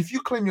 If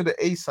you claim you're the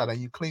A side and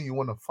you claim you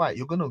want to fight,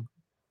 you're gonna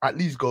at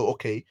least go,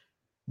 okay,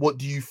 what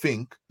do you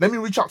think? Let me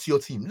reach out to your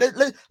team.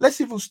 Let's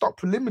even start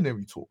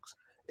preliminary talks.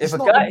 If a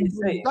guy is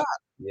saying,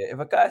 if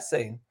a guy is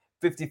saying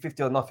 50-50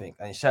 or nothing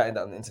and he's shouting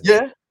that on the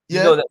internet,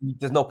 you know that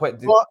there's no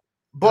point.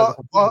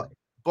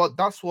 But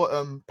that's what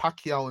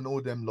Pacquiao and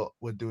all them lot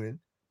were doing.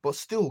 But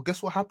still,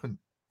 guess what happened?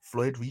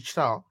 Floyd reached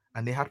out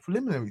and they had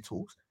preliminary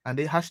talks and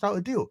they hashed out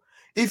a deal.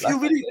 If you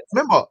really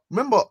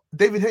remember,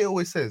 David Hay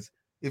always says,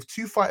 if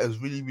two fighters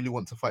really, really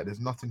want to fight, there's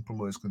nothing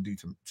promoters can do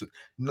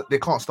they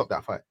can't stop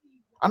that fight.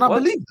 And I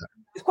believe that.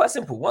 It's quite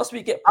simple. Once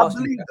we get past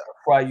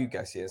fry you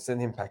guys here,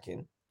 send him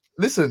packing.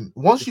 Listen,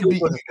 once you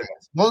beat you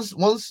guys,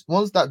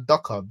 once that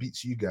ducker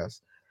beats you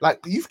guys, like,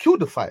 you've killed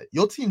the fight.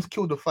 Your team's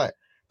killed the fight.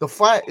 The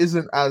fight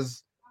isn't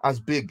as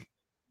big.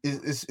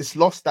 It's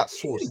lost that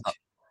source.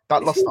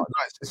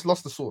 It's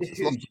lost the source.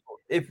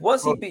 If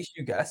once he beats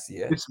you guys,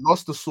 it's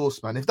lost the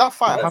source, man. If that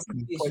fight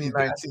happened in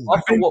 2019,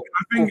 I think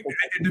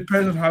it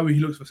depends on how he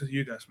looks versus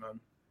you guys, man.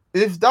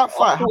 If that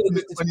fight happened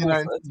in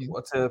 2019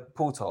 to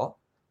Porter,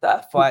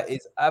 that fight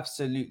is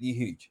absolutely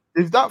huge.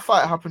 If that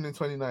fight happened in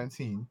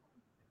 2019,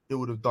 it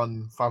would have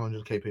done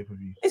 500k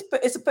pay-per-view.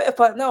 It's a better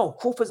fight now.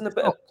 Crawford's in a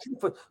better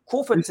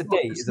Crawford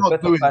today is a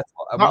better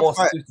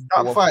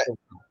fight.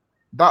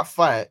 That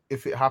fight,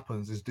 if it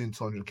happens, is doing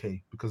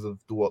 200k because of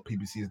what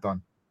PBC has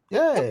done.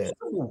 Yeah,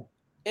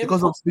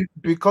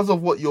 because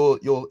of what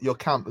your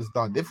camp has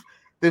done.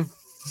 They've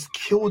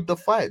killed the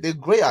fight. They're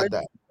great at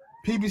that.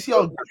 PBC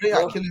are great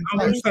at killing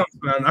fights.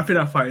 Man, I think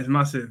that fight is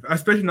massive,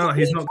 especially now that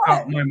he's knocked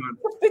out my man.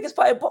 What's the biggest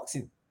fight in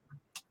boxing?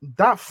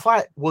 That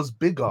fight was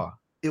bigger.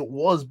 It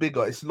was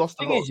bigger. It's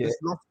lost a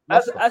lot.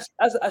 As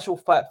an actual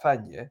fight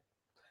fan,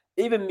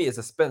 even me as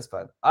a Spence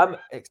fan, I'm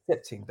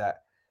accepting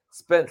that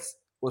Spence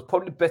was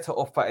probably better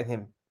off fighting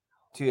him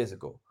 2 years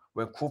ago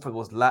when Crawford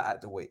was light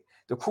at the weight.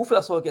 The Crawford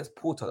I saw against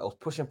Porter, that was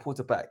pushing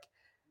Porter back,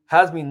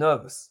 has me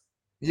nervous.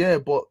 Yeah,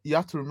 but you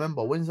have to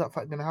remember, when's that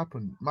fight gonna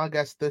happen? My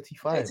guy's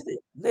 35.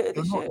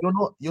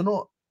 You're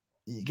not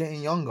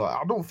getting younger.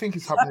 I don't think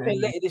it's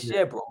happening later this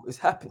year, bro. It's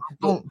happening.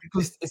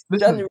 Because it's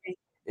January.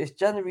 It's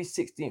January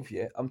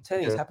 16th, I'm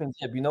telling you, it's happening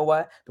here. You know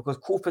why? Because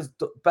Crawford's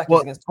back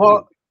against.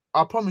 But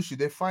I promise you,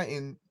 they're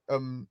fighting.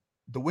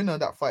 The winner of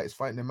that fight is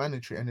fighting the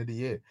mandatory end of the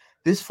year.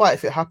 This fight,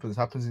 if it happens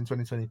in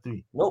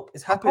 2023. Nope,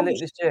 it's happening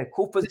later this year.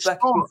 Crawford's back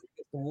against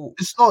the wall.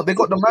 It's not. They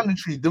got the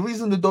mandatory. The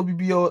reason the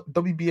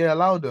WBA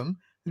allowed them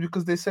is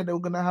because they said they were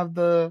gonna have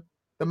the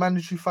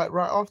mandatory fight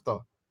right after.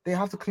 They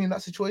have to clean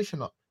that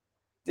situation up.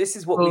 This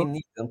is what we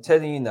need. I'm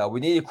telling you now. We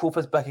need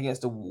Crawford's back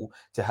against the wall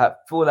to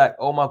feel like,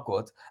 oh my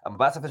God, I'm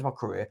about to finish my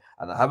career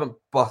and I haven't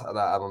bust and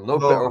I'm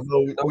better.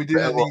 No, we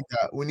didn't need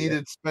that. We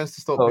needed Spence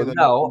to stop. So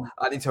now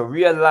I need to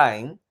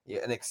realign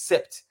and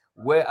accept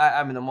where I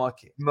am in the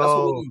market. That's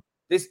what we need.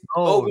 This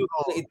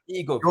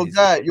ego.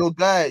 Your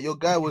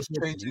guy was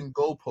changing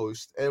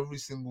goalposts every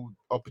single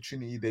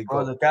opportunity they got.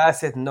 Bro, the guy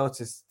said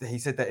notice. He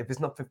said that if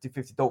it's not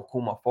 50-50, don't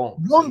call my phone.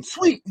 One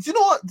tweet. Do you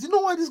know what? Do you know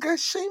why this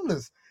guy's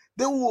shameless?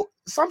 They will.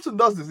 Samson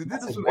does this. He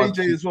did this with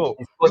AJ as well.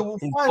 They will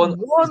find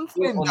one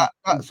thing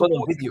that's on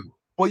video,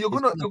 but you're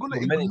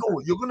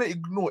gonna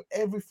ignore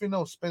everything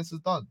else Spence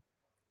has done,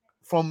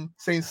 from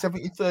saying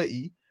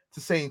 70-30 to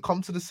saying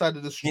come to the side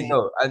of the street. You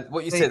know, and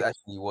what you said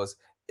actually was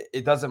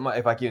it doesn't matter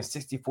if I give him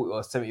 60-40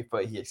 or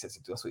 70-30, he accepts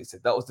it. That's what he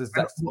said. That was the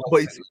exact.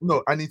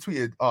 And he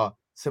tweeted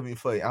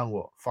 70-30 and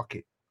what? Fuck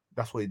it.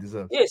 That's what he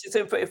deserves. Yeah, it's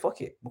 70-30.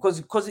 Fuck it,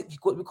 because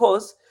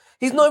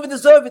he's not even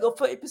deserving of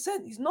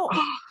 30%. He's not.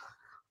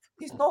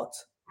 He's not.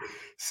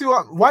 See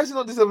what? Why is he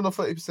not deserving of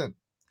 30%?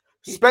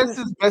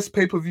 Spencer's best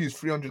pay-per-view is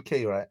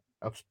 300k, right?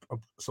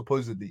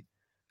 Supposedly.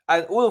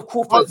 And all of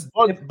Crawford's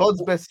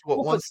Bud's best, what,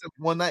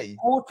 190?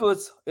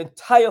 Crawford's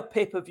entire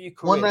pay-per-view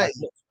career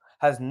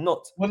has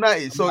not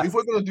 190. So if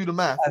we're gonna do the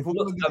math, if we're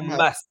gonna do the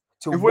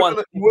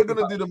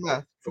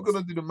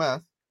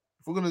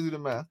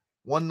math,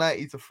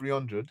 190 to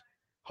 300,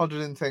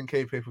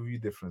 110k pay-per-view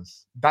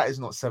difference. That is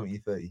not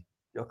 70-30.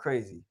 You're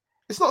crazy.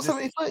 It's not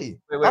 70-30.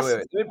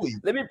 Wait.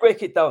 Let me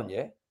break it down,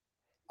 yeah?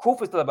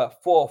 Crawford's done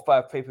about 4 or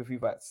 5 pay-per-view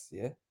fights,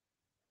 yeah?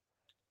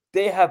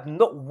 They have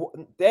not,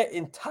 his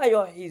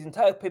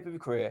entire pay-per-view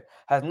career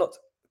has not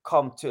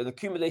come to an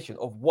accumulation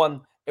of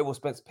one Errol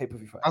Spence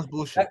pay-per-view fight. That's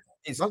bullshit.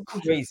 That's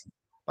crazy.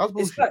 That's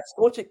bullshit. It's facts.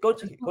 Go check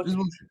it. It's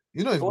bullshit.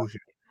 You know it's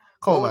bullshit.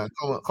 Come on, man.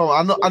 Come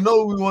on. I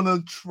know we want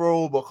to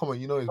troll, but come on,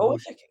 you know it's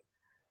bullshit.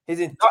 His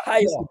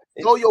entire...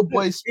 Tell your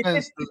boy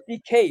Spence.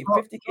 50k.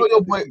 Tell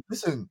your boy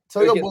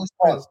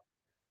Spence.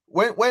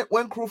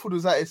 When Crawford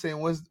was at it saying,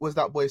 "Where's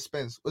that boy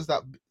Spence? Where's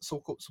that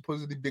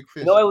supposedly big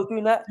fish?" No, I was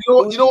doing that.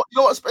 You know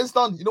what Spence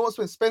done? You know what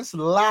Spence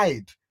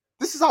lied.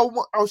 This is how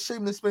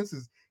shameless Spence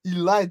is. He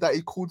lied that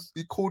he called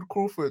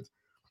Crawford,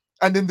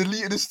 and then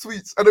deleted his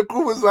tweets. And the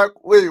Crawford's like,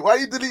 "Wait, why are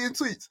you deleting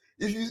tweets?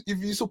 If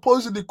you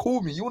supposedly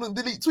call me, you wouldn't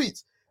delete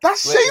tweets.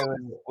 That's shameless.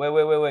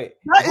 Wait.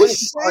 That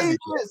is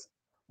shameless.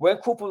 When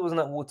Crawford was in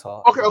that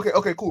water.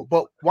 Okay, cool.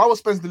 But why was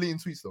Spence deleting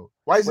tweets though?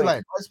 Why is he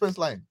lying? Why is Spence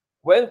lying?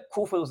 When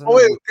Crawford was in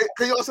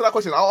can you answer that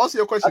question? I'll answer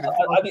your question.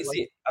 I didn't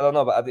see it. I don't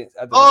know, but I didn't.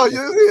 Oh, you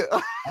didn't see it?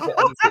 I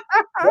didn't see it.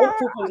 When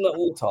Crawford was in that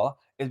water,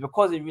 it's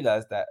because he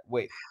realized that,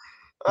 he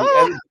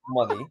earned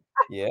money,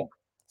 yeah.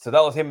 So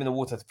that was him in the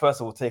water,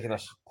 first of all, taking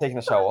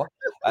a shower.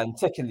 And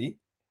secondly,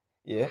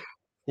 yeah,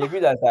 he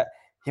realized that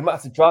he might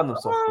have to drown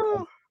himself.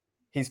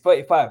 He's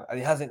 35 and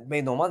he hasn't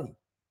made no money.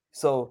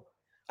 So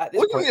at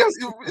this point,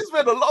 he's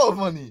made a lot of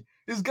money.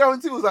 His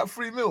guarantee was at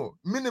 3 mil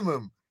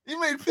minimum. He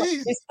made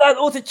peas. He's done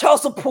all the child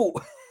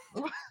support.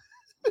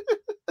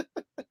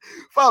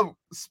 Fam,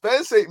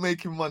 Spence ain't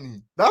making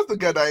money. That's the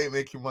guy that ain't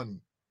making money.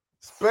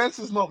 Spence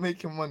is not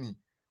making money.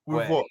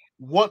 With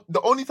what?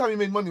 The only time he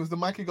made money was the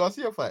Mikey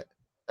Garcia fight.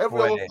 Every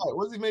other fight,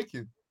 what's he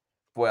making?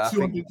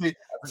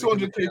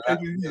 200K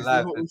pay-per-views.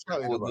 That's what we're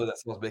shouting about.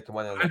 That's what's making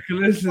money.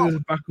 This is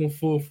back and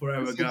forth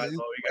forever, guys. We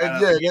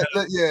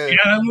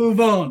gotta move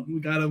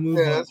on.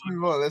 Let's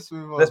move on. Let's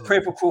move on. Let's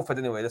pray for Crawford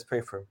anyway. Let's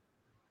pray for him.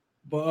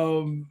 But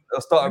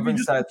I'll start a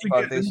Ringside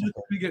foundation.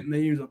 We get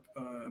names of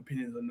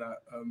opinions on that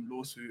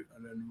lawsuit,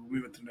 and then we'll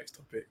move on to the next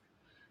topic.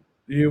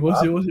 Yeah, what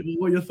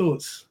are your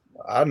thoughts?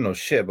 I don't know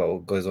shit about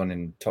what goes on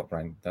in Top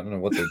Rank. I don't know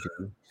what they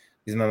do.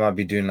 These men might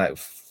be doing like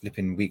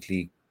flipping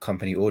weekly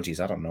company orgies.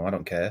 I don't know. I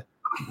don't care.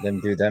 Them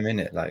do them in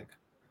it. Like,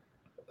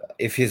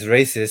 if he's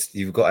racist,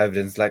 you've got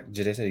evidence. Like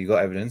Jide said, you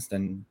got evidence.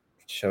 Then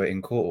show it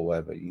in court or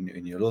whatever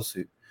in your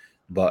lawsuit.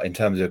 But in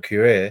terms of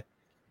career,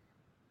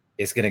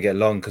 it's gonna get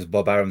long because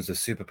Bob Arum's the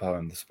superpower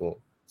in the sport.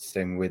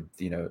 Same with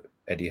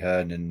Eddie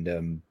Hearn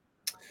and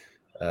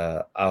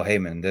Al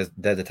Heyman.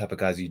 They're the type of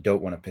guys you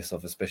don't want to piss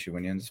off, especially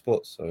when you're in the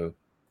sport. So,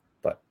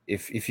 but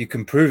if you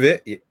can prove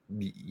it,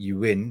 you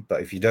win.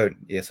 But if you don't,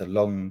 it's a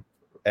long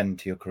end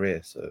to your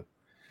career. So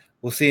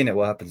we'll see in it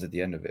what happens at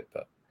the end of it.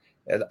 But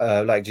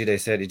like Jide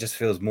said, it just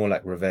feels more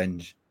like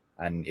revenge,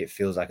 and it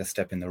feels like a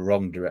step in the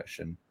wrong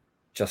direction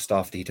just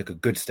after he took a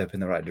good step in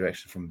the right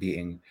direction from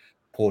beating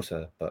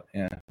Porter. But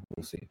yeah,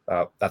 we'll see.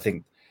 I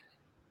think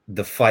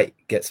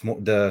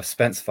the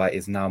Spence fight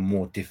is now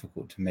more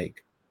difficult to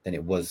make than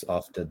it was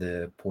after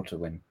the Porter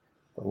win.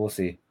 But we'll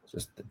see. It's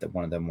just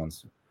one of them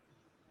ones.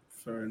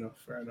 Fair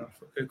enough.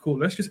 Okay, cool.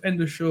 Let's just end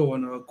the show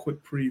on a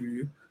quick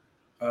preview.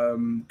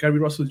 Gary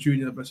Russell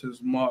Jr.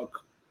 versus Mark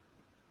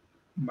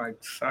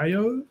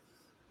Magsayo.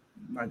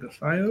 I don't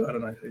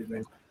know how to say his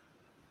name.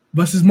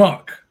 Versus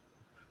Mark.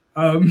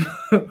 For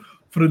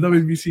the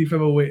WBC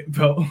featherweight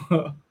belt.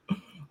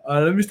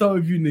 Let me start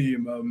with you,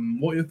 Naeem.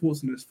 What are your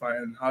thoughts on this fight,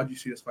 and how do you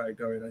see this fight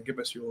going? And give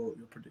us your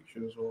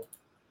prediction as well.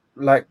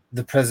 Like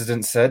the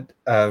president said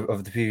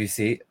of the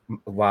PBC,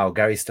 wow,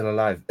 Gary's still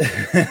alive.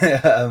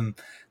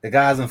 The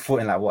guy hasn't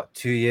fought in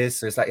 2 years,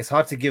 so it's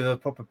hard to give a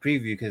proper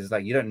preview because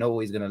you don't know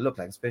what he's gonna look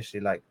like,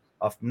 especially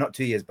after not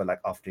 2 years, but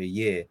after a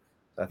year.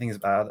 So I think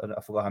it's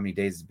I forgot how many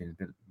days it's been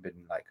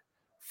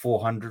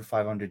 400,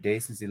 500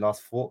 days since he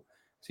last fought.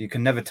 So you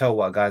can never tell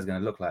what a guy's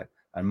gonna look like.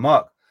 And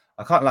Mark,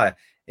 I can't lie.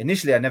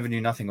 Initially, I never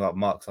knew nothing about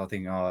Mark, so I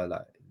think,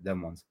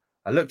 them ones.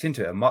 I looked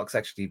into it, and Mark's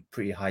actually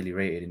pretty highly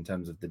rated in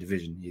terms of the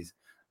division. He's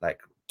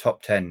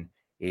top 10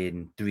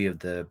 in 3 of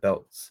the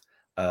belts.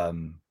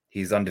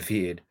 He's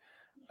undefeated.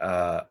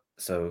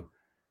 So,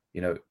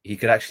 he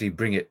could actually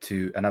bring it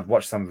to, and I've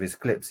watched some of his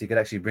clips, he could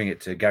actually bring it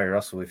to Gary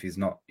Russell if he's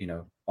not,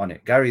 on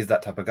it. Gary is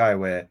that type of guy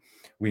where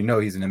we know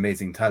he's an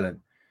amazing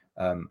talent,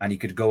 and he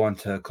could go on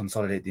to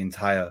consolidate the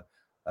entire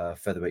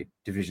featherweight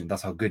division.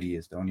 That's how good he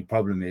is. The only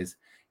problem is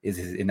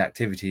his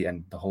inactivity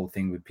and the whole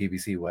thing with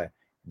PBC where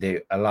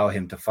they allow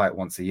him to fight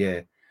once a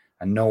year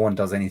and no one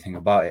does anything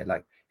about it.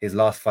 Like his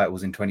last fight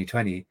was in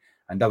 2020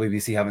 and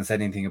WBC haven't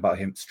said anything about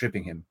him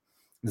stripping him.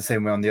 The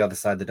same way on the other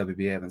side, the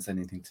WBA haven't said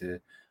anything to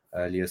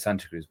Leo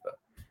Santa Cruz. But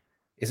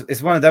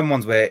it's one of them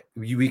ones where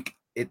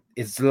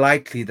it's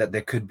likely that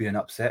there could be an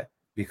upset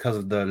because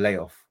of the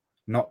layoff,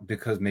 not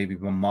because maybe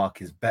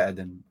Mark is better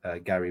than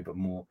Gary, but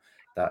more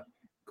that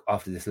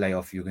after this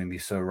layoff, you're going to be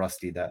so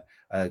rusty that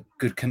a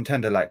good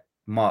contender like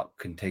Mark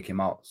can take him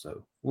out.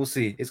 So we'll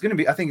see. I think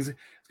it's going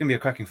to be a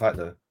cracking fight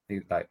though.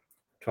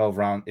 12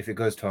 rounds. If it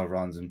goes 12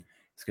 rounds, and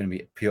it's going to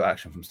be pure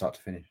action from start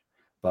to finish.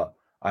 But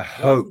I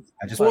hope.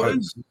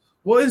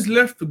 What is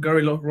left for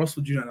Gary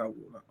Russell Jr. in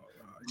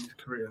his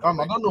career? I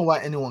don't know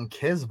why anyone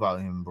cares about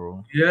him,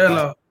 bro.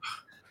 Yeah,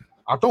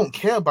 I don't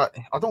care about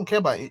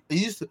it. He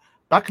used to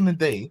back in the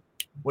day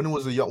when he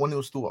was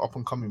still up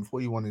and coming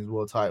before he won his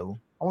world title.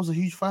 I was a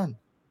huge fan.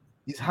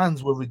 His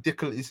hands were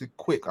ridiculously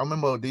quick. I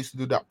remember they used to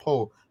do that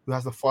poll: who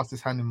has the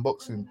fastest hand in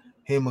boxing?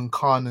 Him and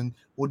Khan and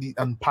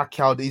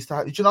Pacquiao. They used to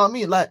have. Do you know what I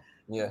mean?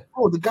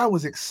 The guy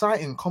was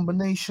exciting.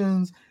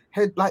 Combinations,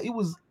 it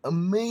was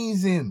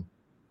amazing.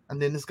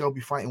 And then this guy will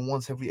be fighting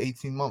once every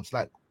 18 months.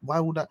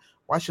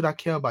 Why should I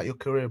care about your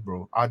career,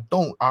 bro? I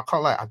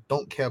can't lie. I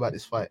don't care about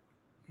this fight.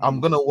 I'm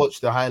gonna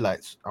watch the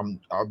highlights.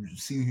 I'll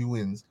see who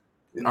wins.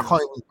 I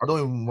don't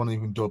even want to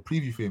even do a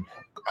preview for him.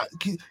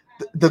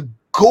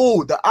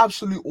 The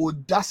absolute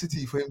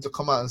audacity for him to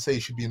come out and say he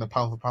should be in the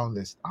pound for pound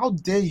list. How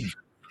dare you?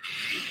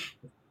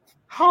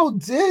 How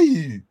dare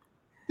you?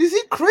 Is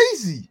he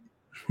crazy?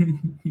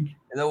 You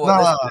know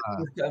what?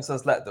 Let's get him some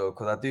slack though,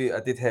 because I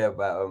did hear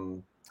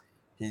about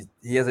he's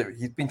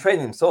been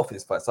training himself for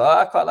this fight. So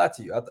I can't lie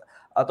to you.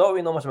 I don't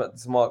really know much about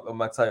this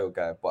Magsayo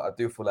guy, but I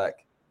do feel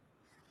like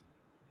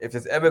if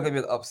there's ever going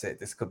to be an upset,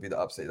 this could be the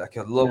upset. Like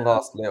your long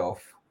last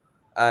layoff,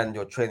 and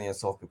you're training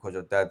yourself because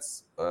your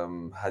dad's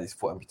had his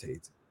foot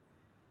amputated.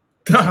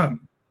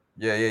 Damn.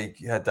 Yeah,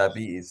 he had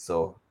diabetes,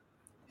 so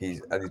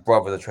and his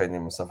brothers are training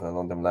him or something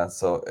along them lines.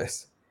 So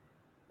it's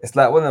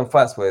like one of them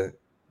fights where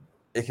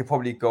it could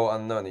probably go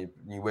unknown.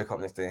 You wake up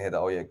next day and hear that,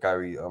 oh yeah,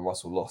 Gary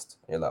Russell lost.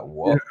 And you're like,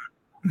 what?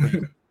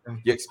 Yeah.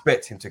 You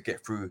expect him to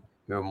get through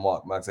with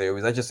Mark Magsayo.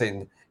 Was I just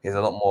saying he's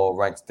a lot more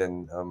ranked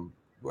than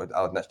what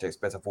I would naturally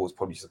expect? I thought it was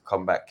probably just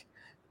come back,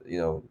 get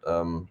your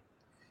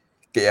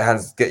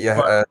hands,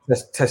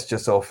 test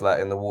yourself like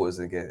in the waters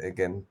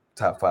again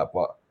type fight.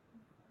 But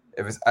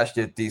if it's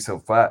actually a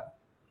decent fight,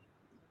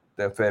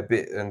 then fair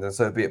bit, and then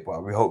so be it.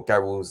 But we hope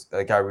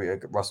Gary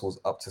Russell's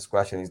up to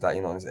scratch and he's like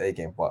on his A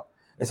game. But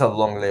it's a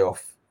long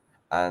layoff,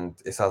 and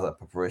it sounds like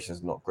preparation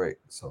is not great.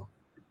 So,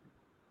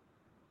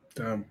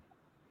 damn.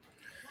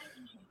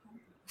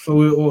 So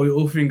we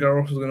all think Gary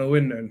Russell's going to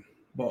win then,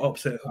 but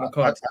upset on the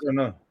card. I don't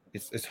know.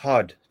 It's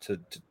hard to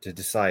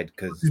decide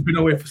because he's been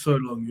away for so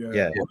long.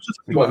 Yeah.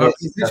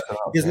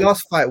 His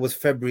last fight was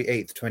February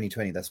 8th,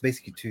 2020. That's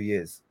basically 2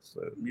 years.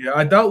 So yeah,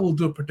 I doubt we'll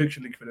do a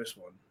prediction league for this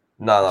one.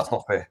 No, that's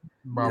not fair.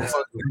 Bro,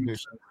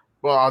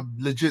 I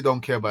legit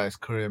don't care about his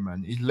career,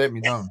 man. He let me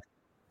down.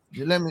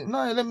 He let me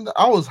down.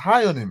 I was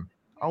high on him.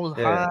 I was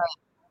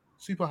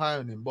super high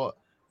on him. But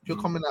if you're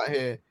coming out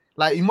here,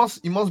 like he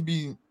must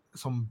be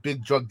some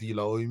big drug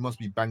dealer, or he must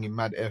be banging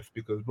mad F,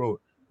 because bro,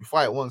 you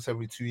fight once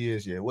every 2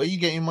 years, yeah. Where are you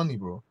getting money,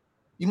 bro?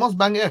 You must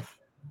bang F.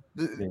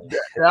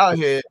 They're out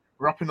here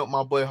wrapping up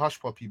my boy Hush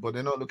Puppy, but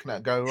they're not looking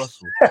at Gary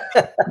Russell.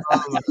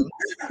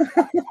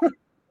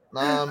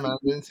 Nah, man.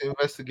 They need to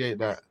investigate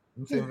that.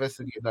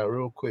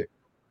 Real quick.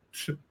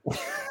 But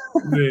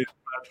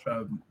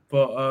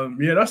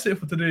yeah, that's it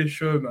for today's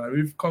show, man.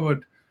 We've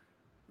covered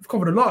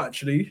a lot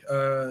actually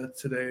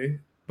today.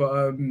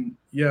 But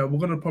yeah, we're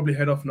gonna probably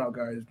head off now,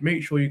 guys.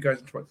 Make sure you guys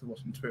interact with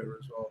us on Twitter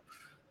as well,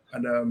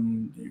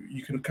 and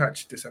you can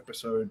catch this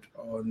episode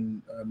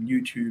on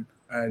YouTube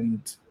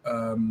and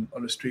on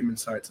the streaming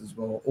sites as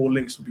well. All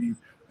links will be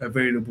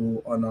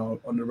available on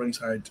the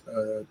Ringside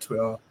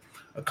Twitter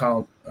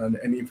account, and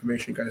any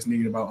information you guys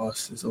need about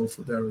us is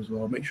also there as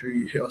well. Make sure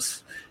you hit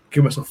us,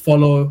 give us a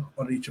follow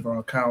on each of our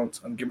accounts,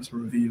 and give us a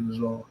review as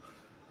well.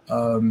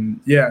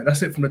 Yeah,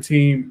 that's it from the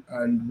team,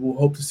 and we'll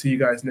hope to see you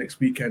guys next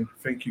weekend.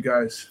 Thank you,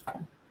 guys.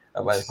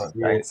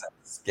 It's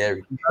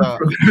scary.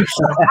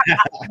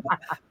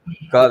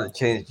 God, it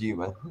changed you,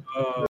 man.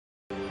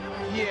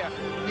 Yeah,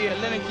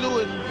 Lennox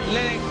Lewis,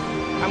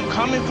 I'm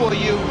coming for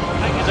you.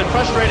 Is it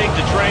frustrating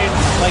to train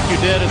like you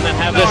did and then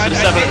have this in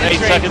 7 or 8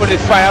 seconds? For this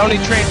fight, I only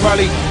trained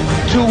probably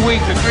 2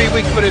 weeks or 3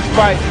 weeks for this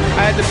fight.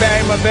 I had to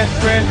bury my best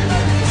friend,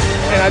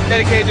 and I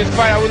dedicated this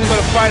fight. I wasn't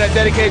going to fight. I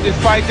dedicated this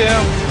fight to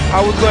him. I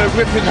was going to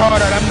rip his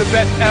heart out. I'm the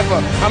best ever.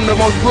 I'm the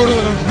most brutal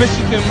and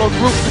vicious and most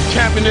ruthless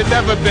champion there's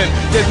ever been.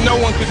 There's no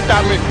one can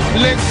stop me.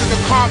 Lynch is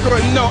the conqueror.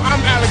 No,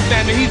 I'm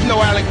Alexander. He's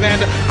no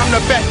Alexander. I'm the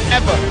best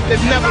ever.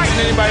 There's never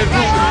been anybody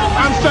ruthless.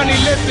 I'm Sonny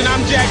Liston. I'm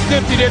Jack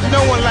Dempsey. There's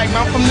no one like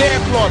me. I'm from the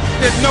airport.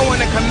 There's no one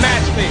that can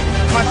match me.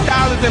 My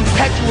style is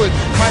impetuous.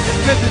 My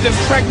defense is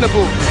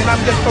impregnable. And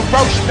I'm just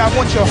ferocious. I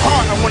want your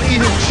heart. I want to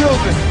eat his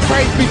children.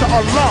 Praise be to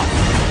Allah.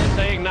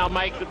 Saying now,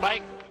 Mike.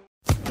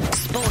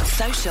 Sports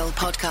Social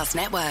Podcast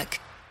Network.